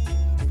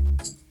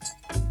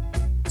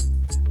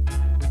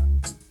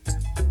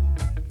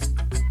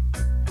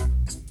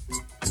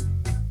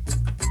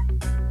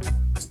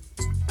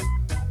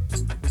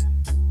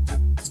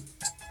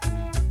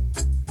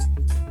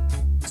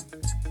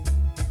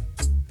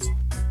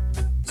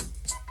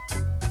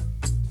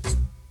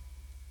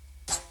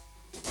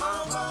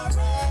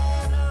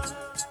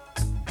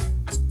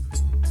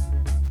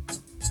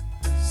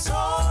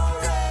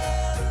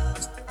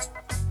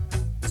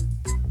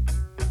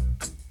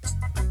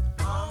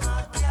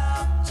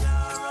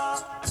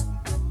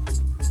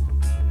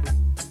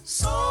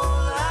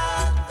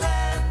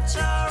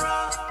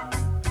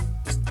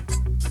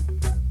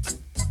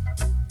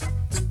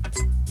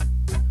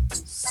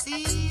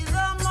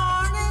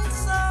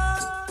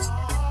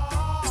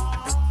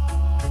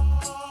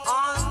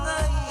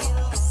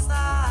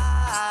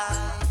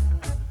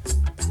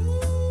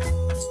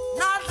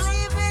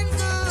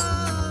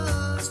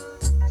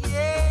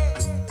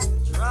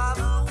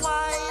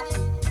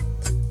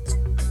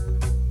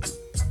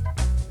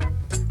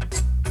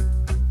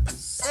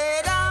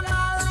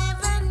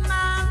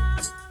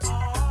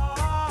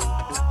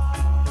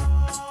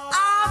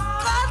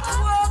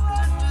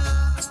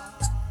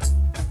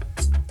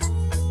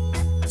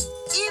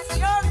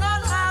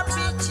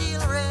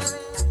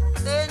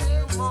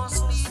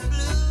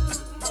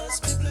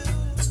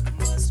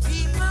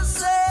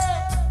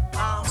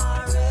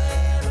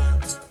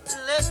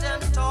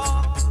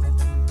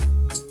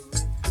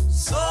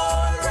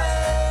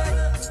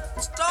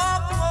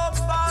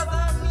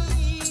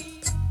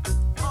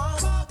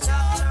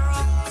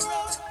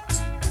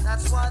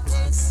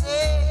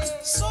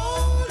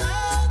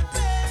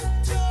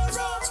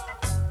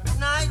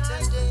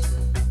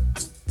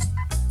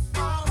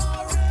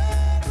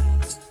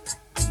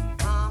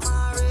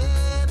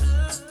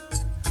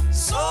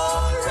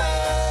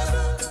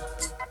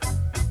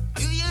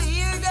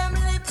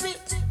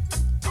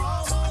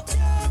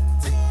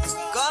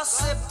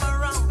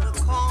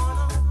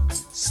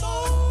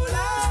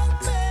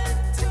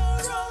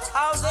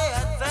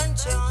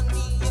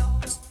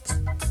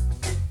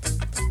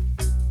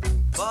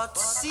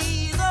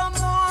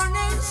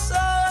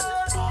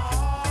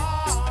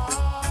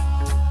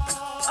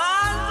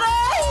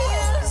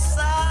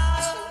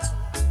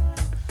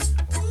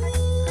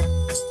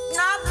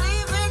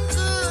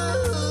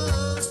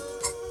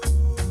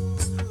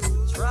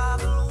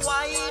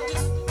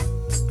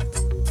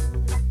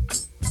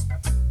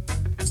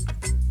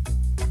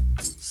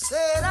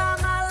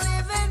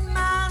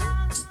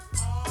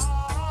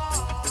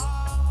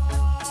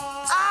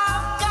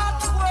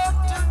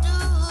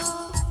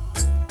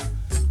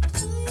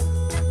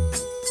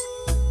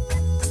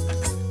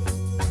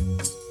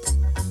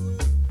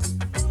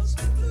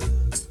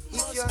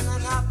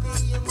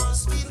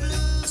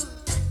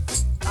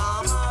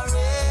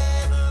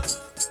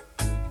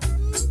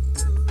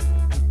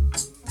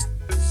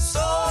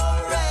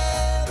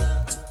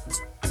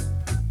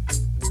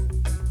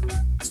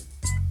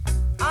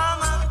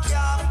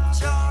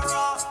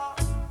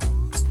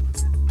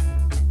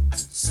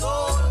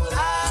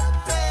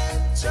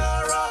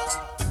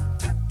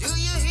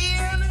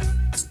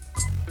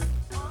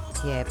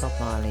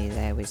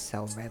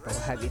 Soul Rebel.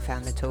 Hope you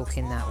found the talk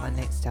in that one.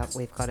 Next up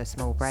we've got a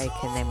small break,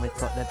 and then we've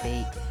got the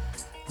beat,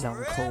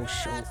 long call,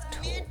 short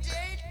talk.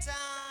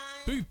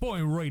 Boot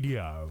Boy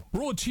Radio,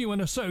 brought to you in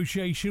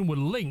association with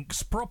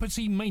Links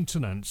Property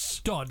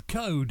Maintenance.co.uk.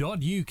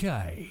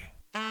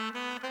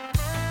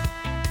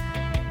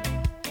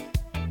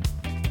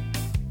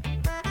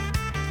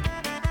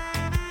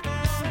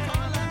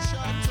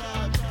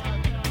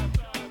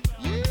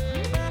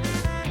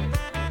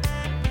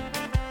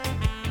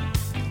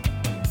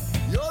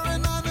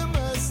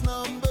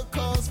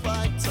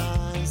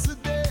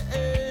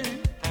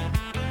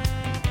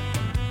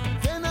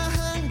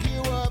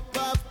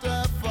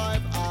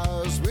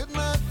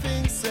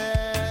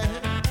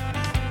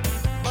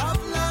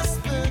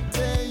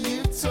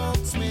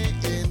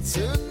 Into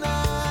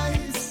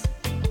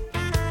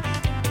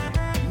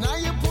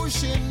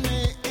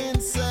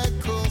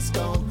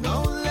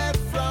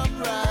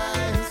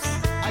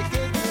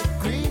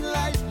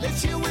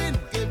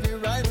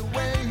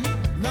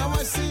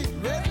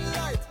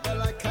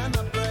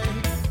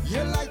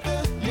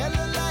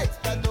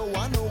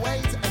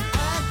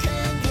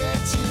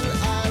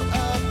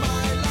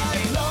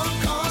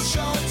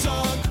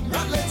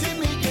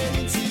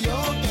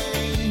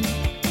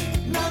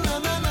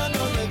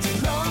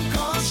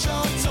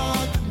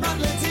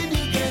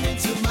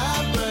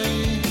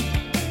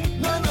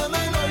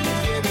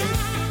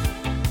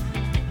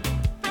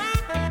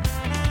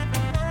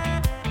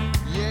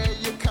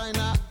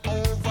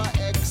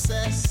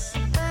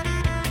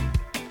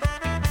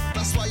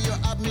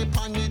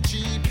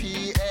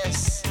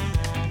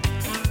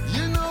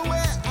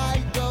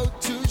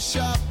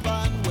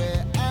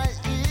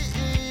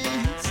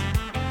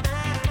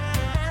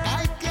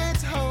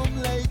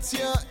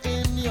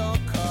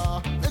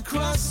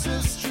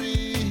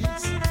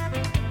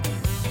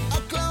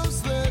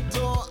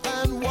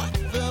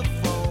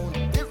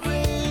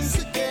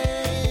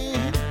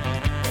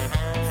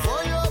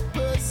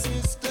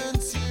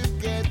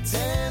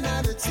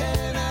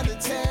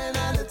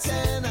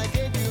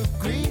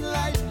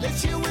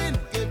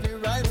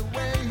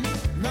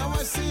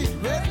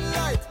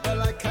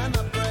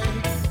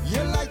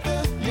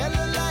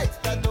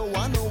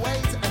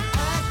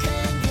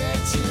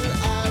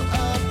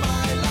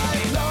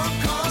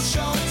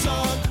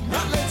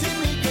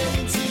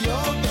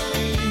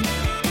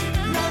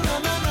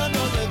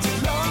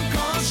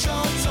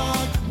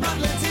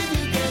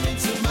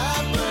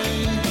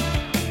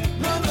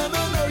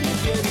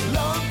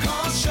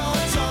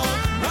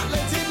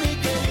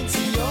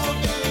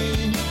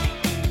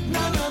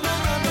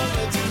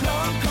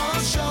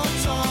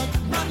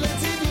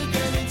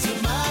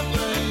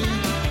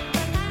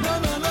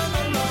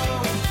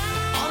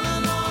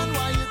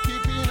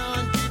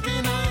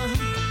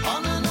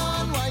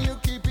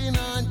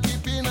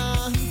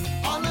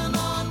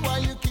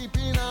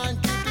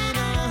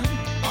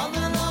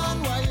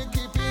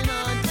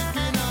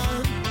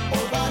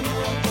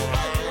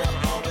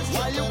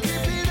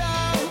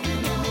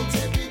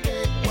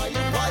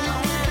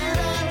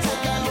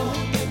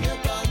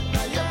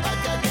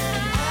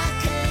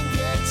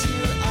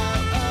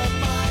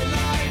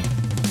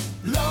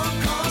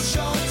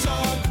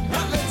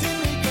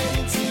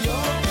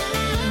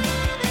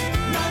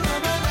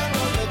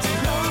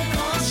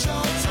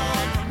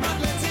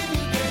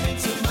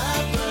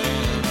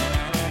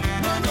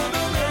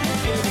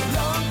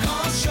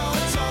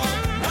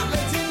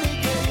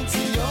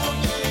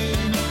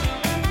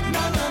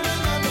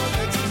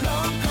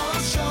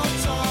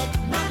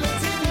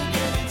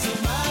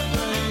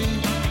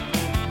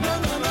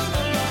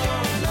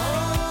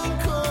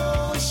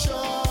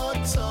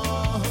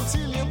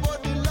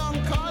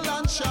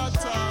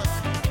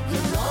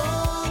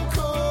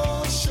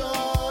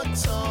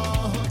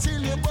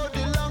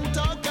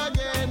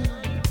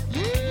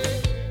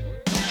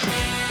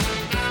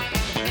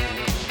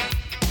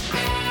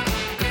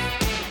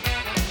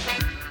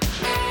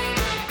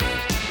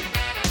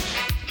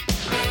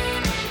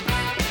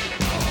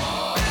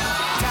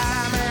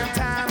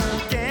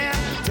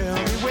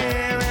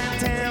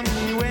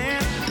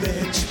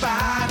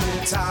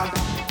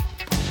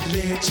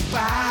let your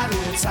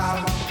body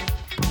talk.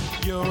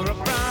 You're a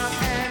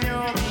front and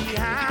you're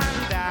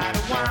behind. I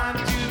don't want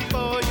you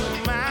for your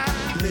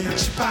mind. Let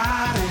your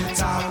body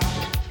talk.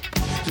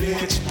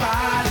 Let your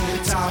body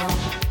talk.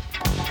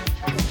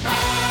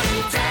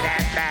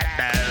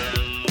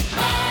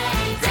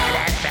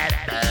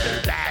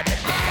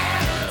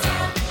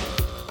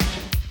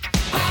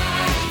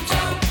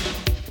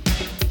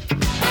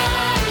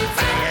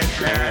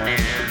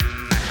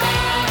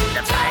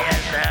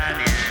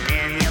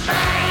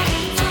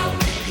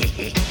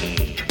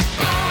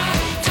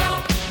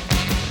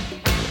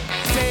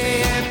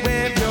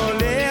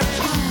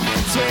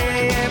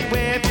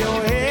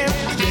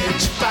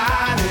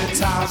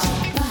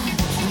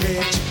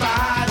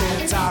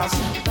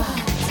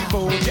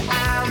 Fold your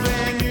eyes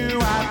when you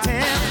are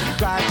 10.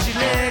 Cross your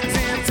legs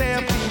and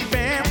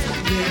self-defense.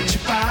 Let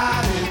your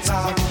body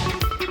talk.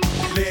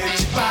 Let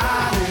your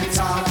body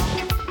talk.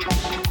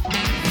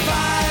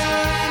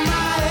 Fire in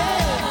my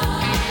head.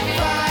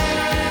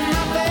 Fire in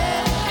my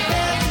bed.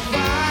 There's a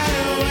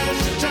fire when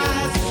she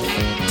tries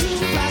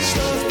to flash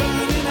those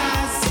burning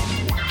eyes.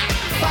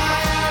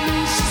 Fire me,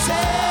 she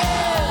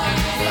said.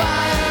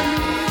 Fire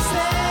me,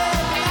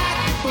 said.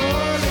 Like a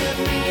bullet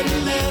made a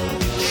lead.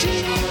 She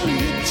gon'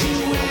 hit you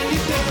when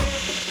you're dead.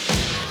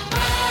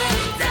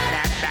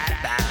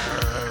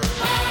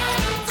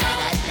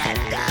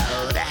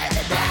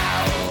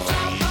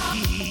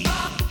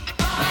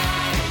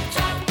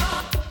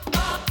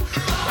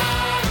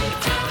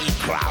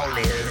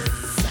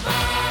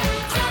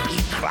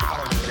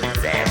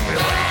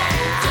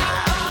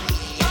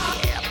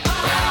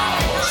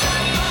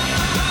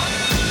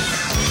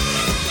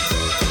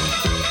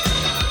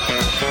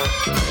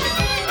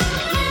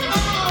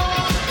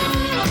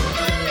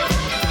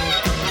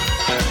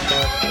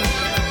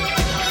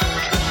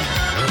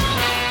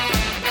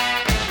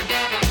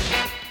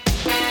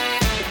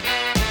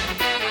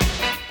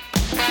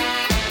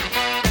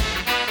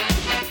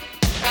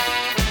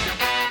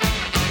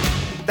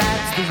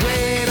 That's the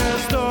way the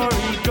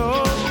story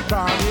goes.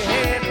 From your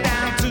head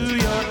down to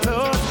your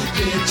toes.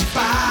 Let your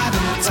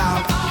body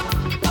talk.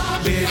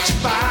 Let your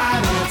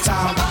body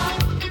talk.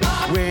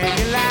 When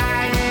you're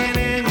lying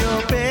in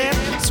your bed,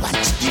 it's what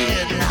you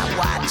did, not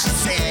what you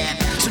said.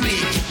 To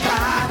make your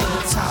body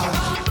talk.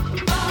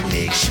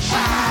 Makes your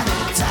body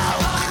talk.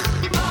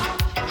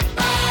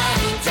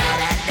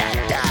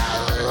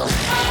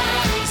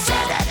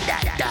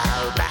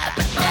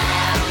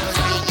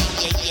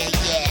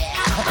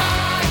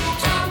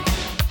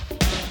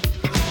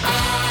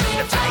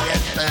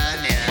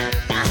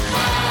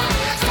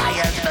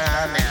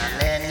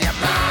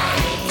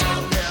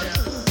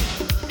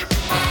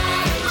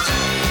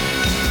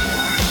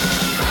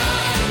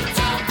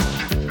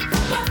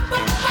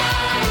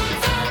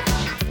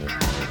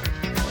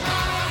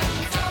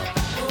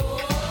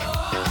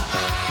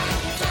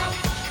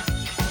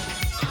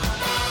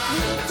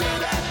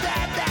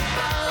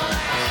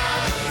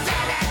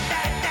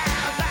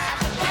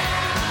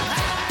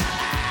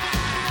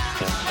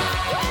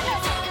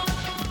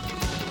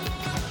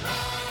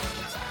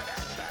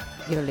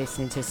 You're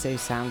listening to Sue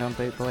Sound on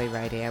Boot Boy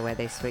Radio, where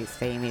this week's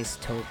theme is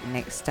talk.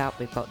 Next up,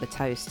 we've got the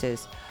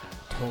Toasters.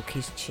 Talk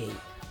is cheap.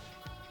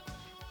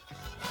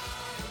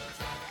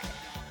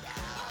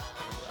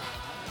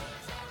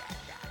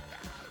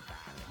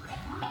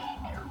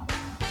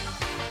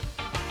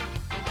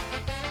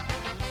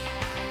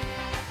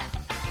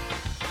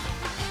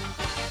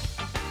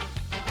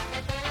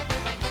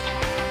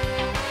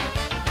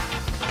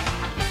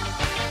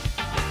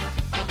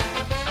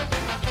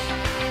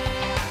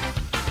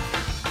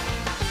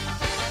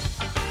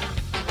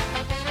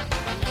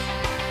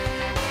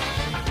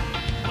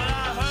 Well,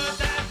 I heard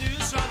that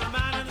news from the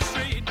man in the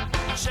street.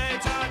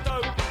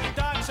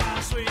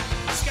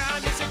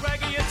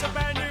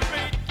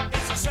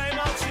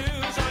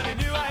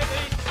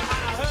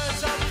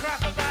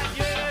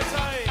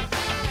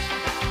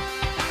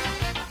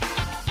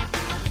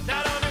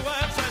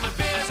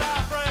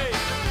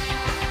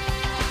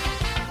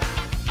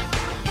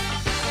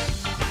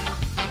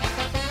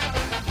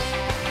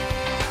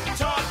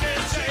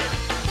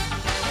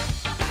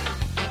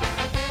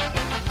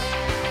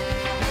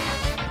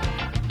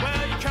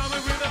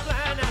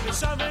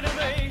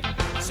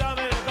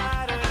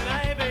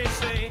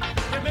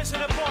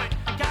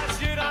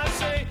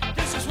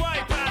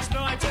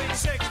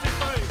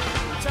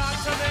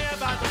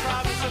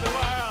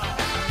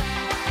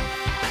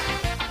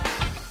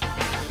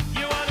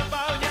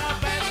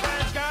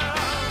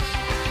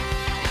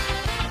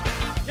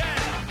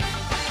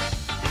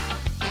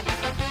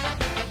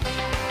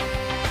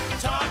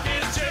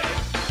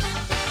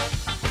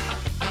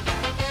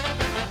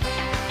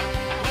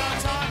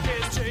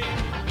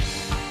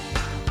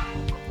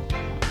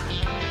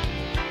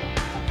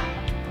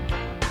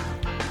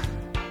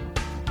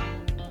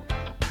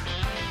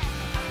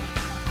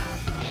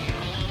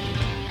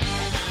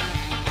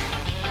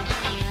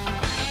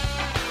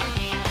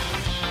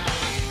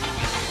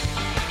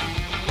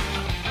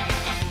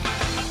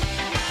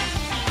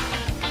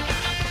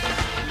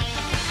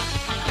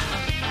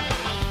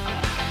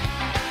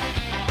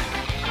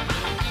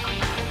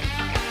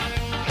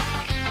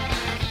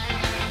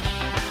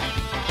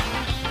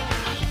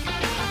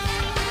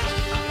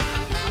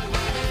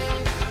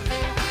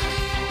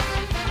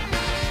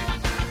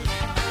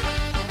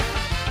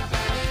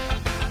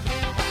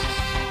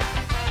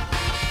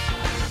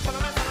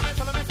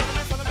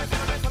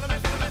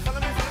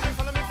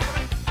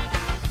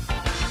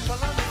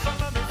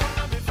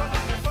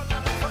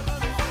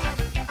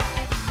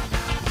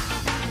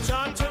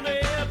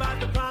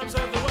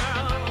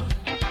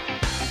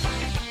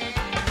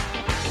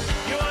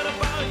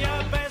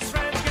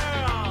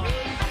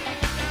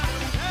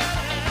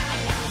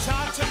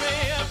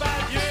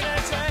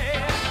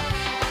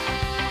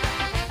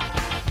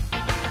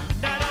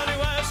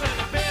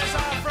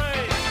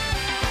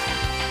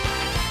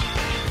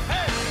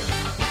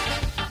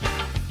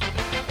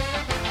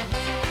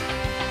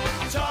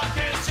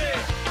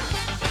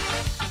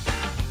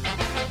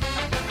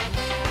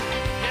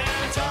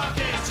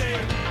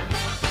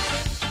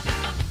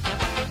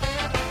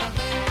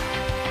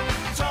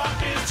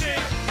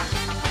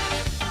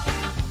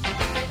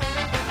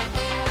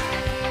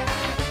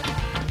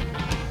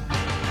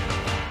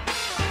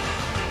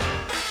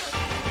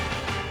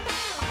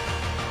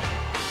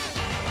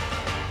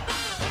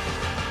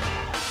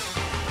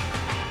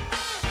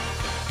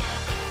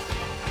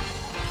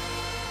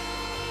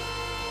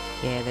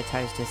 Yeah, the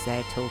Toasters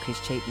there. Talk is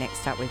cheap.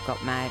 Next up, we've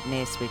got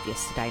Madness with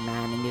Yesterday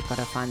Man, and you've got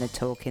to find the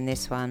talk in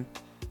this one.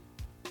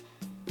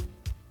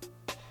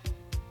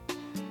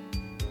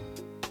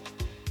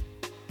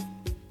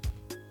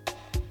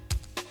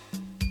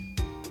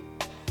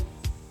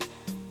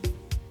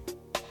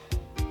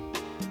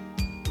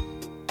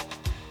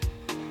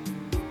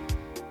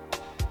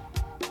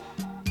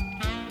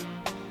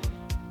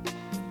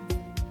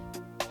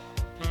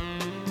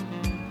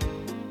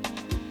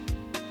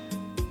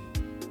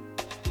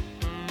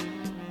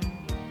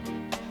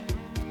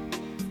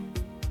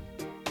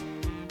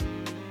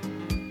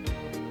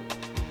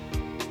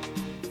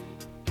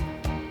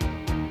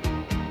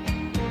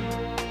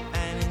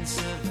 An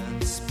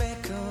insolent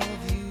speck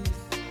of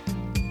youth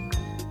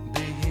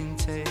being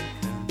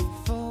taken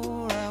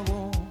for a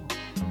walk,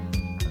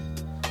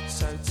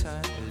 so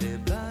tightly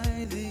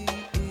by the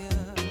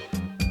ear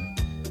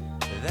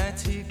that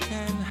he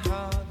can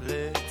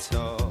hardly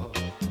talk.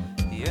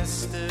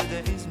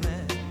 Yesterday's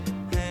man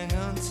hang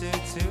on to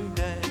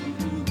today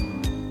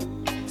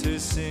to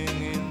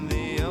sing in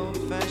the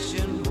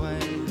old-fashioned way.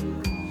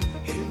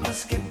 It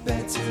must get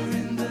better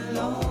in the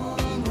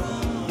long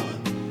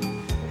run.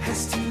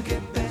 Has to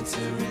get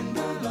better in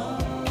the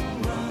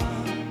long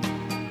run.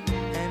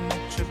 A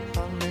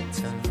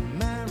metropolitan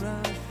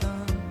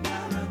marathon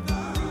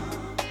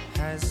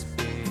has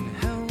been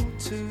held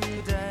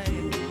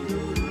today,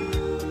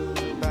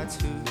 but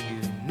who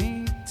you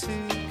need to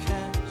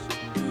catch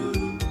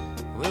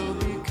will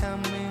be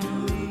coming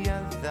the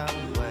other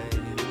way.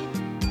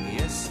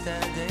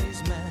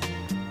 Yesterday's man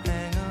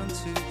hang on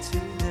to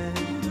today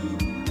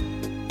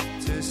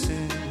to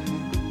sing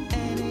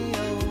any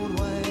old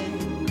way.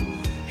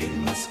 It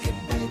must get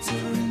better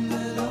in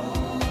the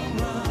long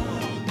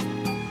run.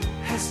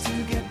 Has to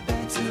get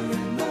better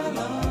in the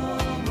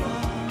long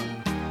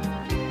run.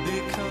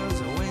 Because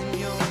when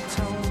you're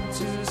told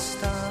to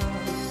stop,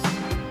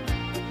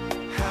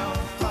 how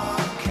far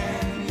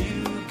can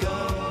you go?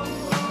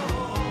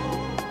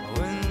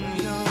 When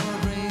your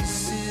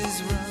race is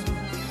run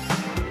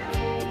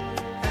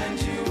and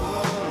you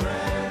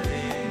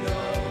already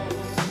know.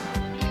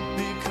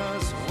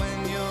 Because when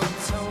you're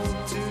told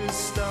to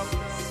stop,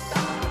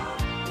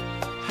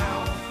 how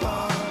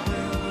far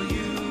will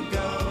you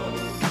go?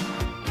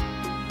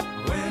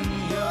 When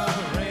your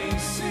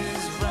race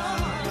is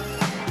run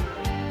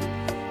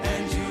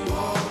and you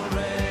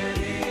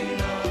already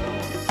know.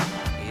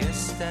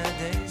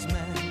 Yesterday's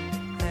man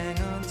hang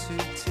on to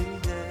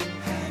today,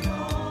 hang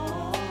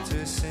on to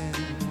sin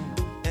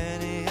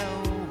any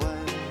old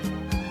way.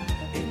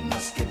 It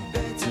must get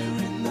better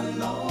in the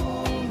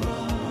long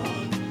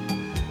run.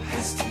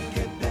 Has to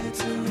get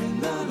better in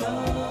the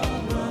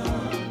long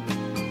run.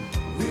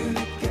 Will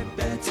it get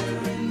better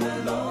in the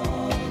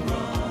long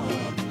run?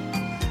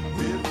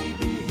 Will we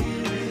be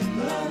here in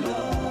the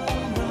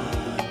long run?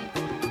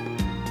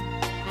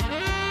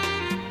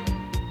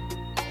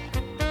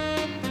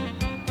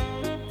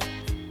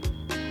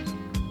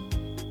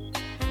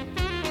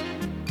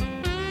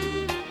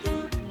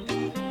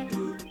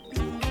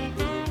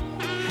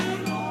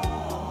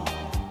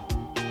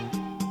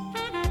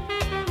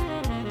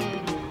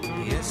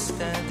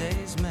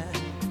 Yesterday's man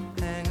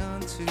hang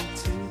on to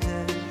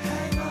today,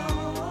 hang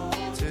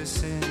on to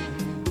sin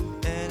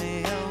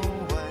any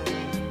old way.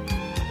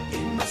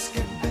 It must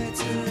get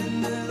better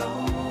in the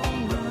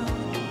long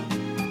run.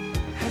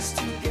 Has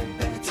to get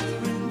better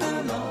in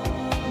the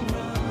long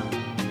run.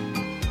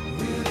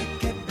 Will it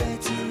get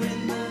better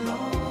in the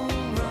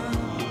long run?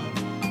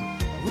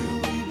 Will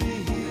we be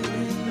here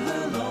in the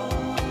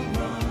long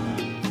run?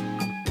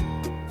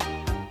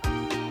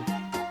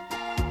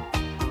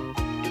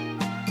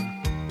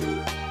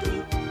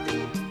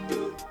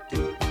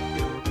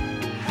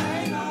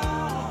 Hang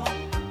on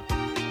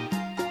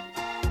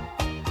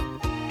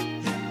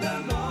in the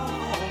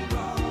long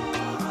run.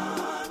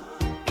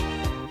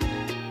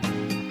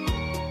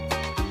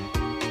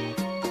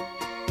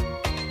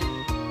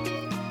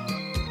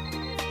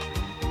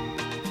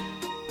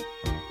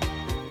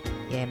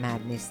 Yeah,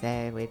 Madness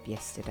there with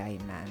Yesterday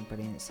Man.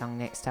 Brilliant song.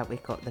 Next up,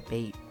 we've got The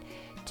Beat,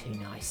 Too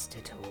Nice to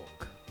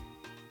Talk.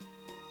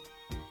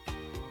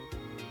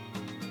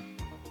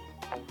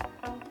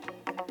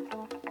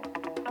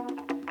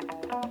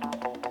 Hang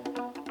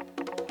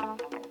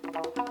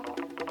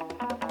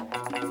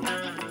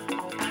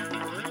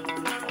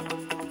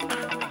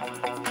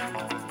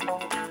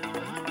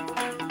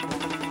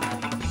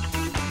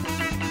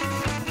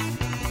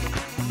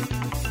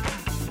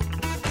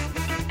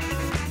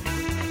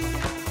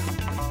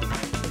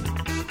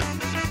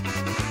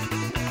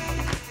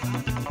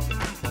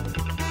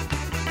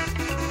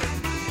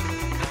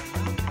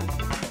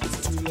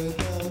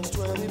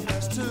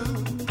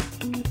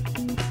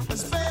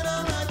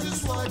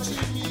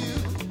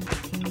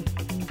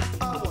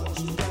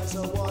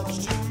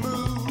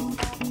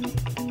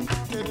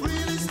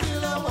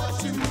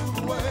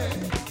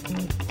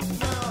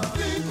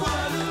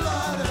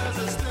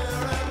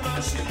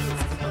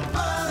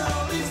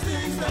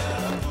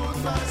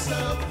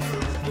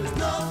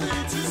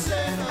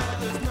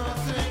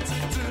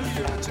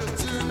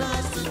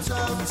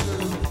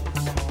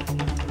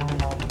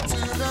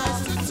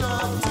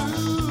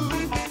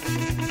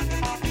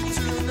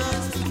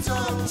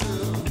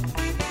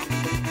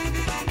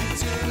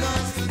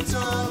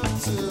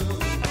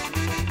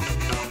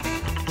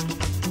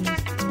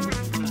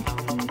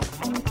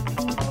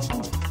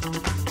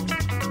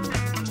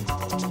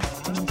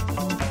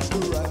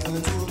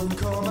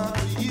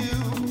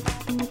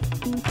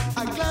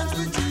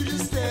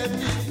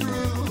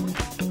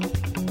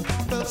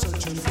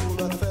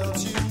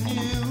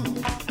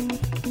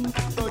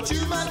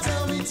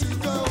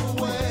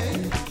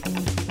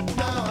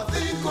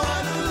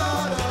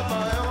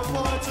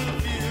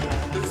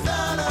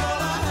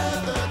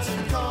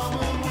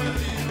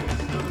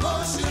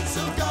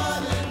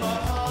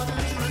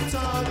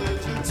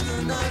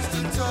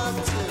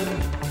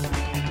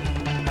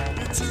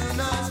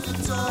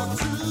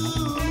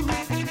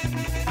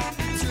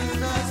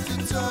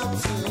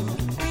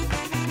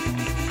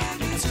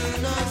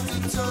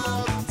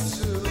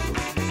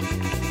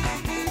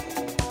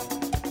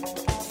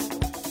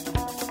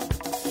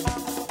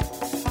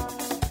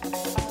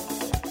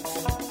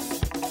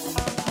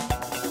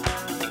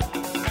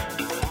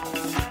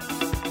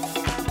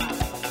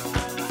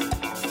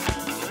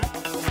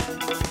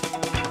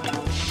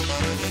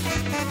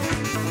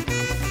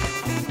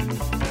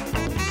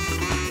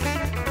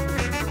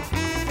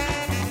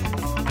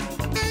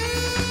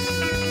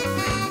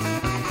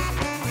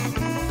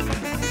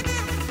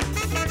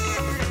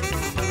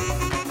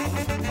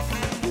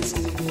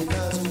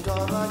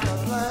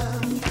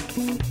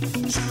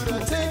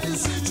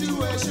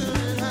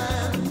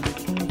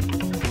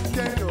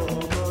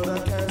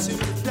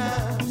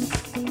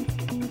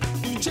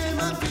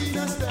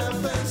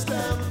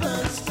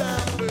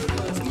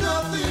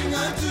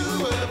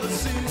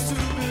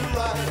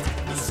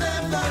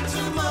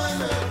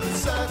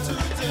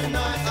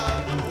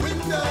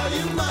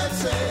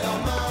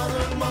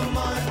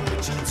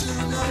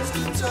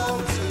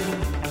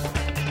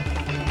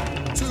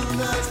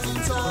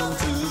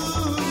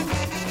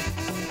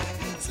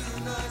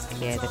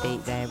Yeah, the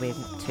beat there with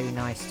Too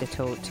Nice to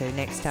Talk To.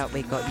 Next up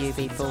we've got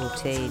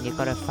UB40. You've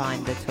got to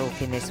find the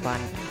talk in this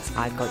one.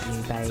 I Got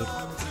You, Babe.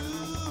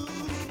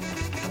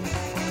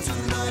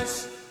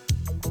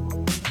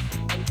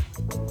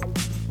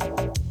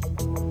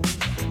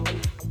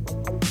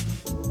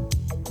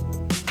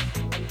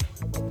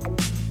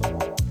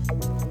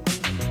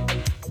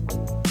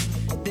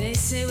 They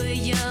say we're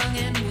young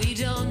and we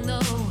don't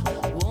know.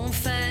 Won't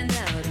find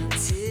out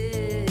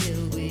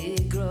until we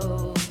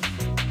grow.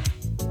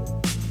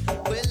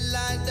 Well,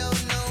 I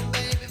don't know,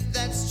 babe, if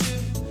that's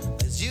true.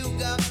 'Cause you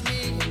got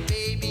me,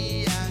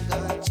 baby, I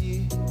got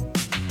you.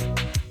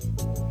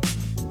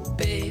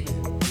 Babe,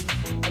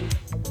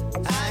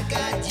 I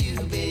got you,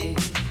 babe.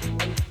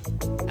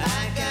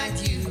 I got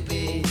you,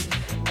 babe.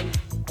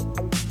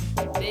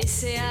 they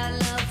say our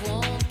love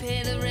won't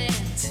pay the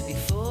rent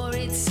before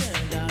it's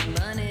earned. Our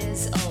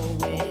money's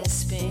always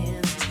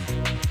spent.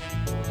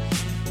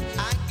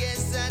 I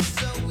guess that's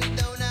so we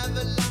don't have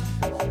a lot.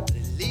 But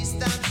at least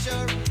I'm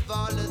sure of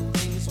all the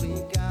things we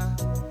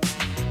got.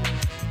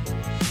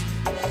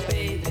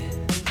 Baby,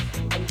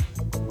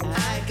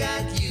 I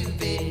got you,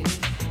 babe.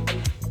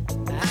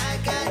 I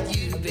got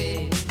you,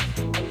 babe.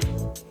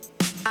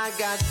 I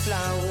got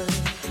flowers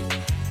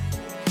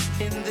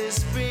in the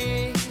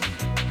spring.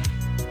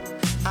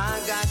 I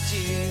got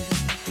you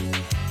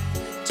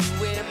to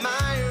wear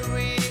my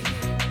ring.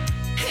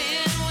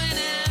 and when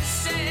I'm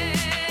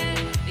sad,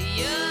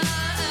 you're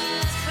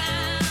a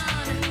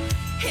clown.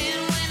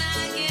 And when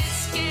I get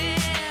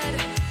scared,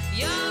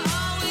 you're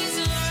always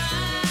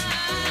around.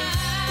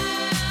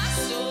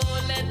 So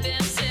let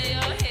them say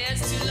your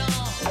hair's too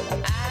long.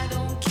 I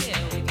don't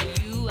care, with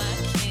you I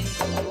can't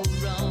go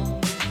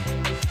wrong.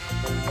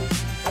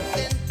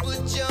 Then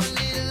put your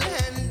little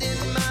hand in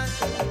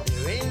mine.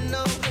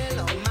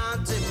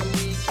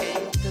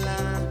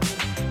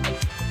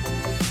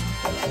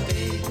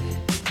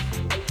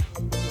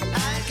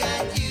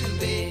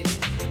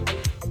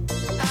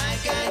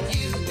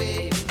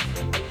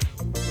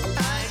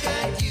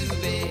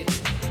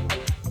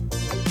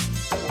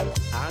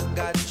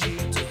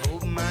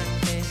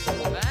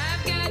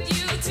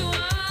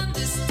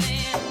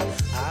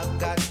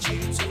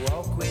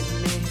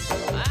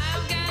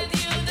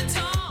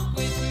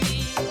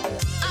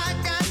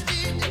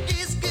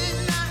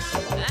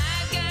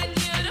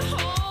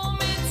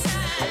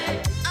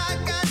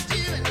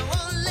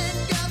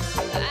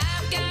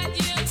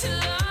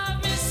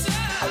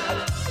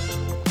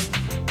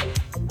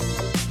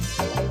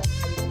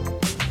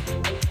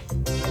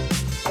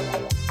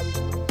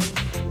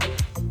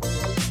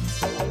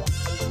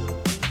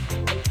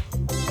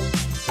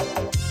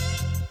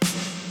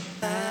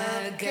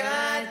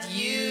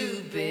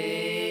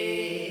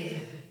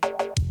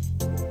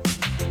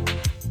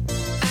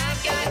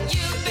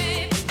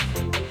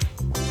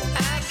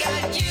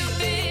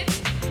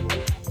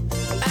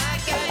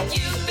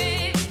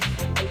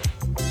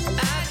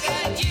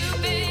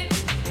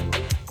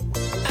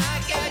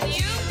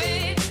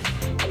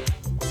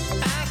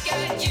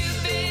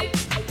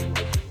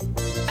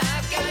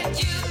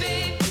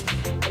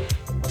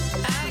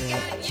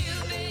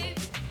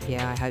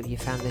 hope you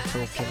found the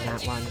talk in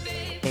that one.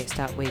 Next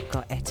up, we've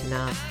got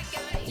Etna,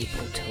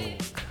 People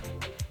Talk.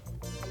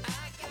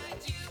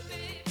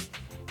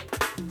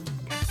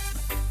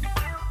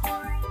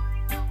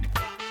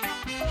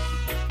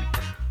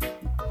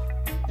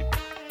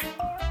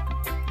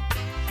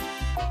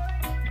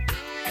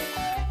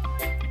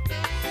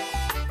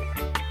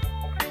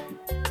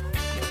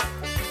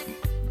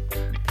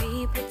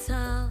 People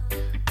talk,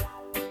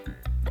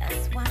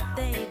 that's what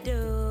they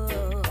do.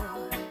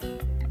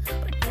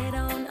 But they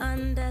don't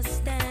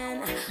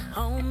understand.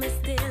 Home is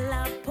still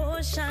a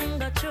push and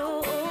go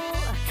through.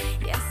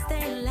 Yes,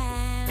 they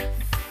laugh,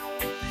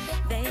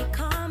 they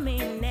call me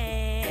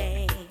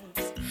names,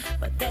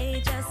 but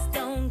they just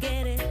don't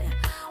get it.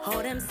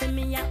 How them see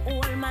me, I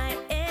hold my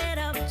head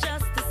up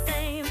just the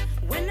same.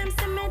 When them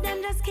see me,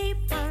 them just keep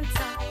on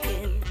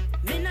talking.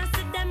 Me not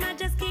see them, I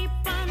just keep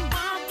on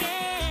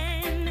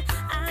walking.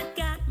 I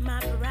got my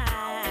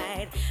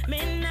pride,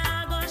 me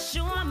nah go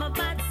show my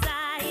bad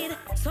side.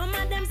 Some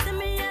of them see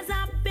me as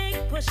a big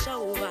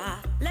pushover.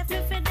 Left me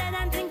for dead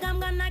and think I'm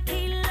gonna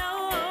kill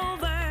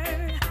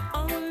over.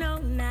 Oh no,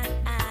 not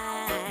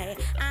I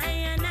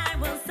and I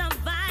will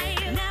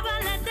survive. Never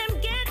let them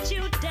get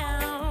you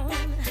down.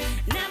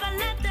 Never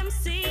let them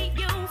see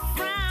you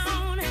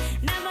frown.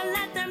 Never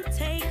let them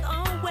take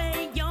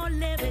away your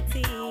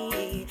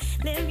liberty.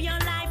 Live your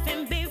life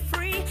and be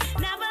free.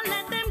 Never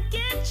let them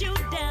get you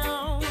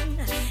down.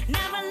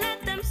 Never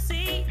let them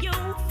see you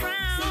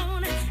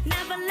frown.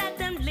 Never let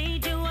them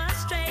lead you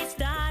astray.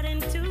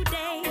 Starting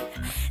today,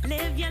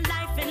 live your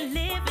life and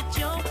live it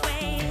your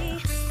way.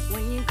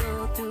 When you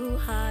go through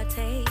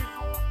heartache,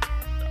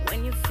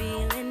 when you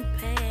feel in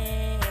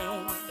pain,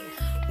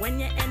 when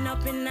you end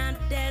up in a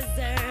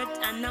desert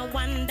and I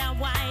wonder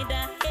why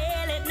the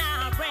hell it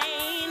not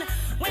rain.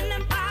 When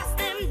them pass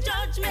them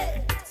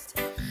judgments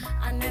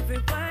and every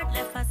word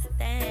left a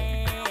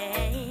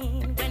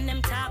stain. When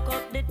them talk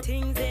up the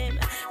things them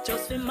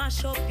just to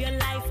mash up your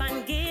life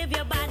and give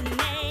you bad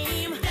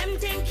name. Them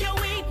think you're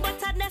weak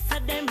but I that's a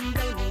them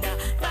blunder.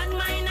 Bad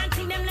mind and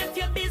think them left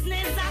your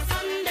business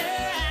asunder.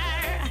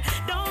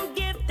 Don't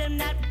give them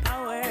that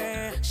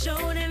power.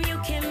 Show them you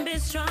can be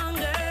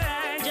stronger.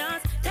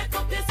 Just take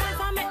up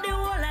yourself and make the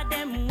whole of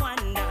them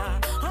wonder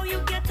how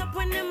you get up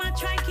when them a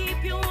try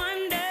keep you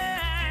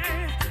under.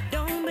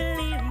 Don't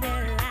believe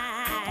their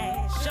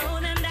lies. Show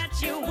them that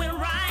you will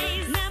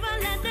rise. Never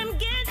let them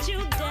get you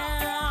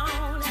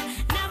down.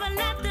 Never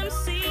let them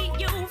see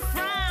you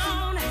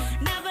frown.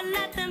 Never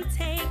let them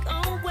take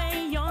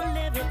away your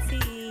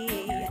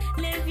liberty.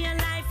 Live your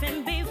life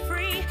and be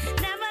free.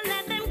 Never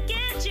let them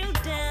get you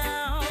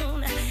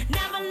down.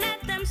 Never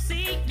let them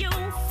see you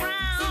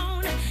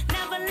frown.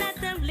 Never let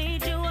them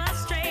lead you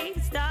astray.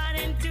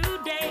 Starting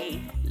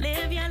today,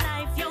 live your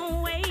life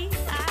your way.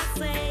 I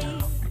say,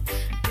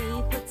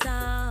 people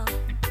talk,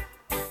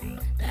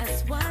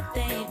 that's what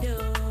they do,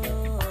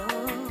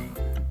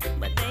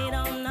 but they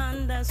don't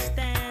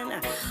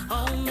understand.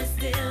 Home is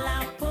still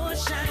a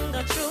push and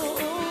go through.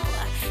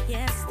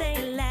 Yes, they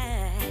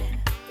laugh,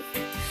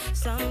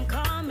 some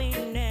call me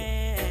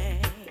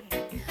name,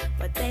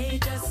 but they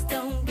just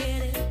don't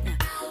get it.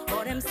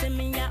 Oh, them see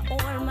me, I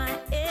hold my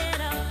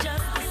head up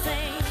just the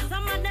same.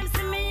 Some of them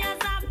see me as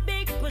a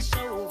big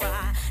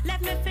pushover.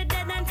 Left me for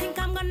dead and think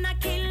I'm gonna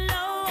kill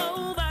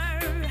over.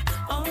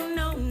 Oh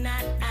no,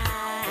 not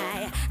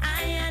I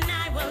and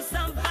I will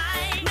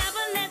survive.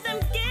 Never let them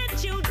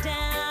get you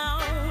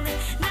down.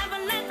 Never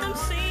let them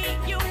see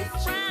you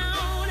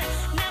frown.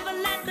 Never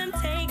let them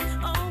take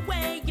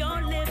away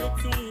your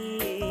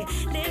liberty.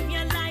 Live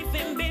your life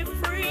and be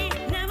free.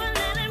 Never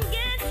let them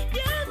get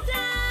you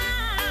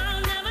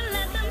down. Never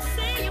let them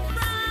see you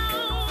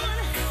frown.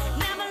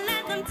 Never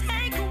let them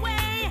take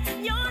away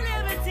your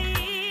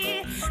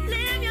liberty.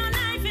 Live your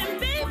life and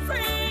be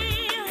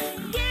free.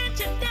 Get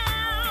you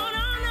down.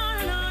 Oh no,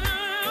 no, no,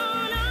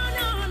 no,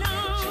 no, no.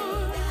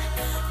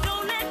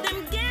 Don't let them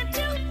get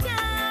you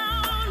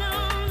down. No,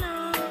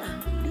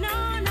 no,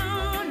 no,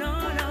 no,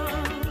 no.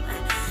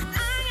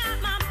 I got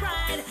my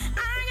pride.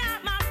 I got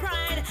my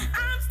pride.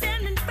 I'm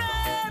standing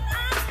firm.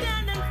 I'm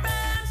standing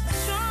firm.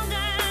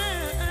 Stronger.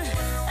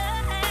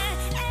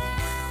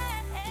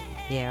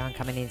 Yeah, I'm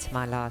coming into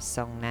my last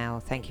song now.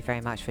 Thank you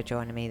very much for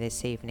joining me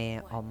this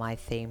evening on my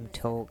theme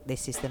talk.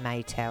 This is the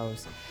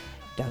Maytals,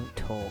 Don't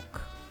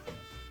Talk.